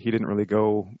hand, he didn't really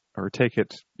go or take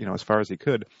it as far as he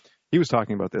could. He was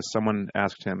talking about this. Someone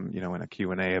asked him in a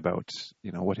Q&A about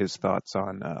what his thoughts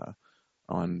on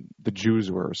the Jews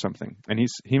were or something, and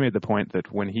he made the point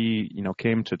that when he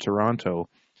came to Toronto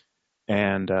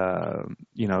and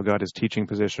got his teaching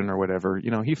position or whatever,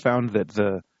 he found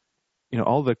that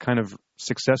all the kind of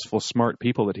successful smart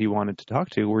people that he wanted to talk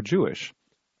to were Jewish,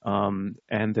 and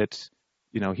that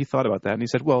he thought about that and he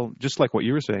said, well, just like what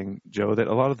you were saying, Joe, that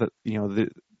a lot of the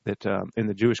in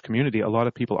the Jewish community, a lot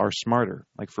of people are smarter.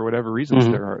 Like for whatever reasons,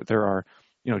 there are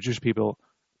Jewish people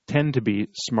tend to be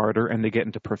smarter and they get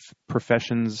into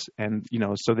professions and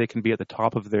so they can be at the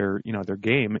top of their their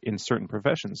game in certain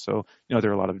professions. So there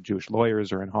are a lot of Jewish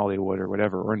lawyers or in Hollywood or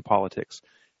whatever, or in politics.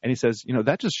 And he says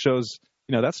that just shows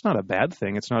that's not a bad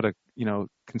thing. It's not a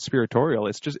conspiratorial.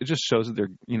 It just shows that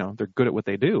they're good at what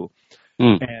they do.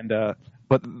 And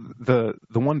but the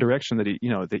one direction that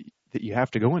that you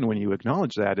have to go in when you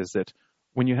acknowledge that is that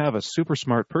when you have a super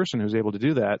smart person who's able to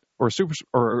do that, or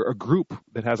a group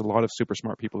that has a lot of super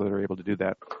smart people that are able to do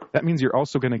that, that means you're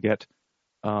also going to get,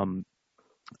 well,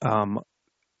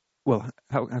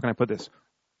 how can I put this?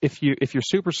 If you're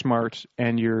super smart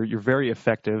and you're very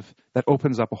effective, that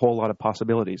opens up a whole lot of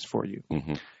possibilities for you.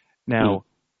 Now,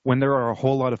 when there are a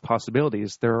whole lot of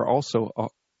possibilities, there are also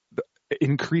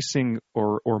increasing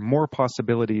or more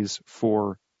possibilities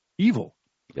for evil.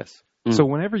 Yes. So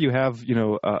whenever you have,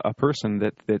 a person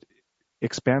that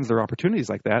expands their opportunities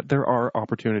like that, there are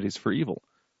opportunities for evil.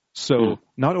 So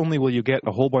not only will you get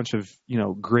a whole bunch of,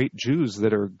 great Jews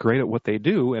that are great at what they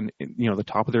do and, the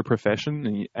top of their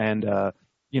profession and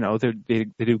they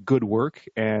do good work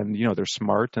and, they're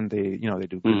smart and they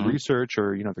do good research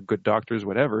or, they're good doctors,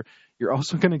 whatever. You're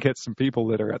also going to get some people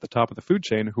that are at the top of the food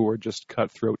chain who are just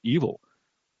cutthroat evil.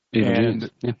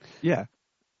 And yeah.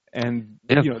 And,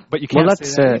 but you can't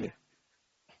say that.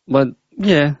 But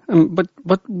yeah, but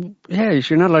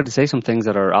you're not allowed to say some things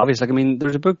that are obvious. Like, I mean,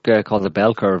 there's a book called The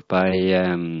Bell Curve by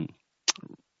a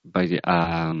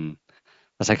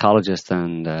psychologist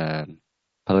and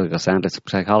political scientist. The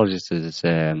psychologist is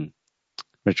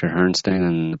Richard Herrnstein,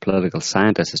 and the political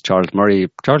scientist is Charles Murray.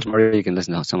 Charles Murray, you can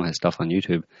listen to some of his stuff on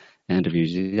YouTube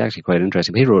interviews. He's actually quite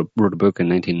interesting. He wrote a book in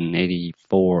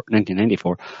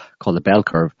 1994 called The Bell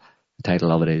Curve. The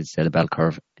title of it is The Bell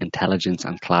Curve, Intelligence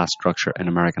and Class Structure in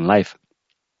American Life.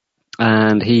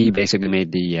 And he basically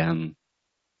made the,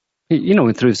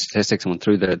 went through the statistics and went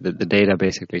through the data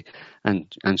basically and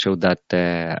showed that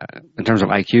in terms of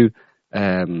IQ,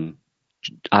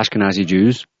 Ashkenazi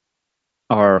Jews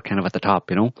are kind of at the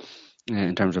top,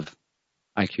 in terms of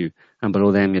IQ. And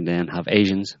below them you then have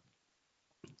Asians.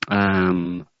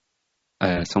 Some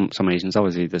Asians,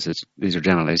 obviously these are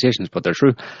generalizations, but they're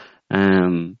true.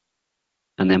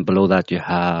 And then below that you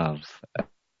have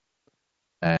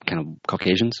kind of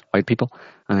Caucasians, white people,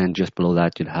 and then just below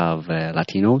that you'd have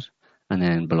Latinos, and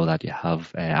then below that you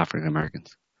have African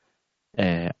Americans.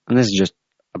 And this is just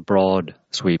a broad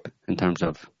sweep in terms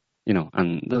of,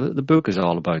 and the book is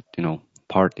all about,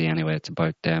 partly anyway, it's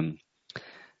about the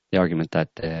argument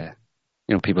that,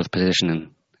 people's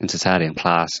position in society and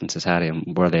class in society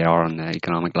and where they are on the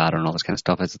economic ladder and all this kind of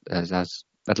stuff has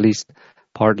at least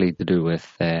partly to do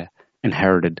with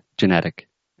inherited genetic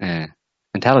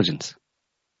intelligence,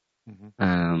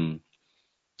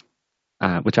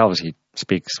 which obviously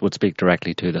would speak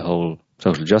directly to the whole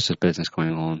social justice business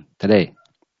going on today,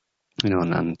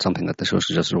 and something that the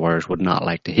social justice warriors would not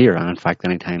like to hear. And in fact,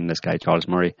 anytime this guy Charles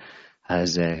Murray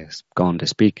has gone to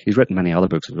speak, he's written many other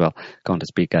books as well, gone to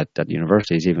speak at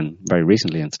universities, even very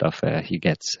recently and stuff, he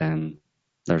gets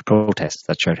there's protests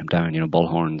that shout him down,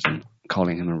 bullhorns and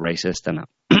calling him a racist and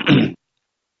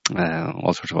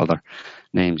all sorts of other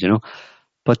names,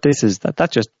 But this is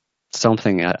that's just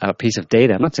something, a piece of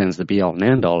data. I'm not saying it's the be all and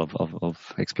end all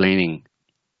of explaining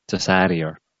society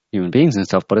or human beings and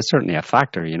stuff, but it's certainly a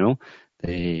factor,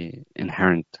 the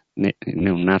inherent,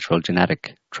 natural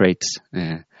genetic traits,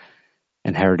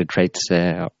 inherited traits,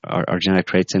 or genetic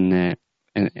traits in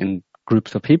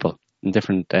groups of people in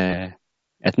different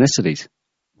ethnicities.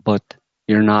 But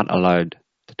you're not allowed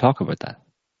to talk about that.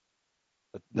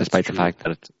 Despite the fact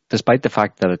that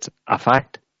it's a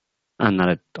fact and that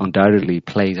it undoubtedly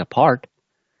plays a part,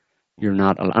 you're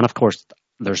not. And of course,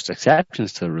 there's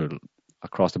exceptions to the rule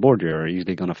across the board. You're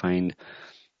usually going to find,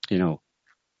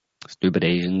 stupid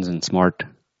Asians and smart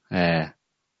black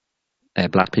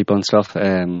people and stuff.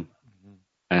 They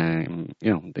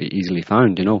easily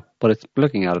found. But it's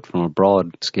looking at it from a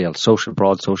broad scale,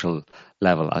 broad social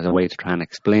level as a way to try and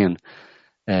explain.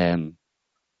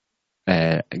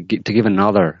 To give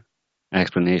another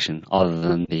explanation other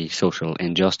than the social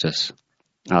injustice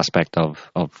aspect of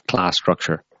class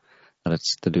structure, that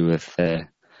it's to do with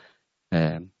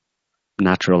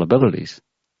natural abilities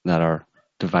that are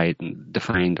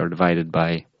defined or divided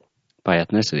by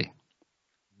ethnicity.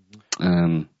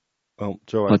 Well,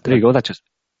 Joe, but there you go.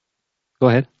 Go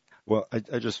ahead. Well,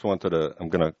 I just wanted to. I'm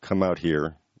going to come out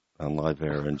here on live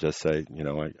air and just say,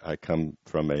 I come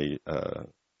from a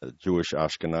Jewish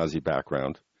Ashkenazi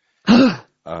background,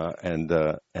 and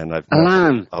I've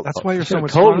Alan, that's why you're so much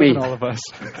smarter than all of us.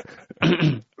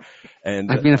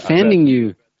 And I've been offending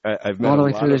you I've met all the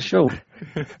way through this show.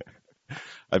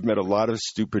 I've met a lot of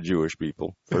stupid Jewish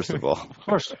people, first of all. Of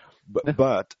course.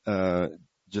 But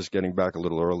just getting back a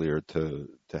little earlier to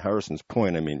Harrison's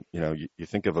point, I mean, you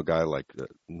think of a guy like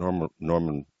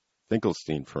Norman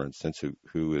Finkelstein, for instance,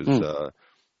 who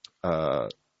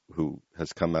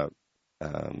has come out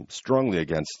strongly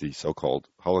against the so-called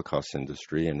Holocaust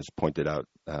industry and has pointed out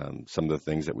some of the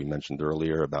things that we mentioned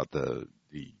earlier about the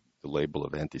label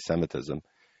of anti-Semitism.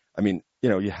 I mean,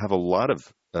 you have a lot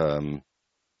of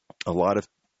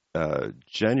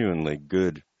genuinely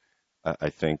good, I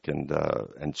think,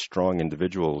 and strong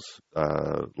individuals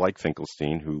like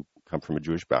Finkelstein who come from a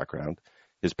Jewish background.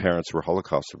 His parents were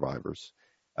Holocaust survivors.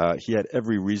 He had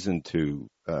every reason to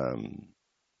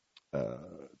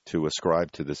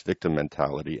ascribe to this victim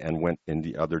mentality and went in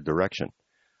the other direction.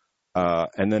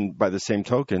 And then by the same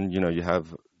token, you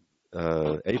have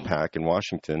AIPAC in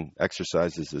Washington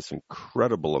exercises this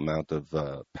incredible amount of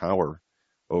power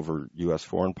over U.S.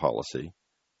 foreign policy,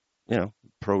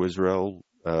 pro-Israel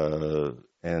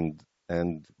and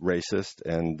racist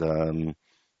and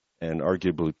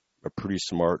arguably a pretty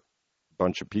smart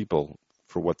bunch of people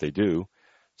for what they do.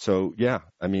 So yeah,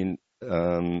 I mean,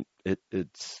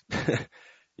 it's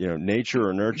nature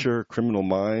or nurture, criminal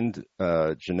mind,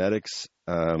 genetics.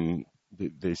 The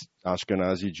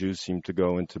Ashkenazi Jews seem to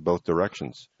go into both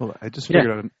directions. Well, I just figured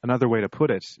out another way to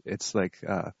put it. It's like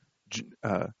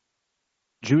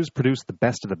Jews produce the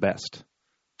best of the best.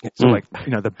 So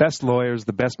the best lawyers,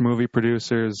 the best movie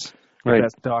producers, the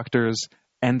best doctors,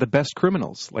 and the best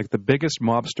criminals. Like the biggest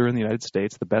mobster in the United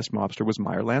States, the best mobster was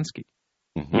Meyer Lansky.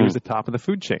 Mm-hmm. He was the top of the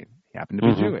food chain. He happened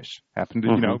to be Jewish. Happened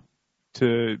to,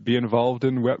 to be involved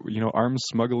in arms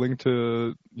smuggling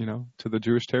to the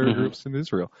Jewish terror groups in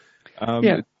Israel.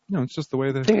 It's just the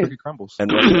way the cookie crumbles. And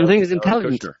the thing is,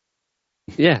 intelligence.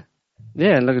 Yeah,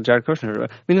 and look at Jared Kushner.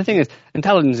 I mean, the thing is,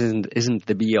 intelligence isn't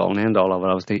the be all and end all of it.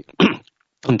 Obviously,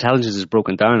 intelligence is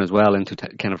broken down as well into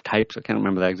kind of types. I can't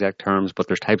remember the exact terms, but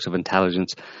there's types of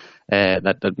intelligence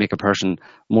that make a person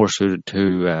more suited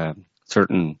to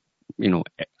certain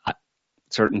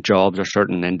certain jobs or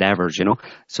certain endeavors.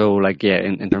 So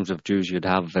in terms of Jews, you'd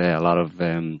have a lot of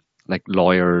like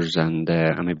lawyers and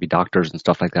maybe doctors and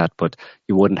stuff like that, but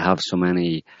you wouldn't have so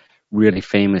many really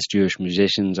famous Jewish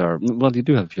musicians, you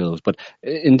do have a few of those, but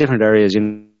in different areas,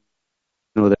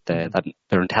 that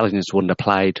their intelligence wouldn't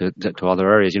apply to other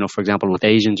areas. For example, with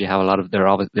Asians, you have a lot of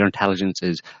their intelligence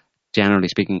is, generally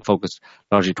speaking, focused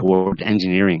largely toward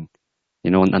engineering,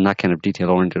 and that kind of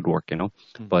detail-oriented work,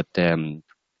 but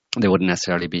they wouldn't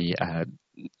necessarily be,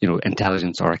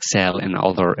 intelligence or excel in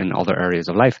other areas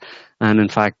of life. And in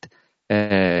fact,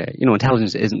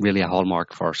 intelligence isn't really a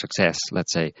hallmark for success.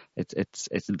 Let's say it's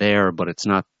there, but it's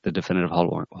not the definitive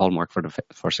hallmark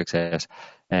for success.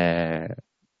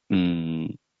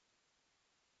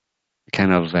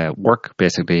 Work,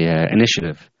 basically,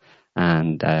 initiative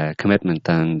and commitment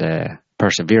and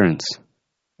perseverance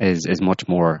is much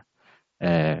more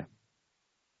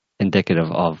indicative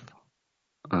of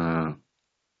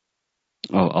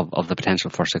the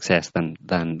potential for success than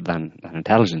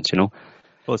intelligence.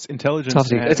 Well, it's intelligence.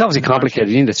 It's obviously complicated.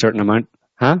 You need a certain amount,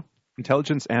 huh?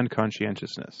 Intelligence and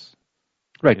conscientiousness.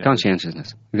 Right,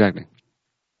 conscientiousness, exactly.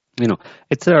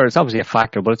 It's there. It's obviously a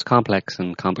factor, but it's complex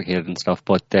and complicated and stuff.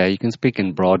 But you can speak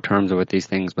in broad terms about these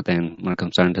things, but then when it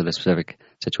comes down to the specific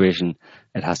situation,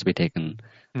 it has to be taken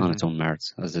on its own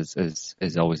merits, as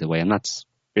is always the way. And that's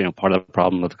part of the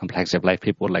problem with the complexity of life.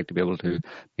 People would like to be able to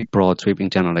make broad, sweeping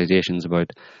generalizations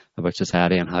about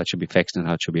society and how it should be fixed and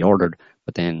how it should be ordered.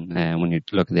 But then when you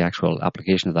look at the actual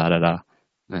application of that on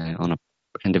a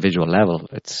individual level,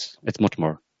 it's much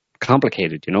more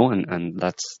complicated, and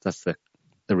that's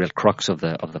the real crux of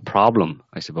the problem,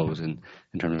 I suppose, in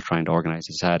terms of trying to organize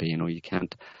society. You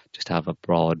can't just have a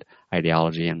broad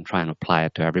ideology and try and apply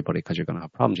it to everybody, because you're going to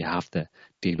have problems. You have to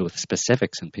deal with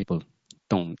specifics, and people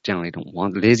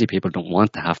lazy people don't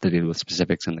want to have to deal with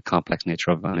specifics and the complex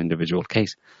nature of an individual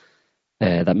case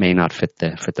that may not fit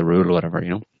the rule or whatever,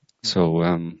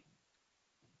 So,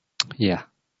 yeah.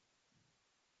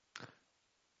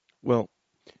 Well,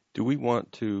 do we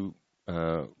want to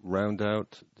round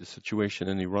out the situation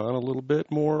in Iran a little bit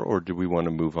more, or do we want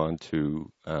to move on to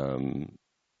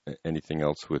anything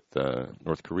else with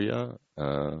North Korea?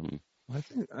 I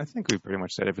think we pretty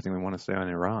much said everything we want to say on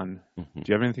Iran. Mm-hmm. Do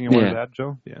you have anything you want to add,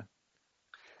 Joe? Yeah.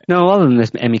 No, other than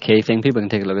this MEK thing, people can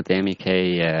take a look at the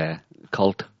MEK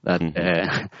cult that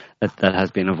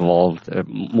has been involved,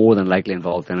 more than likely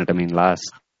involved in it. I mean,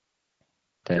 last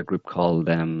group called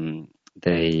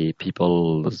the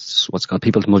People's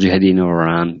Mujahideen of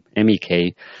Iran,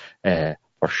 MEK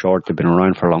for short. They've been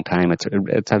around for a long time.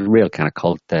 It's a real kind of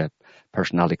cult,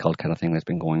 personality cult kind of thing that's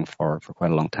been going for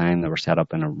quite a long time. They were set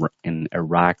up in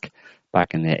Iraq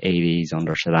back in the 80s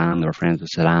under Saddam. They were friends with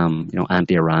Saddam,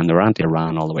 anti-Iran. They were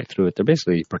anti-Iran all the way through it. They're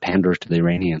basically pretenders to the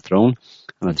Iranian throne.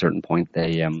 And at a certain point,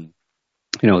 they came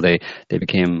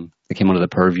under the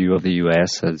purview of the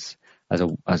US as a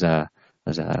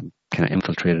kind of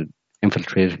infiltration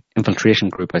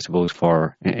group, I suppose,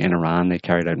 in Iran. They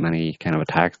carried out many kind of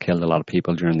attacks, killed a lot of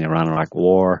people during the Iran-Iraq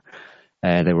War.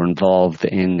 They were involved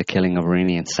in the killing of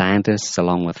Iranian scientists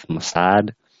along with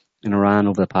Mossad in Iran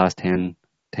over the past 10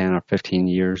 or 15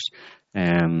 years.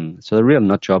 So they're a real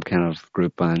nutjob kind of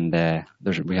group, and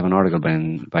we have an article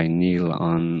by Neil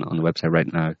on the website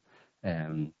right now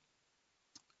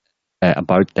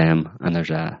about them, and there's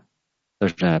a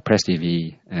Press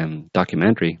TV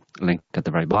documentary linked at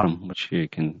the very bottom, which you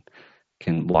can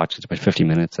watch. It's about 50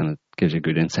 minutes, and it gives you a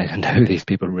good insight into who these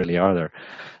people really are. They're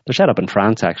set up in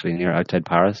France, actually, outside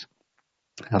Paris.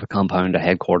 They have a compound, a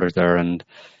headquarters there, and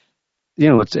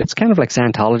it's kind of like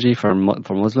Scientology for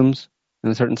Muslims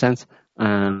in a certain sense.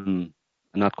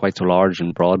 Not quite so large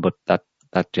and broad, but that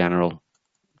general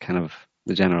kind of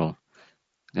the general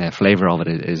flavor of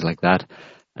it is like that.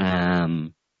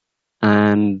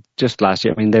 And just last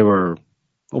year, I mean, they were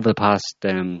over the past.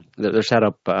 They're set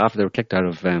up after they were kicked out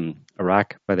of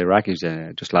Iraq by the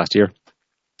Iraqis just last year,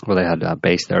 where they had a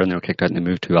base there, and they were kicked out and they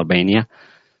moved to Albania,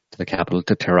 to the capital,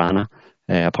 to Tirana.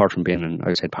 Apart from being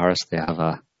outside Paris, they have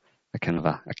a kind of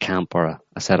a camp or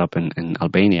a setup in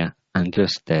Albania. And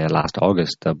just last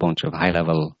August, a bunch of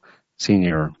high-level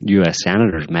senior U.S.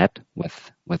 senators met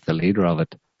with the leader of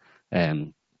it,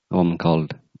 a woman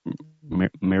called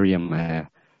Miriam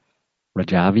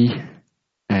Rajavi,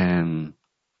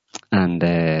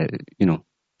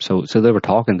 so they were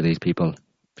talking to these people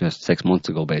just 6 months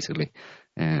ago, basically.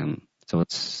 So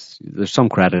there's some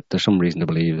credit, there's some reason to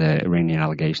believe the Iranian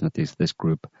allegation that this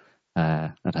group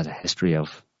that has a history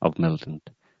of militant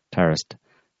terrorist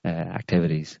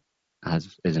activities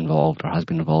is involved or has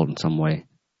been involved in some way.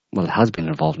 Well, it has been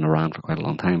involved in Iran for quite a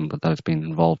long time, but that it's been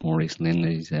involved more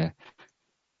recently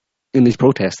in these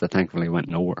protests that thankfully went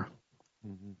nowhere.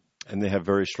 Mm-hmm. And they have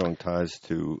very strong ties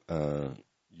to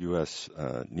U.S.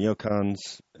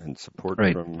 neocons and support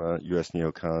from U.S.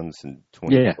 neocons in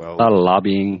 2012. Yeah, a lot of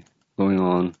lobbying going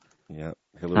on. Yeah,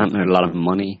 Hillary a lot of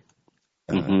money.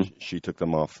 She took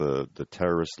them off the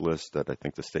terrorist list that I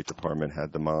think the State Department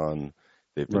had them on.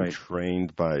 They've been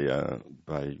trained by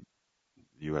the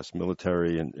U.S.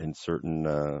 military in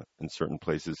certain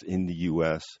places in the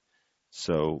U.S.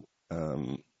 So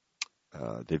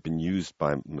they've been used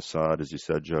by Mossad, as you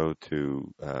said, Joe,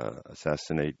 to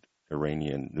assassinate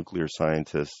Iranian nuclear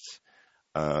scientists.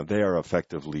 They are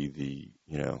effectively the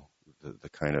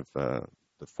kind of the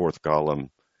fourth golem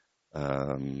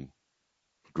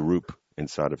group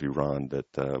inside of Iran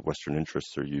that Western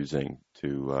interests are using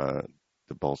to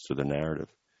bolster the narrative.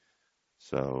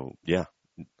 So, yeah,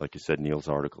 like you said, Neil's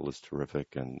article is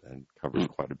terrific and covers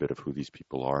quite a bit of who these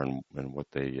people are and what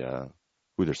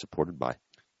who they're supported by.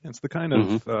 It's the kind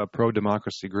of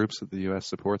pro-democracy groups that the U.S.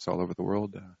 supports all over the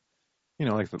world.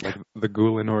 Like the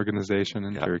Gulen organization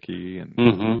in Turkey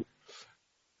and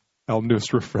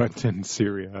Al-Nusra Front in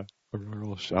Syria, Aurora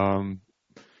al-Sham.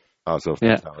 Azov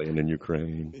Battalion in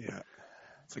Ukraine. Yeah.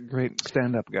 It's a great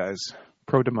stand-up, guys.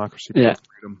 Pro-democracy,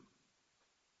 pro-freedom.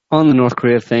 On the North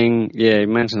Korea thing, you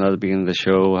mentioned at the beginning of the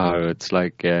show how it's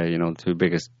like, the two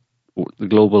biggest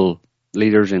global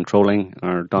leaders in trolling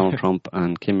are Donald Trump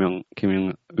and Kim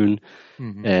Jong-un.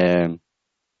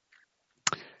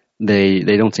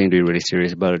 They don't seem to be really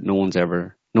serious about it. No one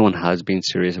has been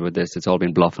serious about this. It's all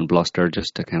been bluff and bluster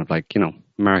just to kind of like,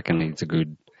 America needs a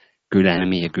good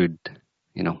enemy, a good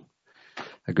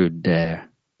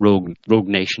rogue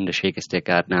nation to shake a stick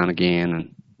at now and again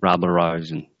and rabble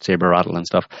rouse and saber rattle and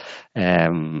stuff.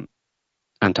 And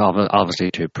to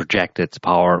obviously to project its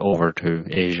power over to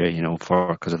Asia,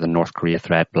 because of the North Korea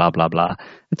threat, blah, blah, blah.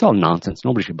 It's all nonsense.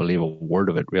 Nobody should believe a word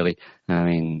of it, really. I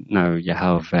mean, now you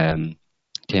have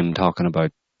Kim talking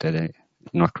about the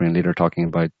North Korean leader talking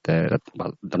about the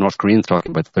North Koreans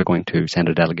talking about they're going to send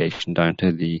a delegation down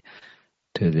to the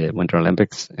Winter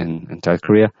Olympics in South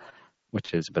Korea,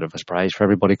 which is a bit of a surprise for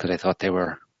everybody because I thought they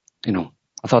were,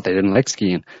 I thought they didn't like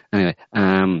skiing. Anyway,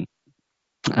 and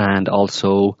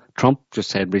also Trump just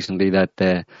said recently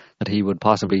that he would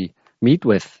possibly meet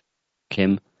with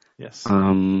Kim,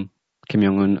 Kim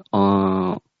Jong-un,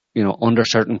 under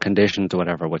certain conditions or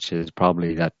whatever, which is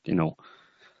probably that,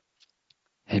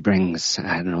 he brings,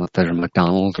 I don't know, if there's a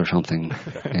McDonald's or something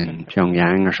in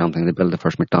Pyongyang or something. They build the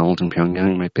first McDonald's in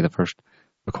Pyongyang, might be the first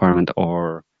requirement,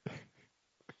 or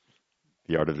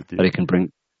the art of the deal. That he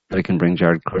can bring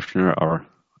Jared Kushner, or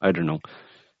I don't know.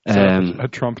 A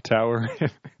Trump Tower.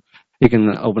 He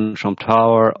can open a Trump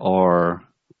Tower, or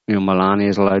Melania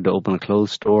is allowed to open a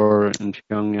clothes store in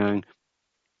Pyongyang.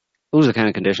 Those are the kind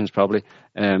of conditions, probably.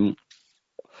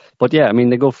 But yeah, I mean,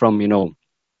 they go from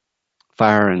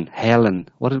fire and hell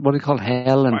and what do you call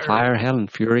hell and fire, hell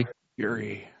and fury,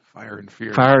 fire and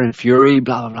fury,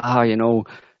 blah blah blah.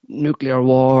 Nuclear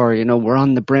war. We're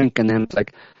on the brink, and then it's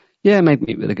like, yeah, I might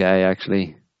meet with a guy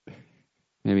actually,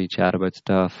 maybe chat about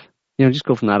stuff. Just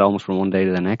go from that almost from one day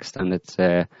to the next, and it's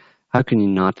how can you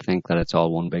not think that it's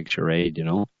all one big charade?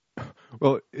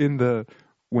 Well,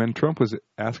 when Trump was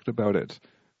asked about it,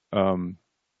 I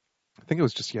think it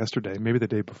was just yesterday, maybe the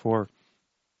day before.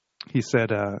 He said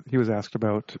he was asked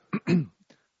about. I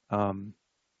can't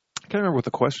remember what the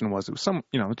question was. It was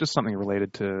just something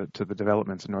related to the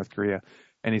developments in North Korea,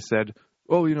 and he said,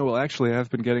 "Oh, well, actually, I've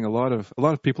been getting a lot of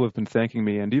people have been thanking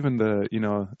me, and even the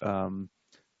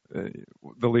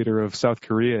leader of South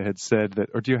Korea had said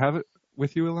that." Or do you have it?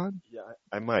 with you, Ilan? Yeah,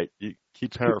 I might. You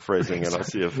keep paraphrasing, and I'll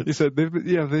see if it's... He said they've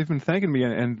been thanking me,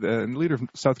 and the leader of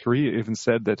South Korea even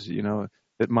said that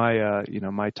that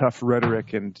my tough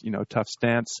rhetoric and tough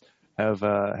stance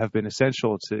have been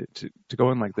essential to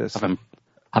going like this.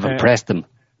 I've impressed them.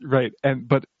 Right,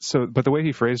 but the way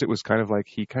he phrased it was kind of like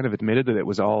he kind of admitted that it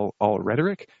was all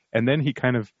rhetoric, and then he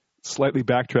kind of slightly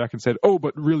backtracked and said, "Oh,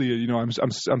 but really,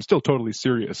 I'm still totally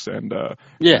serious, and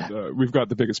we've got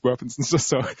the biggest weapons." And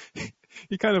so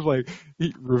he kind of like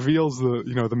he reveals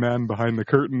the man behind the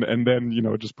curtain, and then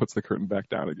just puts the curtain back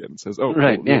down again and says, "Oh,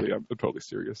 right, really, I'm totally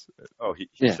serious." Oh, he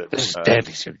said, "This is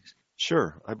deadly serious."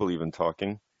 Sure, I believe in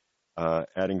talking.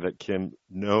 Adding that Kim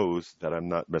knows that I'm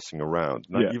not messing around,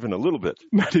 not even a little bit.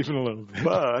 Not even a little bit.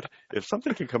 But if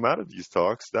something can come out of these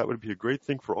talks, that would be a great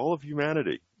thing for all of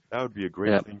humanity. That would be a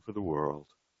great thing for the world.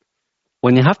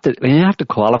 When you have to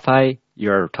qualify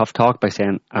your tough talk by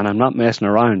saying, "And I'm not messing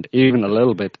around," even a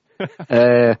little bit,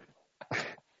 you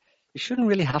shouldn't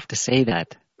really have to say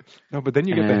that. No, but then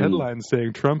you get the headline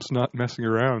saying Trump's not messing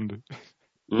around.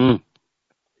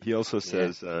 He also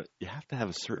says you have to have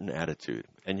a certain attitude,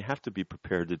 and you have to be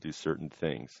prepared to do certain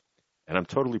things. And I'm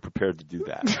totally prepared to do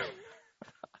that.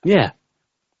 Yeah.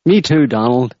 Me too,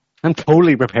 Donald. I'm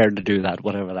totally prepared to do that,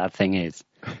 whatever that thing is.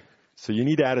 So you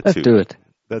need attitude. Let's do it.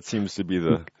 That seems to be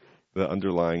the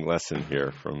underlying lesson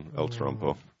here from El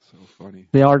Trumpo. So funny.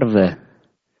 The art of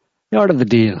the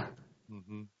deal.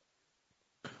 Mm-hmm.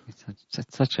 It's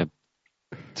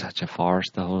such a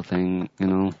farce, the whole thing,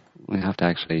 We have to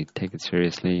actually take it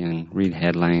seriously and read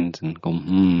headlines and go,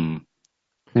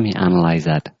 let me analyze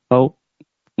that. Oh,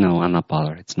 no, I'm not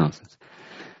bothered. It's nonsense.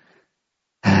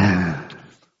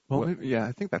 Well, yeah,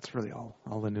 I think that's really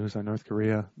all the news on North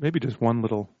Korea. Maybe just one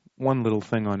little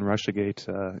thing on Russiagate.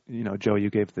 Joe, you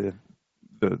gave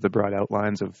the broad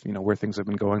outlines of where things have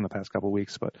been going the past couple of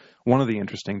weeks. But one of the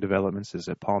interesting developments is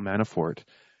that Paul Manafort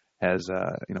has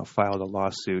filed a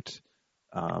lawsuit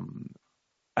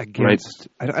against.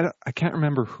 Right. I can't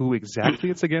remember who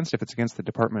exactly it's against. If it's against the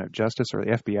Department of Justice or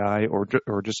the FBI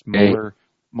or just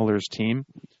Mueller's team.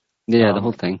 Yeah, the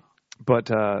whole thing.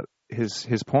 But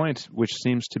his point, which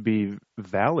seems to be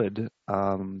valid,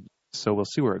 so we'll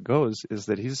see where it goes, is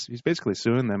that he's basically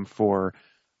suing them for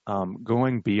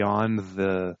going beyond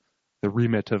the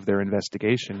remit of their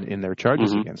investigation in their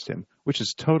charges against him, which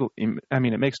is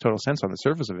it makes total sense on the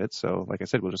surface of it. So, like I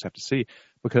said, we'll just have to see,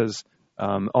 because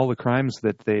all the crimes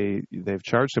that they've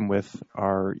charged him with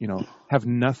are, have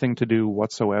nothing to do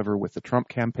whatsoever with the Trump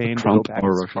campaign. Trump go back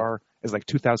as far as like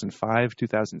 2005,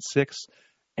 2006.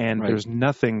 And there's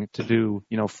nothing to do,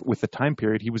 with the time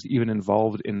period he was even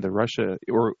involved in the Russia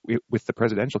or with the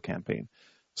presidential campaign.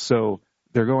 So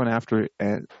they're going after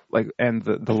and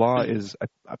the law is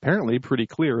apparently pretty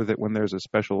clear that when there's a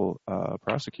special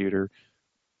prosecutor,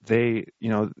 they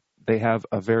have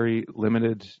a very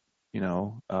limited,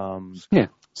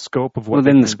 scope of what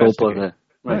within the scope of the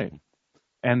right.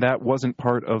 And that wasn't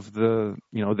part of the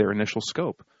their initial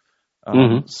scope.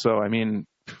 So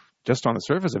just on the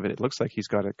surface of it, it looks like he's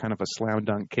got a kind of a slam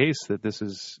dunk case that this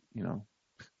is,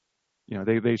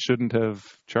 they shouldn't have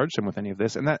charged him with any of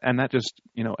this, and that just,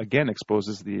 again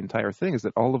exposes the entire thing, is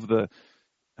that all of the,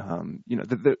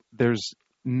 there's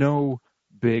no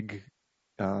big,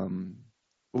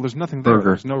 there's nothing there.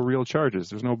 There's no real charges.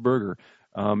 There's no burger.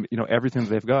 Everything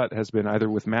they've got has been either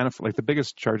with Manafort. Like the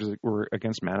biggest charges were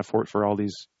against Manafort for all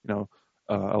these,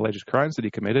 alleged crimes that he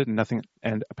committed, and nothing.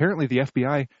 And apparently the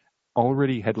FBI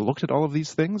already had looked at all of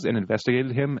these things and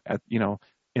investigated him at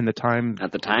the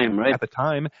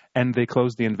time, and they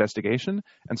closed the investigation.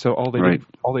 And so all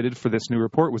they did for this new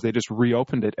report was they just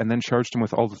reopened it and then charged him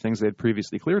with all the things they had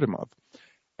previously cleared him of.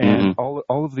 And all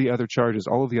of the other charges,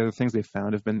 all of the other things they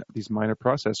found have been these minor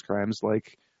process crimes,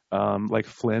 like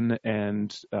Flynn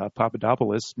and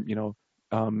Papadopoulos,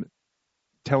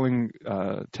 telling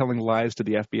lies to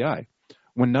the FBI,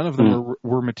 when none of them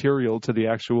were material to the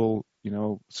actual,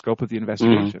 scope of the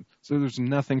investigation. So there's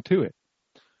nothing to it.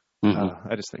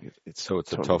 I just think it's a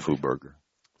tofu burger.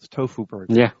 It's a tofu burger.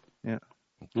 Yeah,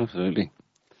 absolutely.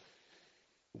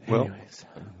 Well,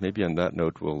 maybe on that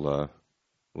note we'll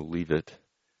leave it,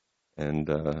 and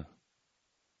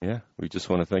we just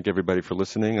want to thank everybody for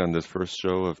listening on this first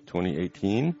show of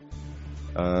 2018.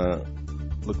 Look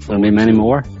forward. There'll be many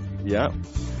more. Yeah.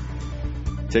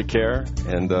 Take care,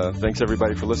 and thanks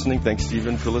everybody for listening. Thanks,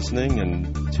 Stephen, for listening,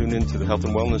 and tune in to the Health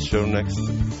and Wellness Show next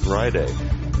Friday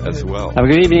as well. Have a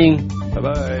good evening.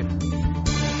 Bye-bye.